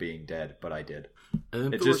Meek being dead, but I did.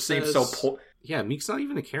 It just seems so... Yeah, Meek's not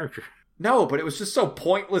even a character. No, but it was just so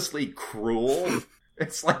pointlessly cruel.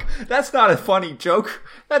 It's like, that's not a funny joke.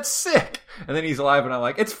 That's sick. And then he's alive, and I'm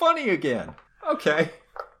like, it's funny again. Okay.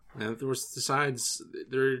 And Thor decides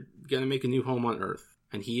they're going to make a new home on Earth.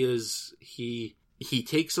 And he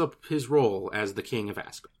takes up his role as the king of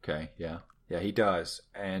Asgard. Okay, yeah. Yeah, he does.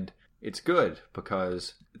 And it's good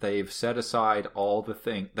because they've set aside all the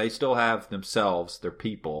things. They still have themselves, their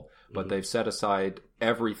people, but they've set aside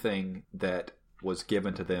everything that was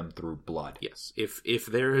given to them through blood. Yes. If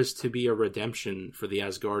there is to be a redemption for the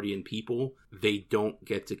Asgardian people, they don't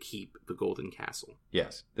get to keep the Golden Castle.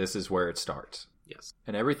 Yes. This is where it starts. Yes.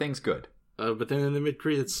 And everything's good. But then in the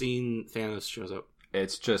mid-credits scene, Thanos shows up.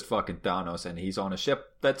 It's just fucking Thanos, and he's on a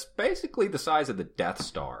ship that's basically the size of the Death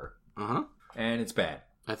Star. Uh-huh. And it's bad.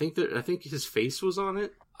 I think his face was on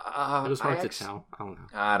it. It was hard to tell. I don't know.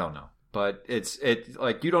 I don't know. But it's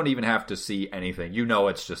like, you don't even have to see anything. You know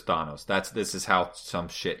it's just Thanos. This is how some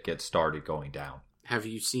shit gets started going down. Have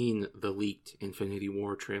you seen the leaked Infinity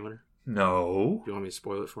War trailer? No. Do you want me to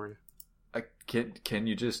spoil it for you? Can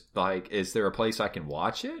you just, is there a place I can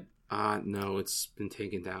watch it? No, it's been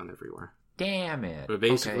taken down everywhere. Damn it. But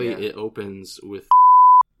basically, it opens with...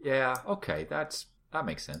 Yeah, okay, that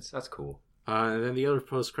makes sense. That's cool. And then the other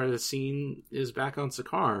post-credit scene is back on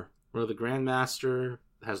Sakaar, where the Grandmaster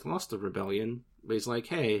has lost the rebellion, but he's like,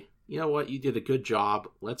 hey, you know what? You did a good job.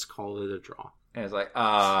 Let's call it a draw. And it's like,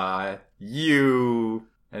 you...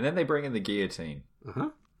 And then they bring in the guillotine. Uh-huh.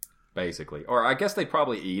 Basically. Or I guess they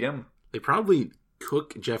probably eat him. They probably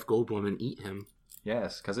cook Jeff Goldblum and eat him.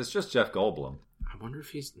 Yes, because it's just Jeff Goldblum. I wonder if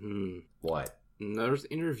he's... What? There's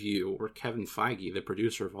an interview where Kevin Feige, the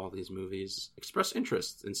producer of all these movies, expressed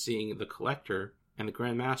interest in seeing the Collector and the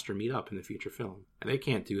Grandmaster meet up in the future film. And they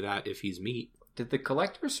can't do that if he's meat. Did the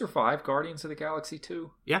Collector survive Guardians of the Galaxy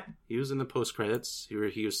 2? Yeah, he was in the post-credits.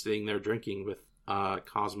 He was sitting there drinking with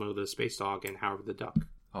Cosmo the Space Dog and Howard the Duck.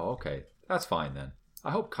 Oh, okay. That's fine then.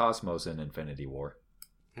 I hope Cosmo's in Infinity War.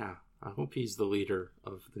 Yeah, I hope he's the leader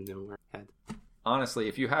of the Nowhere Head. Honestly,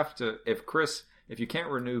 if you can't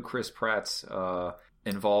renew Chris Pratt's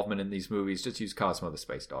involvement in these movies, just use Cosmo the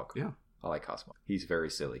Space Dog. Yeah. I like Cosmo. He's very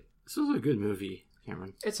silly. This is a good movie,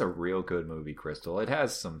 Cameron. It's a real good movie, Crystal. It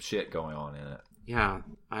has some shit going on in it. Yeah,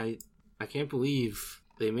 I can't believe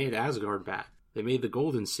they made Asgard back. They made the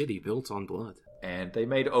Golden City built on blood. And they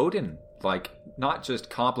made Odin, not just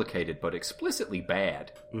complicated, but explicitly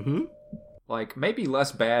bad. Mm-hmm. Maybe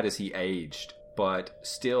less bad as he aged, but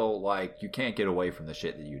still, you can't get away from the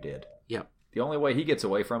shit that you did. Yep. The only way he gets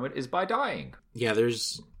away from it is by dying. Yeah,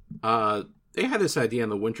 there's They had this idea in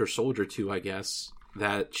the Winter Soldier too, I guess,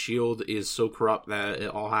 that S.H.I.E.L.D. is so corrupt that it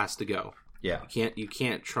all has to go. Yeah. You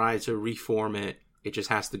can't try to reform it. It just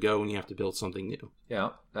has to go, and you have to build something new. Yeah,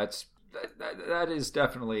 that is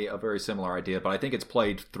definitely a very similar idea, but I think it's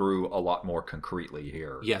played through a lot more concretely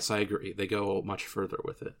here. Yes, I agree. They go much further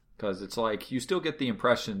with it. Because it's like, you still get the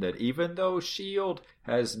impression that even though S.H.I.E.L.D.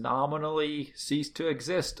 has nominally ceased to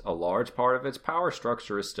exist, a large part of its power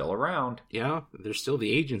structure is still around. Yeah, there's still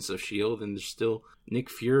the agents of S.H.I.E.L.D., and there's still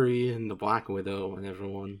Nick Fury and the Black Widow and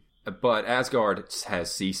everyone. But Asgard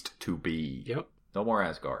has ceased to be. Yep. No more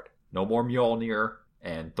Asgard. No more Mjolnir,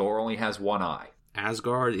 and Thor only has one eye.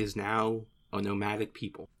 Asgard is now a nomadic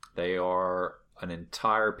people. They are an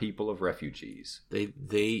entire people of refugees.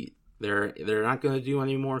 They're not going to do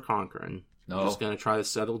any more conquering. No. They're just going to try to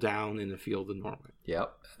settle down in the field of Norway.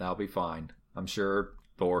 Yep, that'll be fine. I'm sure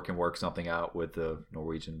Thor can work something out with the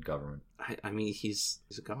Norwegian government. I mean, he's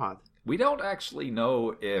a god. We don't actually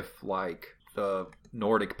know if, like, the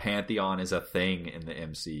Nordic pantheon is a thing in the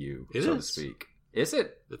MCU, so to speak. Is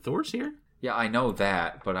it? The Thor's here? Yeah, I know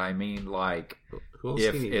that, but I mean, like,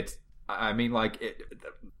 if it's... I mean, like,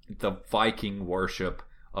 the Viking worship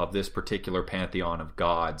of this particular pantheon of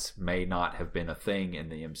gods may not have been a thing in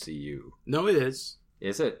the MCU. No, it is.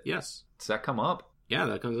 Is it? Yes. Does that come up? Yeah,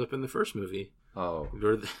 that comes up in the first movie. Oh.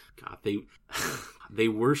 God, they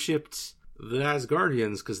worshipped the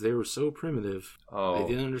Asgardians because they were so primitive. Oh. They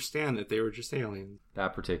didn't understand that they were just aliens.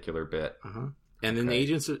 That particular bit. Uh-huh. And then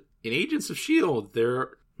Agents of S.H.I.E.L.D.,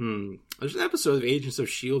 there's an episode of Agents of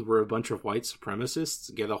S.H.I.E.L.D. where a bunch of white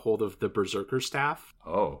supremacists get a hold of the Berserker staff.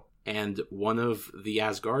 Oh. And one of the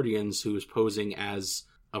Asgardians, who is posing as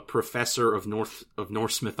a professor of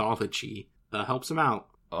Norse mythology, helps him out.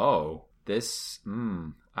 Oh.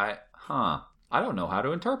 I don't know how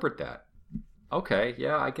to interpret that. Okay,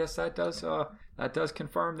 yeah, I guess that does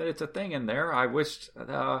confirm that it's a thing in there. I wish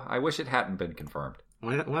it hadn't been confirmed.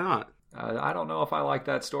 Why not? I don't know if I like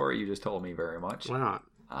that story you just told me very much. Why not?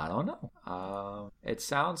 I don't know. It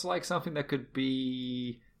sounds like something that could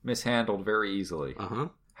be mishandled very easily. Uh-huh.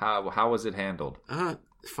 How was it handled?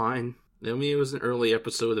 Fine. I mean, it was an early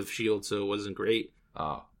episode of S.H.I.E.L.D., so it wasn't great.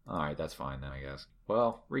 Oh, alright, that's fine then, I guess.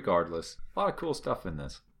 Well, regardless, a lot of cool stuff in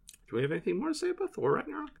this. Do we have anything more to say about Thor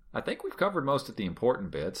Ragnarok? I think we've covered most of the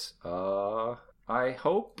important bits. I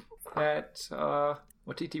hope that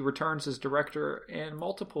Waititi returns as director in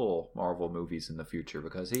multiple Marvel movies in the future,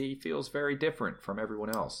 because he feels very different from everyone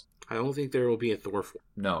else. I don't think there will be a Thor 4.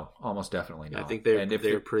 No, almost definitely not. I think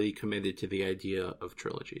they're pretty committed to the idea of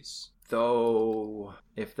trilogies. Though,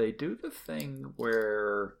 if they do the thing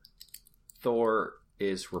where Thor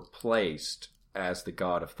is replaced as the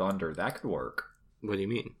God of Thunder, that could work. What do you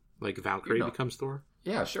mean? Like Valkyrie becomes Thor?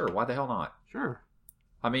 Yeah, sure. Why the hell not? Sure.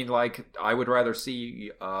 I mean, like, I would rather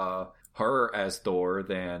see her as Thor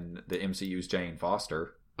than the MCU's Jane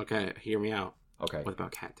Foster. Okay, hear me out. Okay. What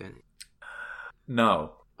about Kat Dennings?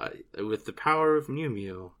 No. With the power of Mew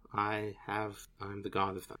Mew, I'm the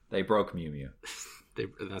god of Thunder. They broke Mew Mew.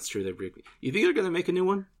 That's true, they broke me. You think they're going to make a new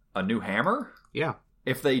one? A new hammer? Yeah.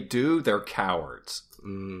 If they do, they're cowards.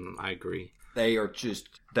 I agree.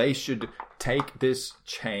 They should take this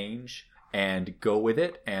change and go with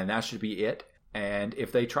it, and that should be it. And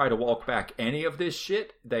if they try to walk back any of this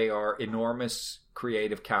shit, they are enormous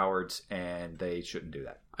creative cowards, and they shouldn't do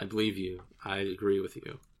that. I believe you. I agree with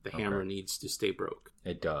you. The hammer needs to stay broke.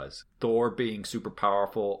 It does. Thor being super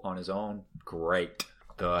powerful on his own, great.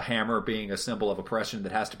 The hammer being a symbol of oppression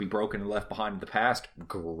that has to be broken and left behind in the past,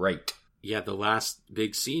 great. Yeah, the last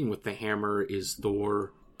big scene with the hammer is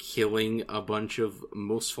Thor killing a bunch of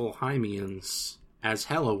Muspelheimians, as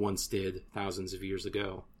Hela once did thousands of years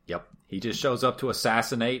ago. Yep. He just shows up to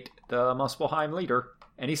assassinate the Muspelheim leader,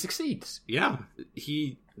 and he succeeds. Yeah.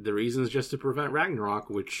 The reason is just to prevent Ragnarok,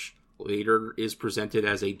 which later is presented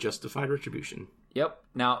as a justified retribution. Yep.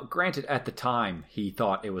 Now, granted, at the time, he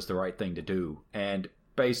thought it was the right thing to do, and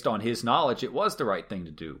based on his knowledge, it was the right thing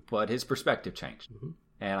to do, but his perspective changed. Mm-hmm.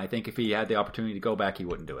 And I think if he had the opportunity to go back, he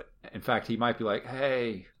wouldn't do it. In fact, he might be like,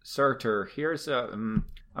 hey, Surtur, here's I'm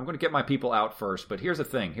going to get my people out first, but here's the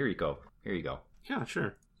thing. Here you go. Yeah,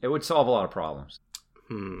 sure. It would solve a lot of problems.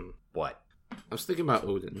 What? I was thinking about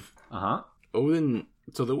Odin. Uh-huh. Odin,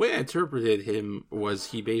 so the way I interpreted him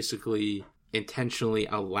was he basically intentionally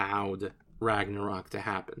allowed Ragnarok to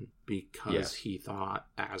happen because he thought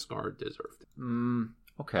Asgard deserved it.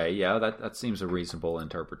 Okay, yeah, that seems a reasonable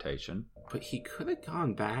interpretation. But he could have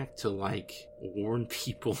gone back to, warn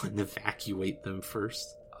people and evacuate them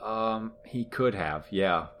first. He could have,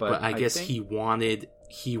 yeah. But I guess he wanted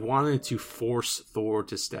to force Thor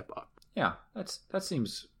to step up. Yeah, that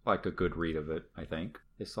seems like a good read of it, I think.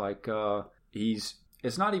 It's like,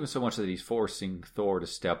 it's not even so much that he's forcing Thor to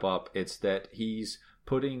step up, it's that he's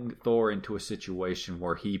putting Thor into a situation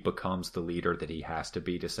where he becomes the leader that he has to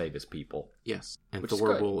be to save his people. Yes, and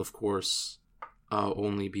Thor will, of course,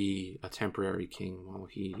 only be a temporary king while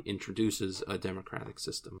he introduces a democratic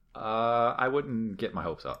system. I wouldn't get my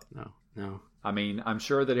hopes up. No. I mean, I'm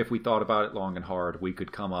sure that if we thought about it long and hard, we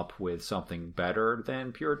could come up with something better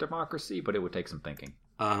than pure democracy, but it would take some thinking.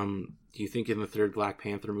 Do you think in the third Black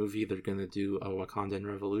Panther movie they're going to do a Wakandan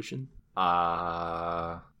revolution?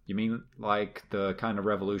 You mean like the kind of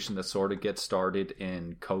revolution that sort of gets started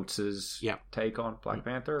in Coates' take on Black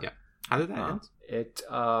Panther? Yeah. How did that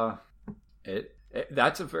end?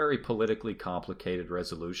 That's a very politically complicated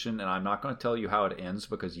resolution, and I'm not going to tell you how it ends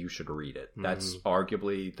because you should read it. That's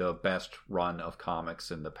arguably the best run of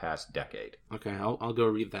comics in the past decade. Okay, I'll go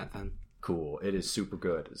read that then. Cool. It is super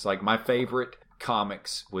good. It's like my favorite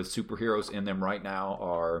comics with superheroes in them right now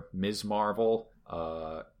are Ms. Marvel,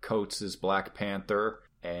 Coates' Black Panther,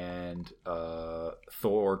 and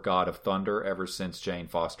Thor, God of Thunder, ever since Jane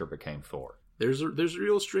Foster became Thor. There's a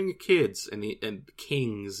real string of kids and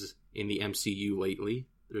kings in the MCU lately.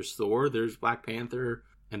 There's Thor, there's Black Panther,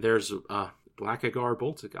 and there's Blackagar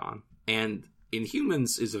Boltagon. And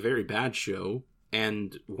Inhumans is a very bad show,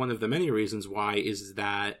 and one of the many reasons why is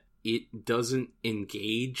that it doesn't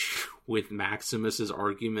engage with Maximus's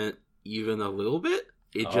argument even a little bit.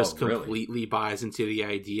 It just completely buys into the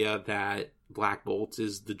idea that Black Bolt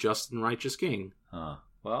is the just and righteous king.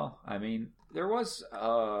 Well, I mean, there was...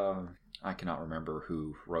 I cannot remember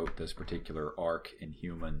who wrote this particular arc in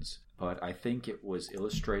Humans, but I think it was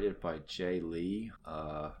illustrated by Jay Lee.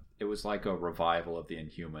 It was like a revival of the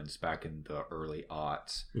Inhumans back in the early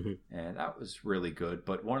aughts, and that was really good.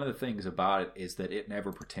 But one of the things about it is that it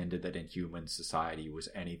never pretended that Inhuman society was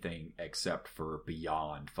anything except for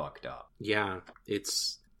beyond fucked up. Yeah,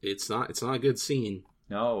 it's not a good scene.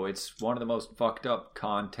 No, it's one of the most fucked up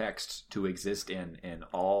contexts to exist in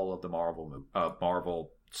all of the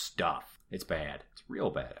Marvel stuff. It's bad. It's real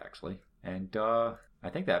bad, actually. And I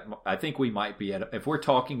think we might be at, if we're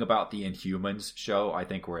talking about the Inhumans show, I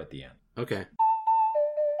think we're at the end. Okay.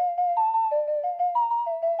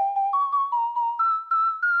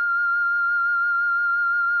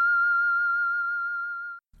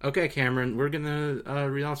 Okay, Cameron, we're gonna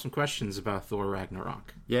read off some questions about Thor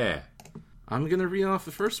Ragnarok. Yeah. I'm gonna read off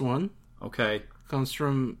the first one. Okay. Comes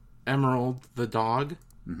from Emerald the dog.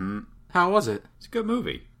 Mm-hmm. How was it? It's a good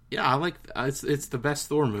movie. Yeah, I like it's the best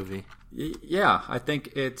Thor movie. Yeah, I think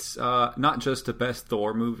it's not just the best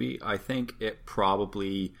Thor movie. I think it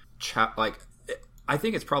probably I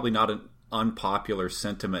think it's probably not an unpopular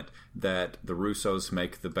sentiment that the Russos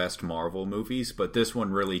make the best Marvel movies, but this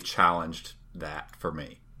one really challenged that for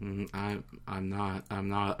me. I'm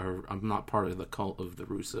not part of the cult of the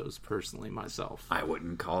Russos personally myself. I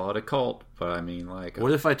wouldn't call it a cult, but I mean, like,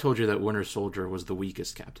 what if I told you that Winter Soldier was the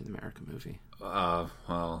weakest Captain America movie?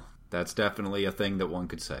 Well, that's definitely a thing that one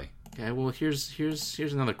could say. Okay, well, here's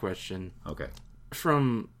another question. Okay,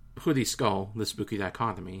 from Hoodie Skull, the Spooky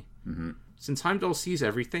Dichotomy. Since Heimdall sees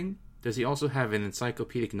everything, does he also have an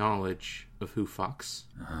encyclopedic knowledge of who fucks?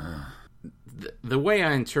 The way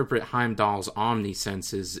I interpret Heimdall's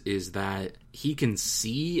omnisenses is that he can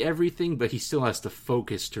see everything, but he still has to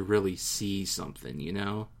focus to really see something, you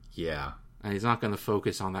know? Yeah. And he's not going to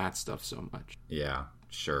focus on that stuff so much. Yeah,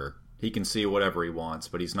 sure. He can see whatever he wants,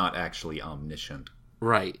 but he's not actually omniscient.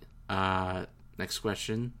 Right. Next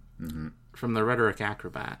question. From the Rhetoric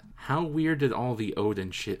Acrobat. How weird did all the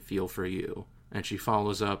Odin shit feel for you? And she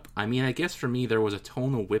follows up, I mean, I guess for me there was a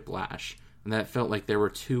tonal whiplash, and that felt like there were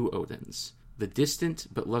two Odins. The distant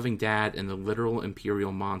but loving dad and the literal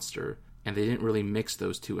imperial monster, and they didn't really mix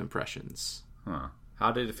those two impressions. Huh.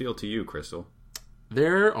 How did it feel to you, Crystal?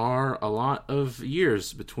 There are a lot of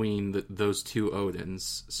years between those two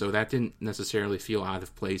Odins, so that didn't necessarily feel out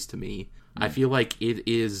of place to me. I feel like it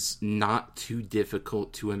is not too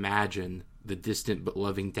difficult to imagine the distant but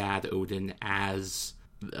loving dad Odin as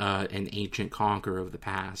an ancient conqueror of the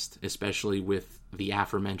past, especially with the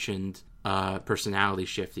aforementioned personality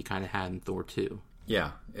shift he kind of had in Thor 2.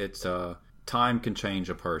 Yeah, it's time can change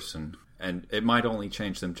a person, and it might only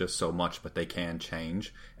change them just so much, but they can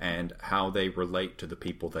change, and how they relate to the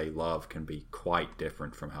people they love can be quite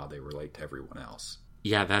different from how they relate to everyone else.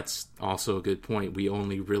 Yeah, that's also a good point. We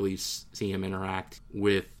only really see him interact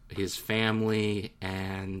with his family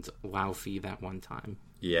and Laufey that one time.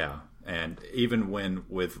 Yeah, and even when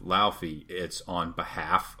with Laufey, it's on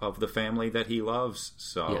behalf of the family that he loves,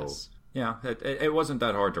 so... Yes. Yeah, it wasn't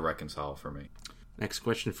that hard to reconcile for me. Next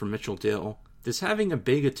question from Mitchell Dill. Does having a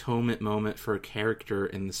big atonement moment for a character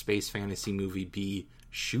in the space fantasy movie be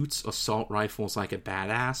shoots assault rifles like a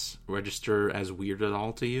badass register as weird at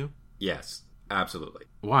all to you? Yes, absolutely.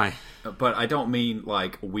 Why? But I don't mean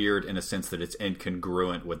like weird in a sense that it's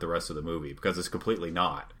incongruent with the rest of the movie, because it's completely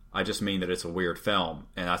not. I just mean that it's a weird film,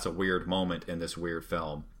 and that's a weird moment in this weird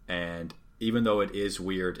film. And even though it is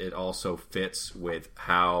weird, it also fits with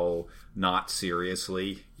how not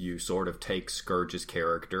seriously you sort of take Scourge's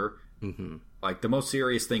character. Mm-hmm. Like, the most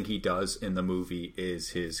serious thing he does in the movie is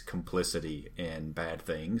his complicity in bad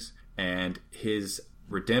things, and his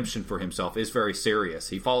redemption for himself is very serious.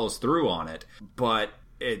 He follows through on it, but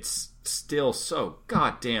it's still so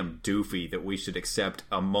goddamn doofy that we should accept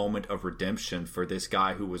a moment of redemption for this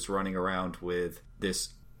guy who was running around with this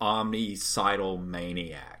omnicidal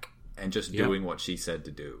maniac and just doing what she said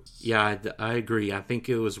to do. Yeah, I agree. I think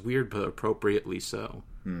it was weird, but appropriately so.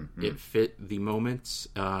 Mm-hmm. It fit the moment.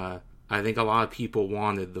 I think a lot of people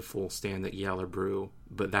wanted the full stand at Yeller Brew,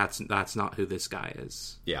 but that's not who this guy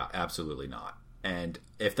is. Yeah, absolutely not. And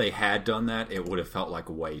if they had done that, it would have felt like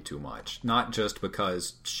way too much. Not just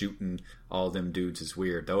because shooting all them dudes is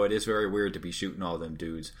weird, though it is very weird to be shooting all them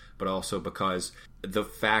dudes, but also because the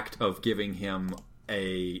fact of giving him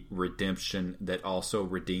a redemption that also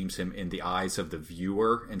redeems him in the eyes of the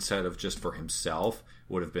viewer instead of just for himself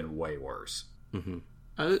would have been way worse. Mm-hmm.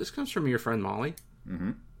 This comes from your friend Molly.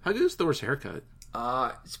 Mm-hmm. How good is Thor's haircut?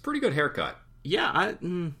 It's a pretty good haircut. Yeah,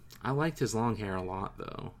 I liked his long hair a lot,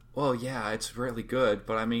 though. Well, yeah, it's really good,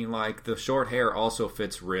 but I mean, like, the short hair also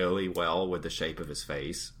fits really well with the shape of his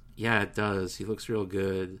face. Yeah, it does. He looks real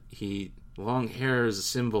good. Long hair is a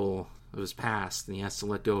symbol of his past, and he has to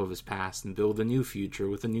let go of his past and build a new future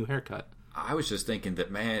with a new haircut. I was just thinking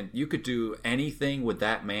that, man, you could do anything with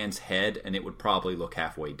that man's head, and it would probably look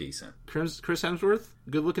halfway decent. Chris Hemsworth,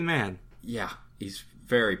 good-looking man. Yeah, he's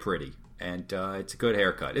very pretty, and it's a good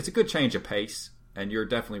haircut. It's a good change of pace. And you're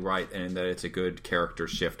definitely right in that it's a good character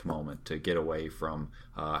shift moment to get away from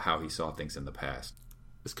how he saw things in the past.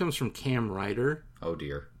 This comes from Cam Ryder. Oh,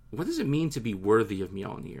 dear. What does it mean to be worthy of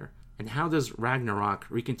Mjolnir? And how does Ragnarok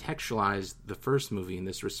recontextualize the first movie in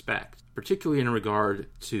this respect? Particularly in regard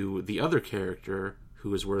to the other character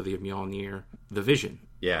who is worthy of Mjolnir, the Vision.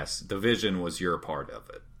 Yes, the Vision was your part of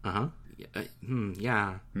it. Uh-huh.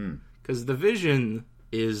 Yeah. Because the Vision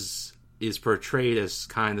is portrayed as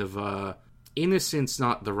kind of innocent's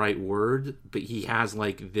not the right word, but he has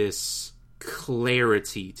like this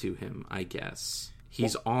clarity to him, I guess.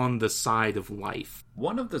 He's on the side of life.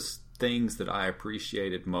 One of the things that I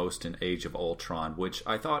appreciated most in Age of Ultron, which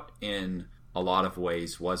I thought in a lot of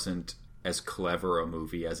ways wasn't as clever a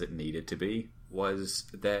movie as it needed to be, was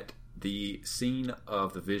that the scene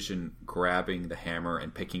of the Vision grabbing the hammer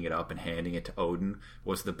and picking it up and handing it to Odin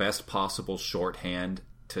was the best possible shorthand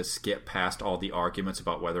to skip past all the arguments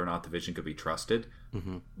about whether or not the Vision could be trusted.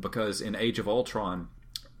 Mm-hmm. Because in Age of Ultron,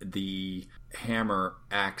 the hammer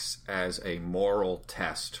acts as a moral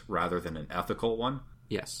test rather than an ethical one.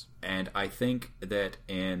 Yes. And I think that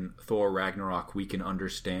in Thor Ragnarok, we can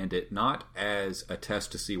understand it not as a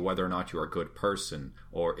test to see whether or not you're a good person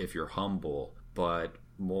or if you're humble, but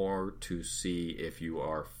more to see if you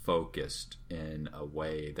are focused in a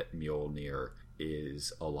way that Mjolnir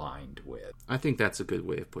is aligned with. I think that's a good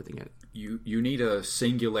way of putting it. You need a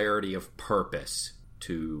singularity of purpose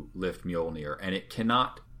to lift Mjolnir, and it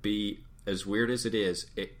cannot be, as weird as it is,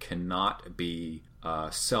 it cannot be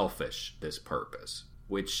selfish, this purpose,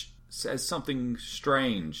 which says something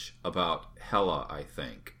strange about Hela, I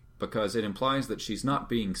think, because it implies that she's not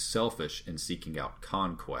being selfish in seeking out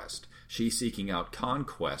conquest. She's seeking out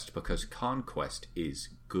conquest because conquest is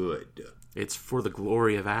good. It's for the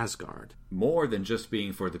glory of Asgard. More than just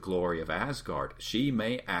being for the glory of Asgard, she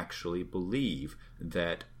may actually believe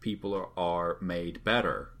that people are made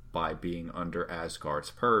better by being under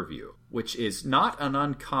Asgard's purview, which is not an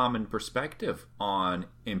uncommon perspective on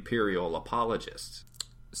Imperial apologists.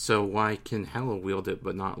 So why can Hela wield it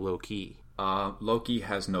but not Loki? Loki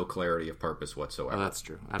has no clarity of purpose whatsoever. Oh, that's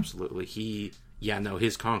true. Absolutely.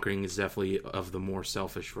 His conquering is definitely of the more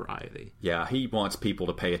selfish variety. Yeah, he wants people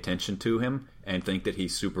to pay attention to him and think that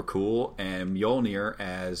he's super cool, and Mjolnir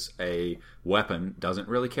as a weapon doesn't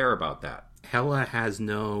really care about that. Hela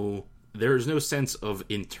there's no sense of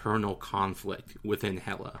internal conflict within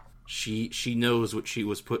Hela. She knows what she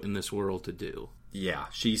was put in this world to do. Yeah,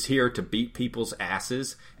 she's here to beat people's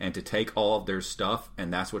asses and to take all of their stuff,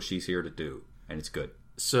 and that's what she's here to do, and it's good.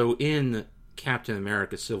 So in Captain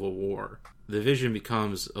America Civil War, the Vision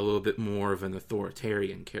becomes a little bit more of an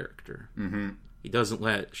authoritarian character. Mm-hmm. He doesn't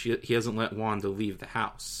let Wanda leave the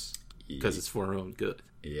house because it's for her own good.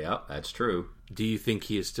 Yeah, that's true. Do you think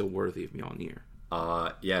he is still worthy of Mjolnir?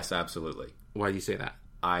 Yes, absolutely. Why do you say that?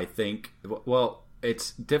 I think, well,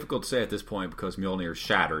 it's difficult to say at this point because Mjolnir's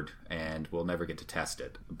shattered and we'll never get to test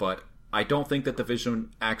it. But I don't think that the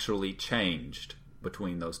Vision actually changed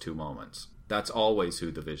between those two moments. That's always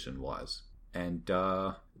who the Vision was. And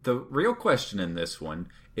the real question in this one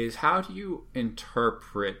is, how do you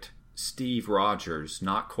interpret Steve Rogers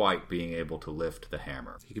not quite being able to lift the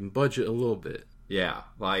hammer? He can budget a little bit. Yeah,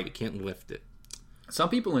 like... He can't lift it. Some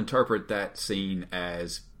people interpret that scene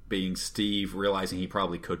as being Steve realizing he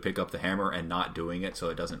probably could pick up the hammer and not doing it so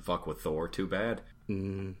it doesn't fuck with Thor too bad.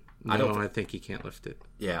 I think he can't lift it.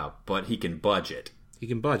 Yeah, but he can budget. He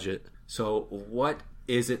can budget. So what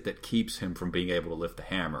is it that keeps him from being able to lift the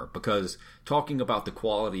hammer? Because talking about the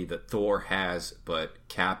quality that Thor has but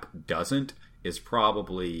Cap doesn't is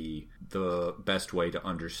probably the best way to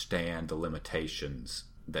understand the limitations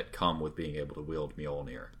that come with being able to wield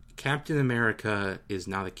Mjolnir. Captain America is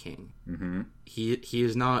not a king. Mm-hmm. He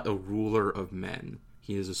is not a ruler of men.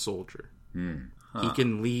 He is a soldier. Huh. He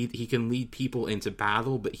can lead people into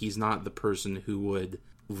battle, but he's not the person who would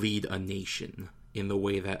lead a nation in the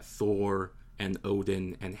way that Thor and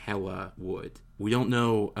Odin and Hela would. We don't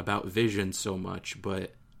know about Vision so much,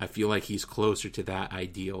 but I feel like he's closer to that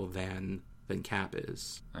ideal than Cap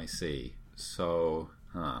is. I see. So,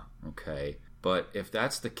 okay. But if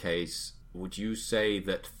that's the case, would you say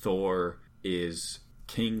that Thor is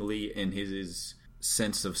kingly in his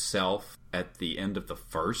sense of self at the end of the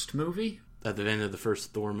first movie? At the end of the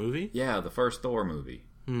first Thor movie? Yeah, the first Thor movie.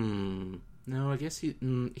 No, I guess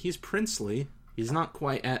he's princely. He's not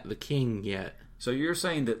quite at the king yet. So you're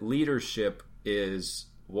saying that leadership is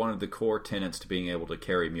one of the core tenets to being able to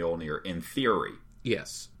carry Mjolnir in theory?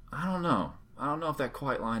 Yes. I don't know. I don't know if that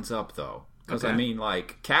quite lines up, though. Because, Okay. I mean,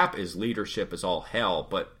 like, Cap is leadership as all hell,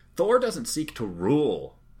 but Thor doesn't seek to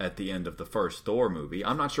rule at the end of the first Thor movie.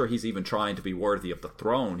 I'm not sure he's even trying to be worthy of the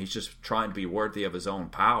throne. He's just trying to be worthy of his own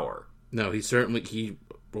power. No, he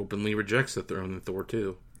openly rejects the throne in Thor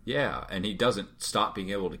 2. Yeah, and he doesn't stop being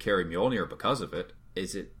able to carry Mjolnir because of it.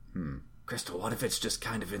 Is it... Crystal, what if it's just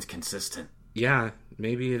kind of inconsistent? Yeah,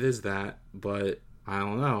 maybe it is that, but I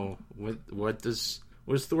don't know. What does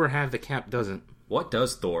Thor have that Cap doesn't? What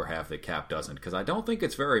does Thor have that Cap doesn't? Because I don't think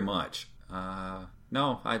it's very much.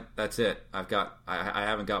 No, that's it. I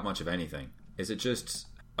haven't got much of anything. Is it just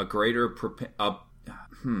a greater...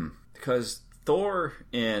 Because Thor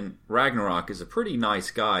in Ragnarok is a pretty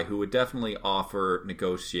nice guy who would definitely offer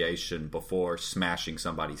negotiation before smashing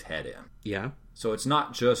somebody's head in. Yeah. So it's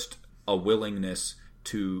not just a willingness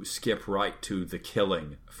to skip right to the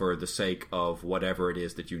killing for the sake of whatever it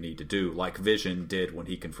is that you need to do, like Vision did when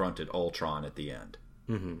he confronted Ultron at the end.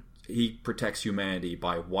 Mm-hmm. He protects humanity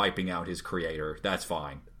by wiping out his creator. That's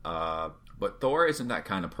fine. But Thor isn't that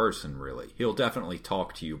kind of person, really. He'll definitely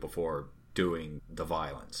talk to you before doing the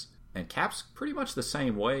violence. And Cap's pretty much the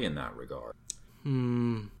same way in that regard.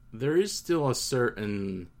 There is still a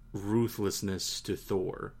certain ruthlessness to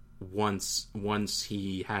Thor once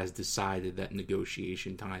he has decided that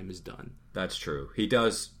negotiation time is done. That's true. He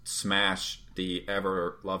does smash the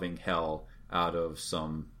ever-loving hell out of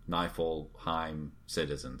some Niflheim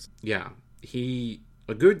citizens. Yeah.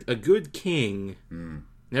 A good king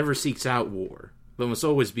never seeks out war, but must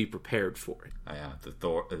always be prepared for it. Yeah,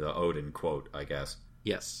 the Odin quote, I guess.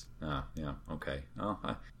 Yes. Yeah, okay. Well,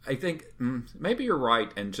 I think maybe you're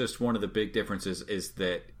right, and just one of the big differences is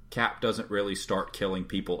that Cap doesn't really start killing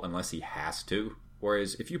people unless he has to,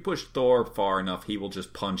 whereas if you push Thor far enough, he will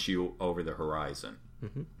just punch you over the horizon.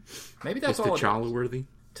 Mm-hmm. Maybe that's all. Is T'Challa worthy?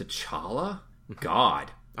 T'Challa?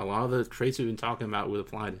 God. A lot of the traits we've been talking about would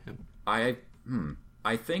apply to him.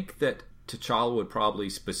 I think that T'Challa would probably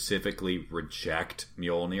specifically reject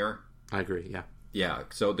Mjolnir. I agree, yeah. Yeah,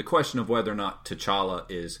 so the question of whether or not T'Challa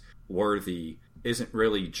is worthy isn't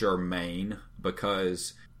really germane,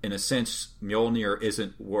 because in a sense, Mjolnir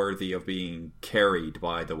isn't worthy of being carried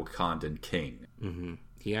by the Wakandan king. Mm-hmm.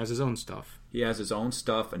 He has his own stuff. He has his own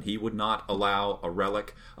stuff, and he would not allow a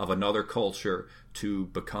relic of another culture to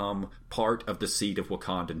become part of the seat of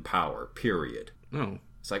Wakandan power, period. No.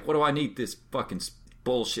 It's like, what do I need this fucking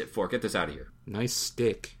bullshit for? Get this out of here. Nice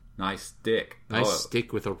stick. Nice stick. Nice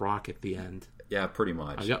stick with a rock at the end. Yeah, pretty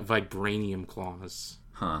much. I got vibranium claws.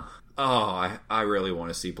 Huh. Oh, I really want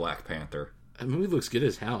to see Black Panther. That movie looks good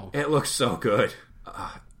as hell. It looks so good.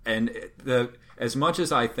 And as much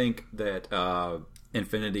as I think that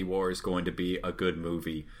Infinity War is going to be a good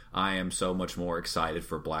movie, I am so much more excited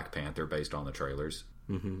for Black Panther based on the trailers.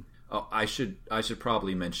 Mm-hmm. Oh, I should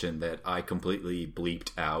probably mention that I completely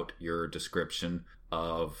bleeped out your description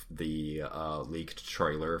of the leaked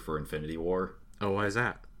trailer for Infinity War. Oh, why is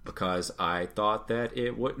that? Because I thought that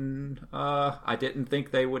it wouldn't... I didn't think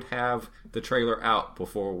they would have the trailer out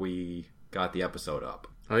before we got the episode up.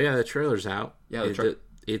 Oh yeah, the trailer's out. Yeah,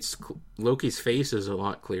 it's Loki's face is a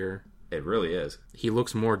lot clearer. It really is. He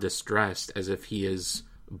looks more distressed, as if he is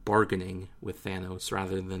bargaining with Thanos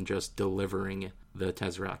rather than just delivering the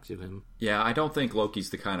Tesseract to him. Yeah, I don't think Loki's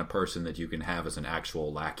the kind of person that you can have as an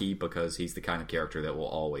actual lackey, because he's the kind of character that will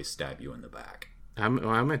always stab you in the back. I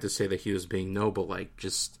meant to say that he was being noble, like,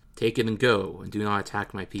 just take it and go, and do not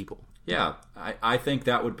attack my people. Yeah, I think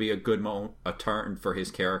that would be a good a turn for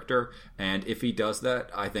his character, and if he does that,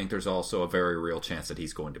 I think there's also a very real chance that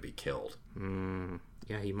he's going to be killed.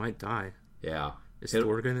 Yeah, he might die. Yeah. Is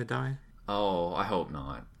Thor going to die? Oh, I hope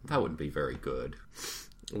not. That wouldn't be very good.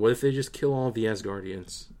 What if they just kill all the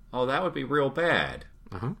Asgardians? Oh, that would be real bad.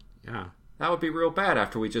 Uh-huh, yeah. That would be real bad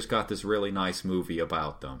after we just got this really nice movie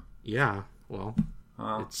about them. Yeah, well,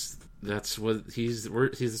 that's what he's going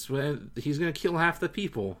to kill half the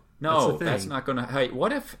people. No, that's not going to... Hey,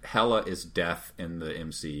 what if Hela is death in the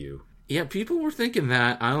MCU? Yeah, people were thinking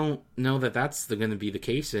that. I don't know that that's going to be the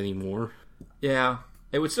case anymore. Yeah,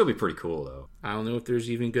 it would still be pretty cool, though. I don't know if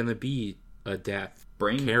there's even going to be a death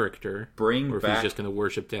character. Or if he's just going to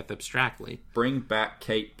worship death abstractly. Bring back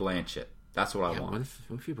Cate Blanchett. That's what I want.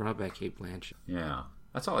 What if you brought back Cate Blanchett? Yeah,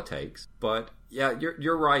 that's all it takes. But, yeah,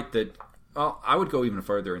 you're right that... I would go even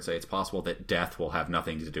further and say it's possible that death will have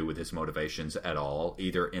nothing to do with his motivations at all,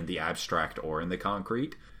 either in the abstract or in the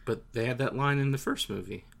concrete. But they had that line in the first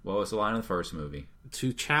movie. What was the line in the first movie?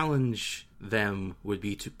 To challenge them would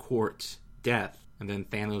be to court death, and then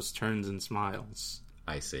Thanos turns and smiles.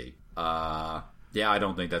 I see. Yeah, I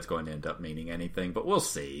don't think that's going to end up meaning anything, but we'll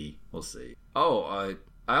see. We'll see. Oh,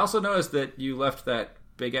 I also noticed that you left that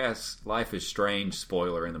big-ass Life is Strange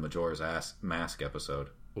spoiler in the Majora's Mask episode.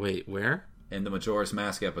 Wait, where? In the Majora's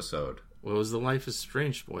Mask episode. What was the Life is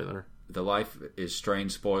Strange spoiler? The Life is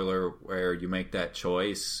Strange spoiler where you make that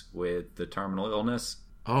choice with the terminal illness.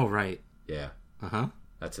 Oh, right. Yeah. Uh-huh.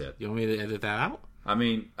 That's it. You want me to edit that out? I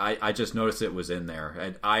mean, I just noticed it was in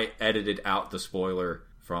there. I edited out the spoiler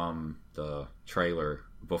from the trailer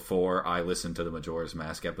before I listened to the Majora's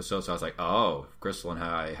Mask episode, so I was like, oh, Crystal and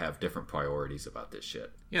I have different priorities about this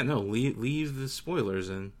shit. Yeah, no, leave the spoilers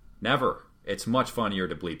in. Never. It's much funnier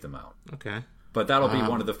to bleep them out. Okay. But that'll be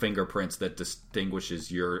one of the fingerprints that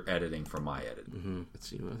distinguishes your editing from my editing. Mm-hmm. Let's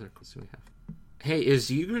see what other questions we have. Hey, is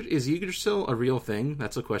Yggdrasil a real thing?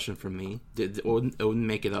 That's a question from me. Did Odin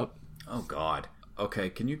make it up? Oh, God. Okay,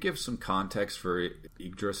 can you give some context for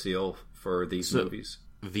Yggdrasil for these movies?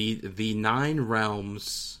 The Nine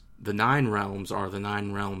Realms... The Nine Realms are the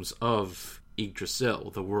Nine Realms of Yggdrasil,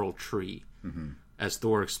 the World Tree. Mm-hmm. As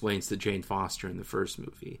Thor explains to Jane Foster in the first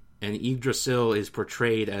movie. And Yggdrasil is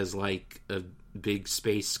portrayed as like a big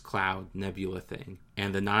space cloud nebula thing.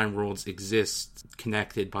 And the Nine Worlds exist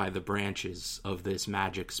connected by the branches of this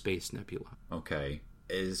magic space nebula. Okay.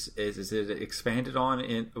 Is it expanded on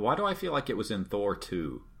in... Why do I feel like it was in Thor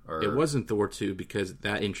 2? It wasn't Thor 2 because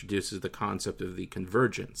that introduces the concept of the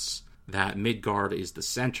convergence. That Midgard is the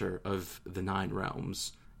center of the Nine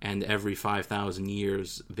Realms. And every 5,000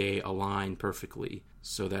 years, they align perfectly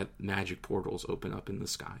so that magic portals open up in the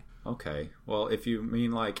sky. Okay. Well, if you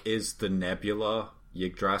mean, like, is the nebula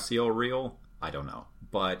Yggdrasil real? I don't know.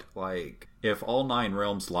 But, like, if all 9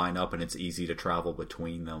 realms line up and it's easy to travel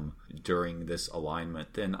between them during this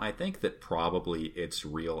alignment, then I think that probably it's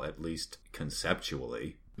real, at least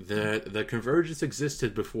conceptually. The convergence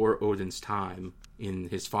existed before Odin's time, in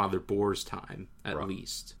his father Bor's time, at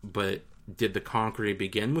least. But... Did the conquering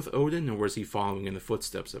begin with Odin, or was he following in the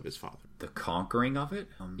footsteps of his father? The conquering of it?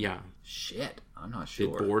 Yeah. Shit, I'm not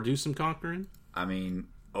sure. Did Bor do some conquering? I mean,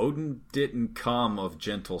 Odin didn't come of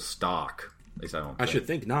gentle stock. At least I don't think. I should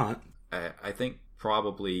think not. I think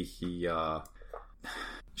probably he...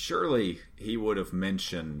 surely he would have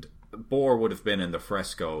mentioned... Bor would have been in the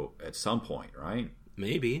fresco at some point, right?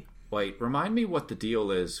 Maybe. Wait, remind me what the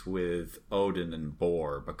deal is with Odin and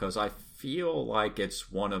Bor, because I feel like it's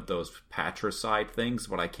one of those patricide things,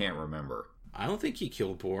 but I can't remember. I don't think he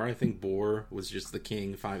killed Bor. I think Bor was just the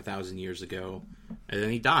king 5,000 years ago, and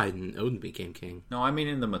then he died, and Odin became king. No, I mean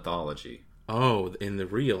in the mythology. Oh, in the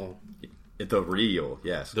real... The real,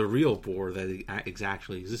 yes. The real Bor that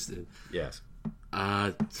actually existed. Yes.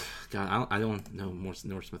 God, I don't know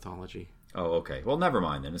Norse mythology. Oh, okay. Well, never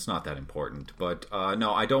mind then. It's not that important. But,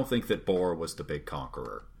 no, I don't think that Bor was the big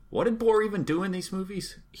conqueror. What did Bor even do in these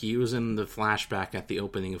movies? He was in the flashback at the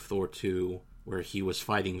opening of Thor 2, where he was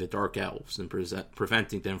fighting the Dark Elves and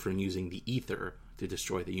preventing them from using the ether to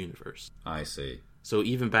destroy the universe. I see. So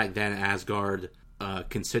even back then, Asgard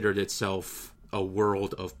considered itself a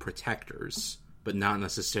world of protectors, but not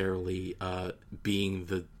necessarily being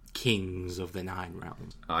the kings of the Nine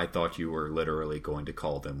Realms. I thought you were literally going to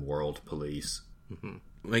call them world police. Mm-hmm.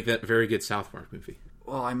 Like that very good South Park movie.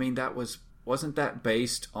 Well, I mean, wasn't that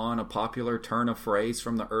based on a popular turn of phrase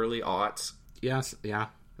from the early aughts? Yes, yeah,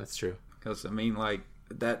 that's true. Because, I mean, like,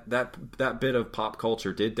 that bit of pop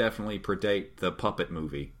culture did definitely predate the puppet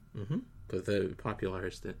movie. Mm-hmm. But they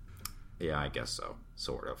popularized it. Yeah, I guess so.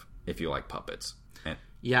 Sort of. If you like puppets.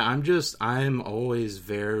 Yeah, I'm always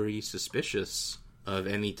very suspicious of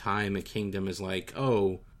any time a kingdom is like,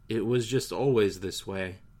 oh, it was just always this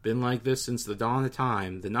way. Been like this since the dawn of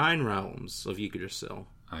time. The Nine Realms of Yggdrasil.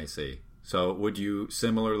 I see. So would you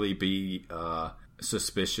similarly be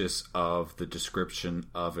suspicious of the description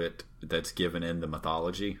of it that's given in the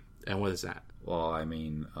mythology? And what is that? Well, I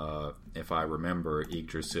mean, if I remember,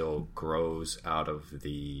 Yggdrasil grows out of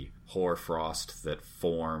the hoarfrost that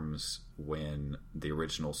forms when the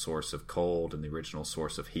original source of cold and the original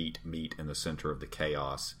source of heat meet in the center of the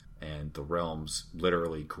chaos, and the realms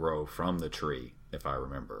literally grow from the tree, if I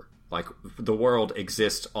remember. Like, the world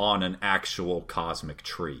exists on an actual cosmic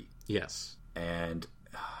tree. Yes. And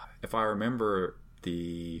if I remember,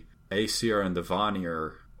 the Aesir and the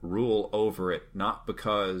Vanir rule over it not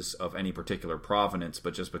because of any particular provenance,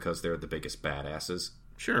 but just because they're the biggest badasses.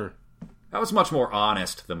 Sure. That was much more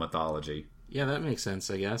honest, the mythology. Yeah, that makes sense,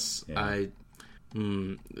 I guess. Yeah.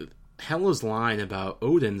 Hela's line about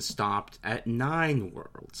Odin stopped at 9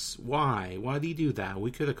 worlds. Why? Why did he do that?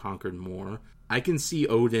 We could have conquered more. I can see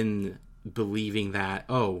Odin believing that,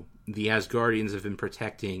 oh, the Asgardians have been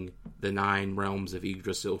protecting the 9 realms of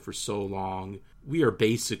Yggdrasil for so long. We are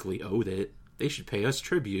basically owed it. They should pay us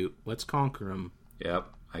tribute. Let's conquer them. Yep,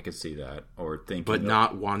 I could see that. Or thinking, but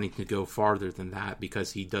not wanting to go farther than that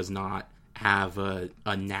because he does not have a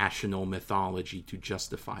national mythology to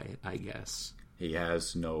justify it, I guess. He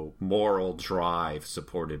has no moral drive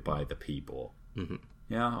supported by the people. Mm-hmm.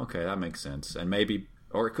 Yeah, okay, that makes sense. And maybe,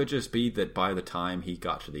 or it could just be that by the time he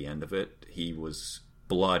got to the end of it, he was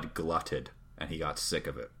blood glutted and he got sick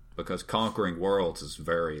of it. Because conquering worlds is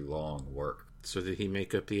very long work. So did he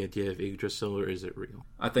make up the idea of Yggdrasil, or is it real?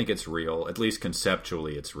 I think it's real. At least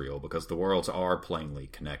conceptually it's real, because the worlds are plainly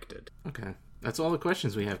connected. Okay. That's all the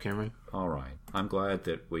questions we have, Cameron. All right. I'm glad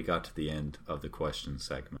that we got to the end of the question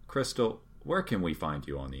segment. Crystal, where can we find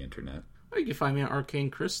you on the internet? Well, you can find me at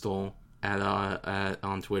Arcane Crystal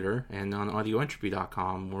on Twitter and on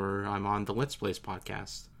audioentropy.com, where I'm on the Let's Plays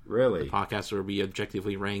podcast. Really? The podcast where we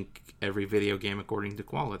objectively rank every video game according to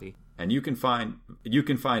quality. And you can find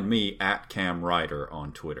me at Cam Ryder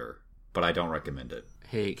on Twitter, but I don't recommend it.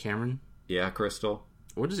 Hey, Cameron? Yeah, Crystal?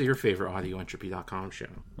 What is your favorite audioentropy.com show?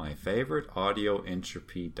 My favorite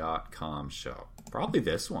audioentropy.com show? Probably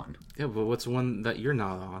this one. Yeah, but what's one that you're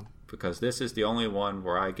not on? Because this is the only one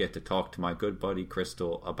where I get to talk to my good buddy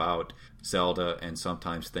Crystal about Zelda and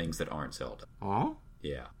sometimes things that aren't Zelda. Aw?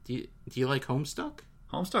 Yeah. Do you like Homestuck?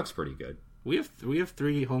 Homestuck's pretty good. We have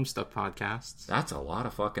 3 Homestuck podcasts. That's a lot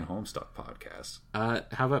of fucking Homestuck podcasts.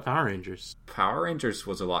 How about Power Rangers? Power Rangers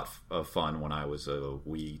was a lot of fun when I was a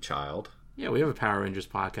wee child. Yeah, we have a Power Rangers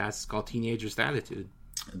podcast. It's called Teenagers' Attitude.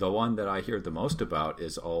 The one that I hear the most about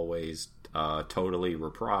is always Totally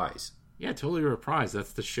Reprise. Yeah, Totally Reprise.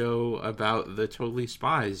 That's the show about the Totally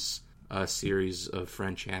Spies series of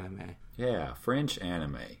French anime. Yeah, French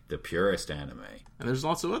anime. The purest anime. And there's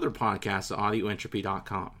also other podcasts at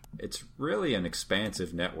audioentropy.com. It's really an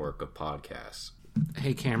expansive network of podcasts.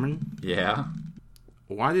 Hey, Cameron? Yeah?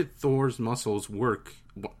 Why did Thor's muscles work...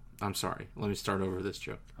 I'm sorry. Let me start over this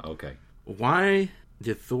joke. Okay. Why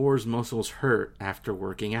did Thor's muscles hurt after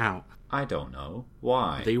working out? I don't know.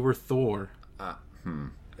 Why? They were Thor.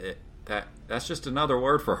 That's just another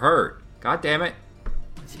word for hurt. God damn it.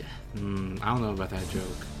 I don't know about that joke.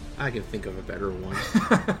 I can think of a better one.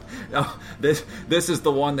 No, this is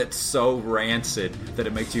the one that's so rancid that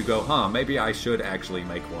it makes you go, maybe I should actually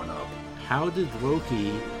make one up. How did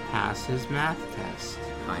Loki pass his math test?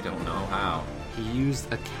 I don't know how. He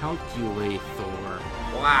used a calculator.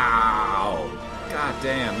 Wow! God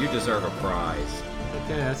damn, you deserve a prize.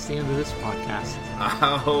 Okay, that's the end of this podcast.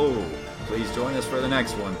 Oh, please join us for the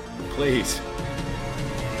next one. Please.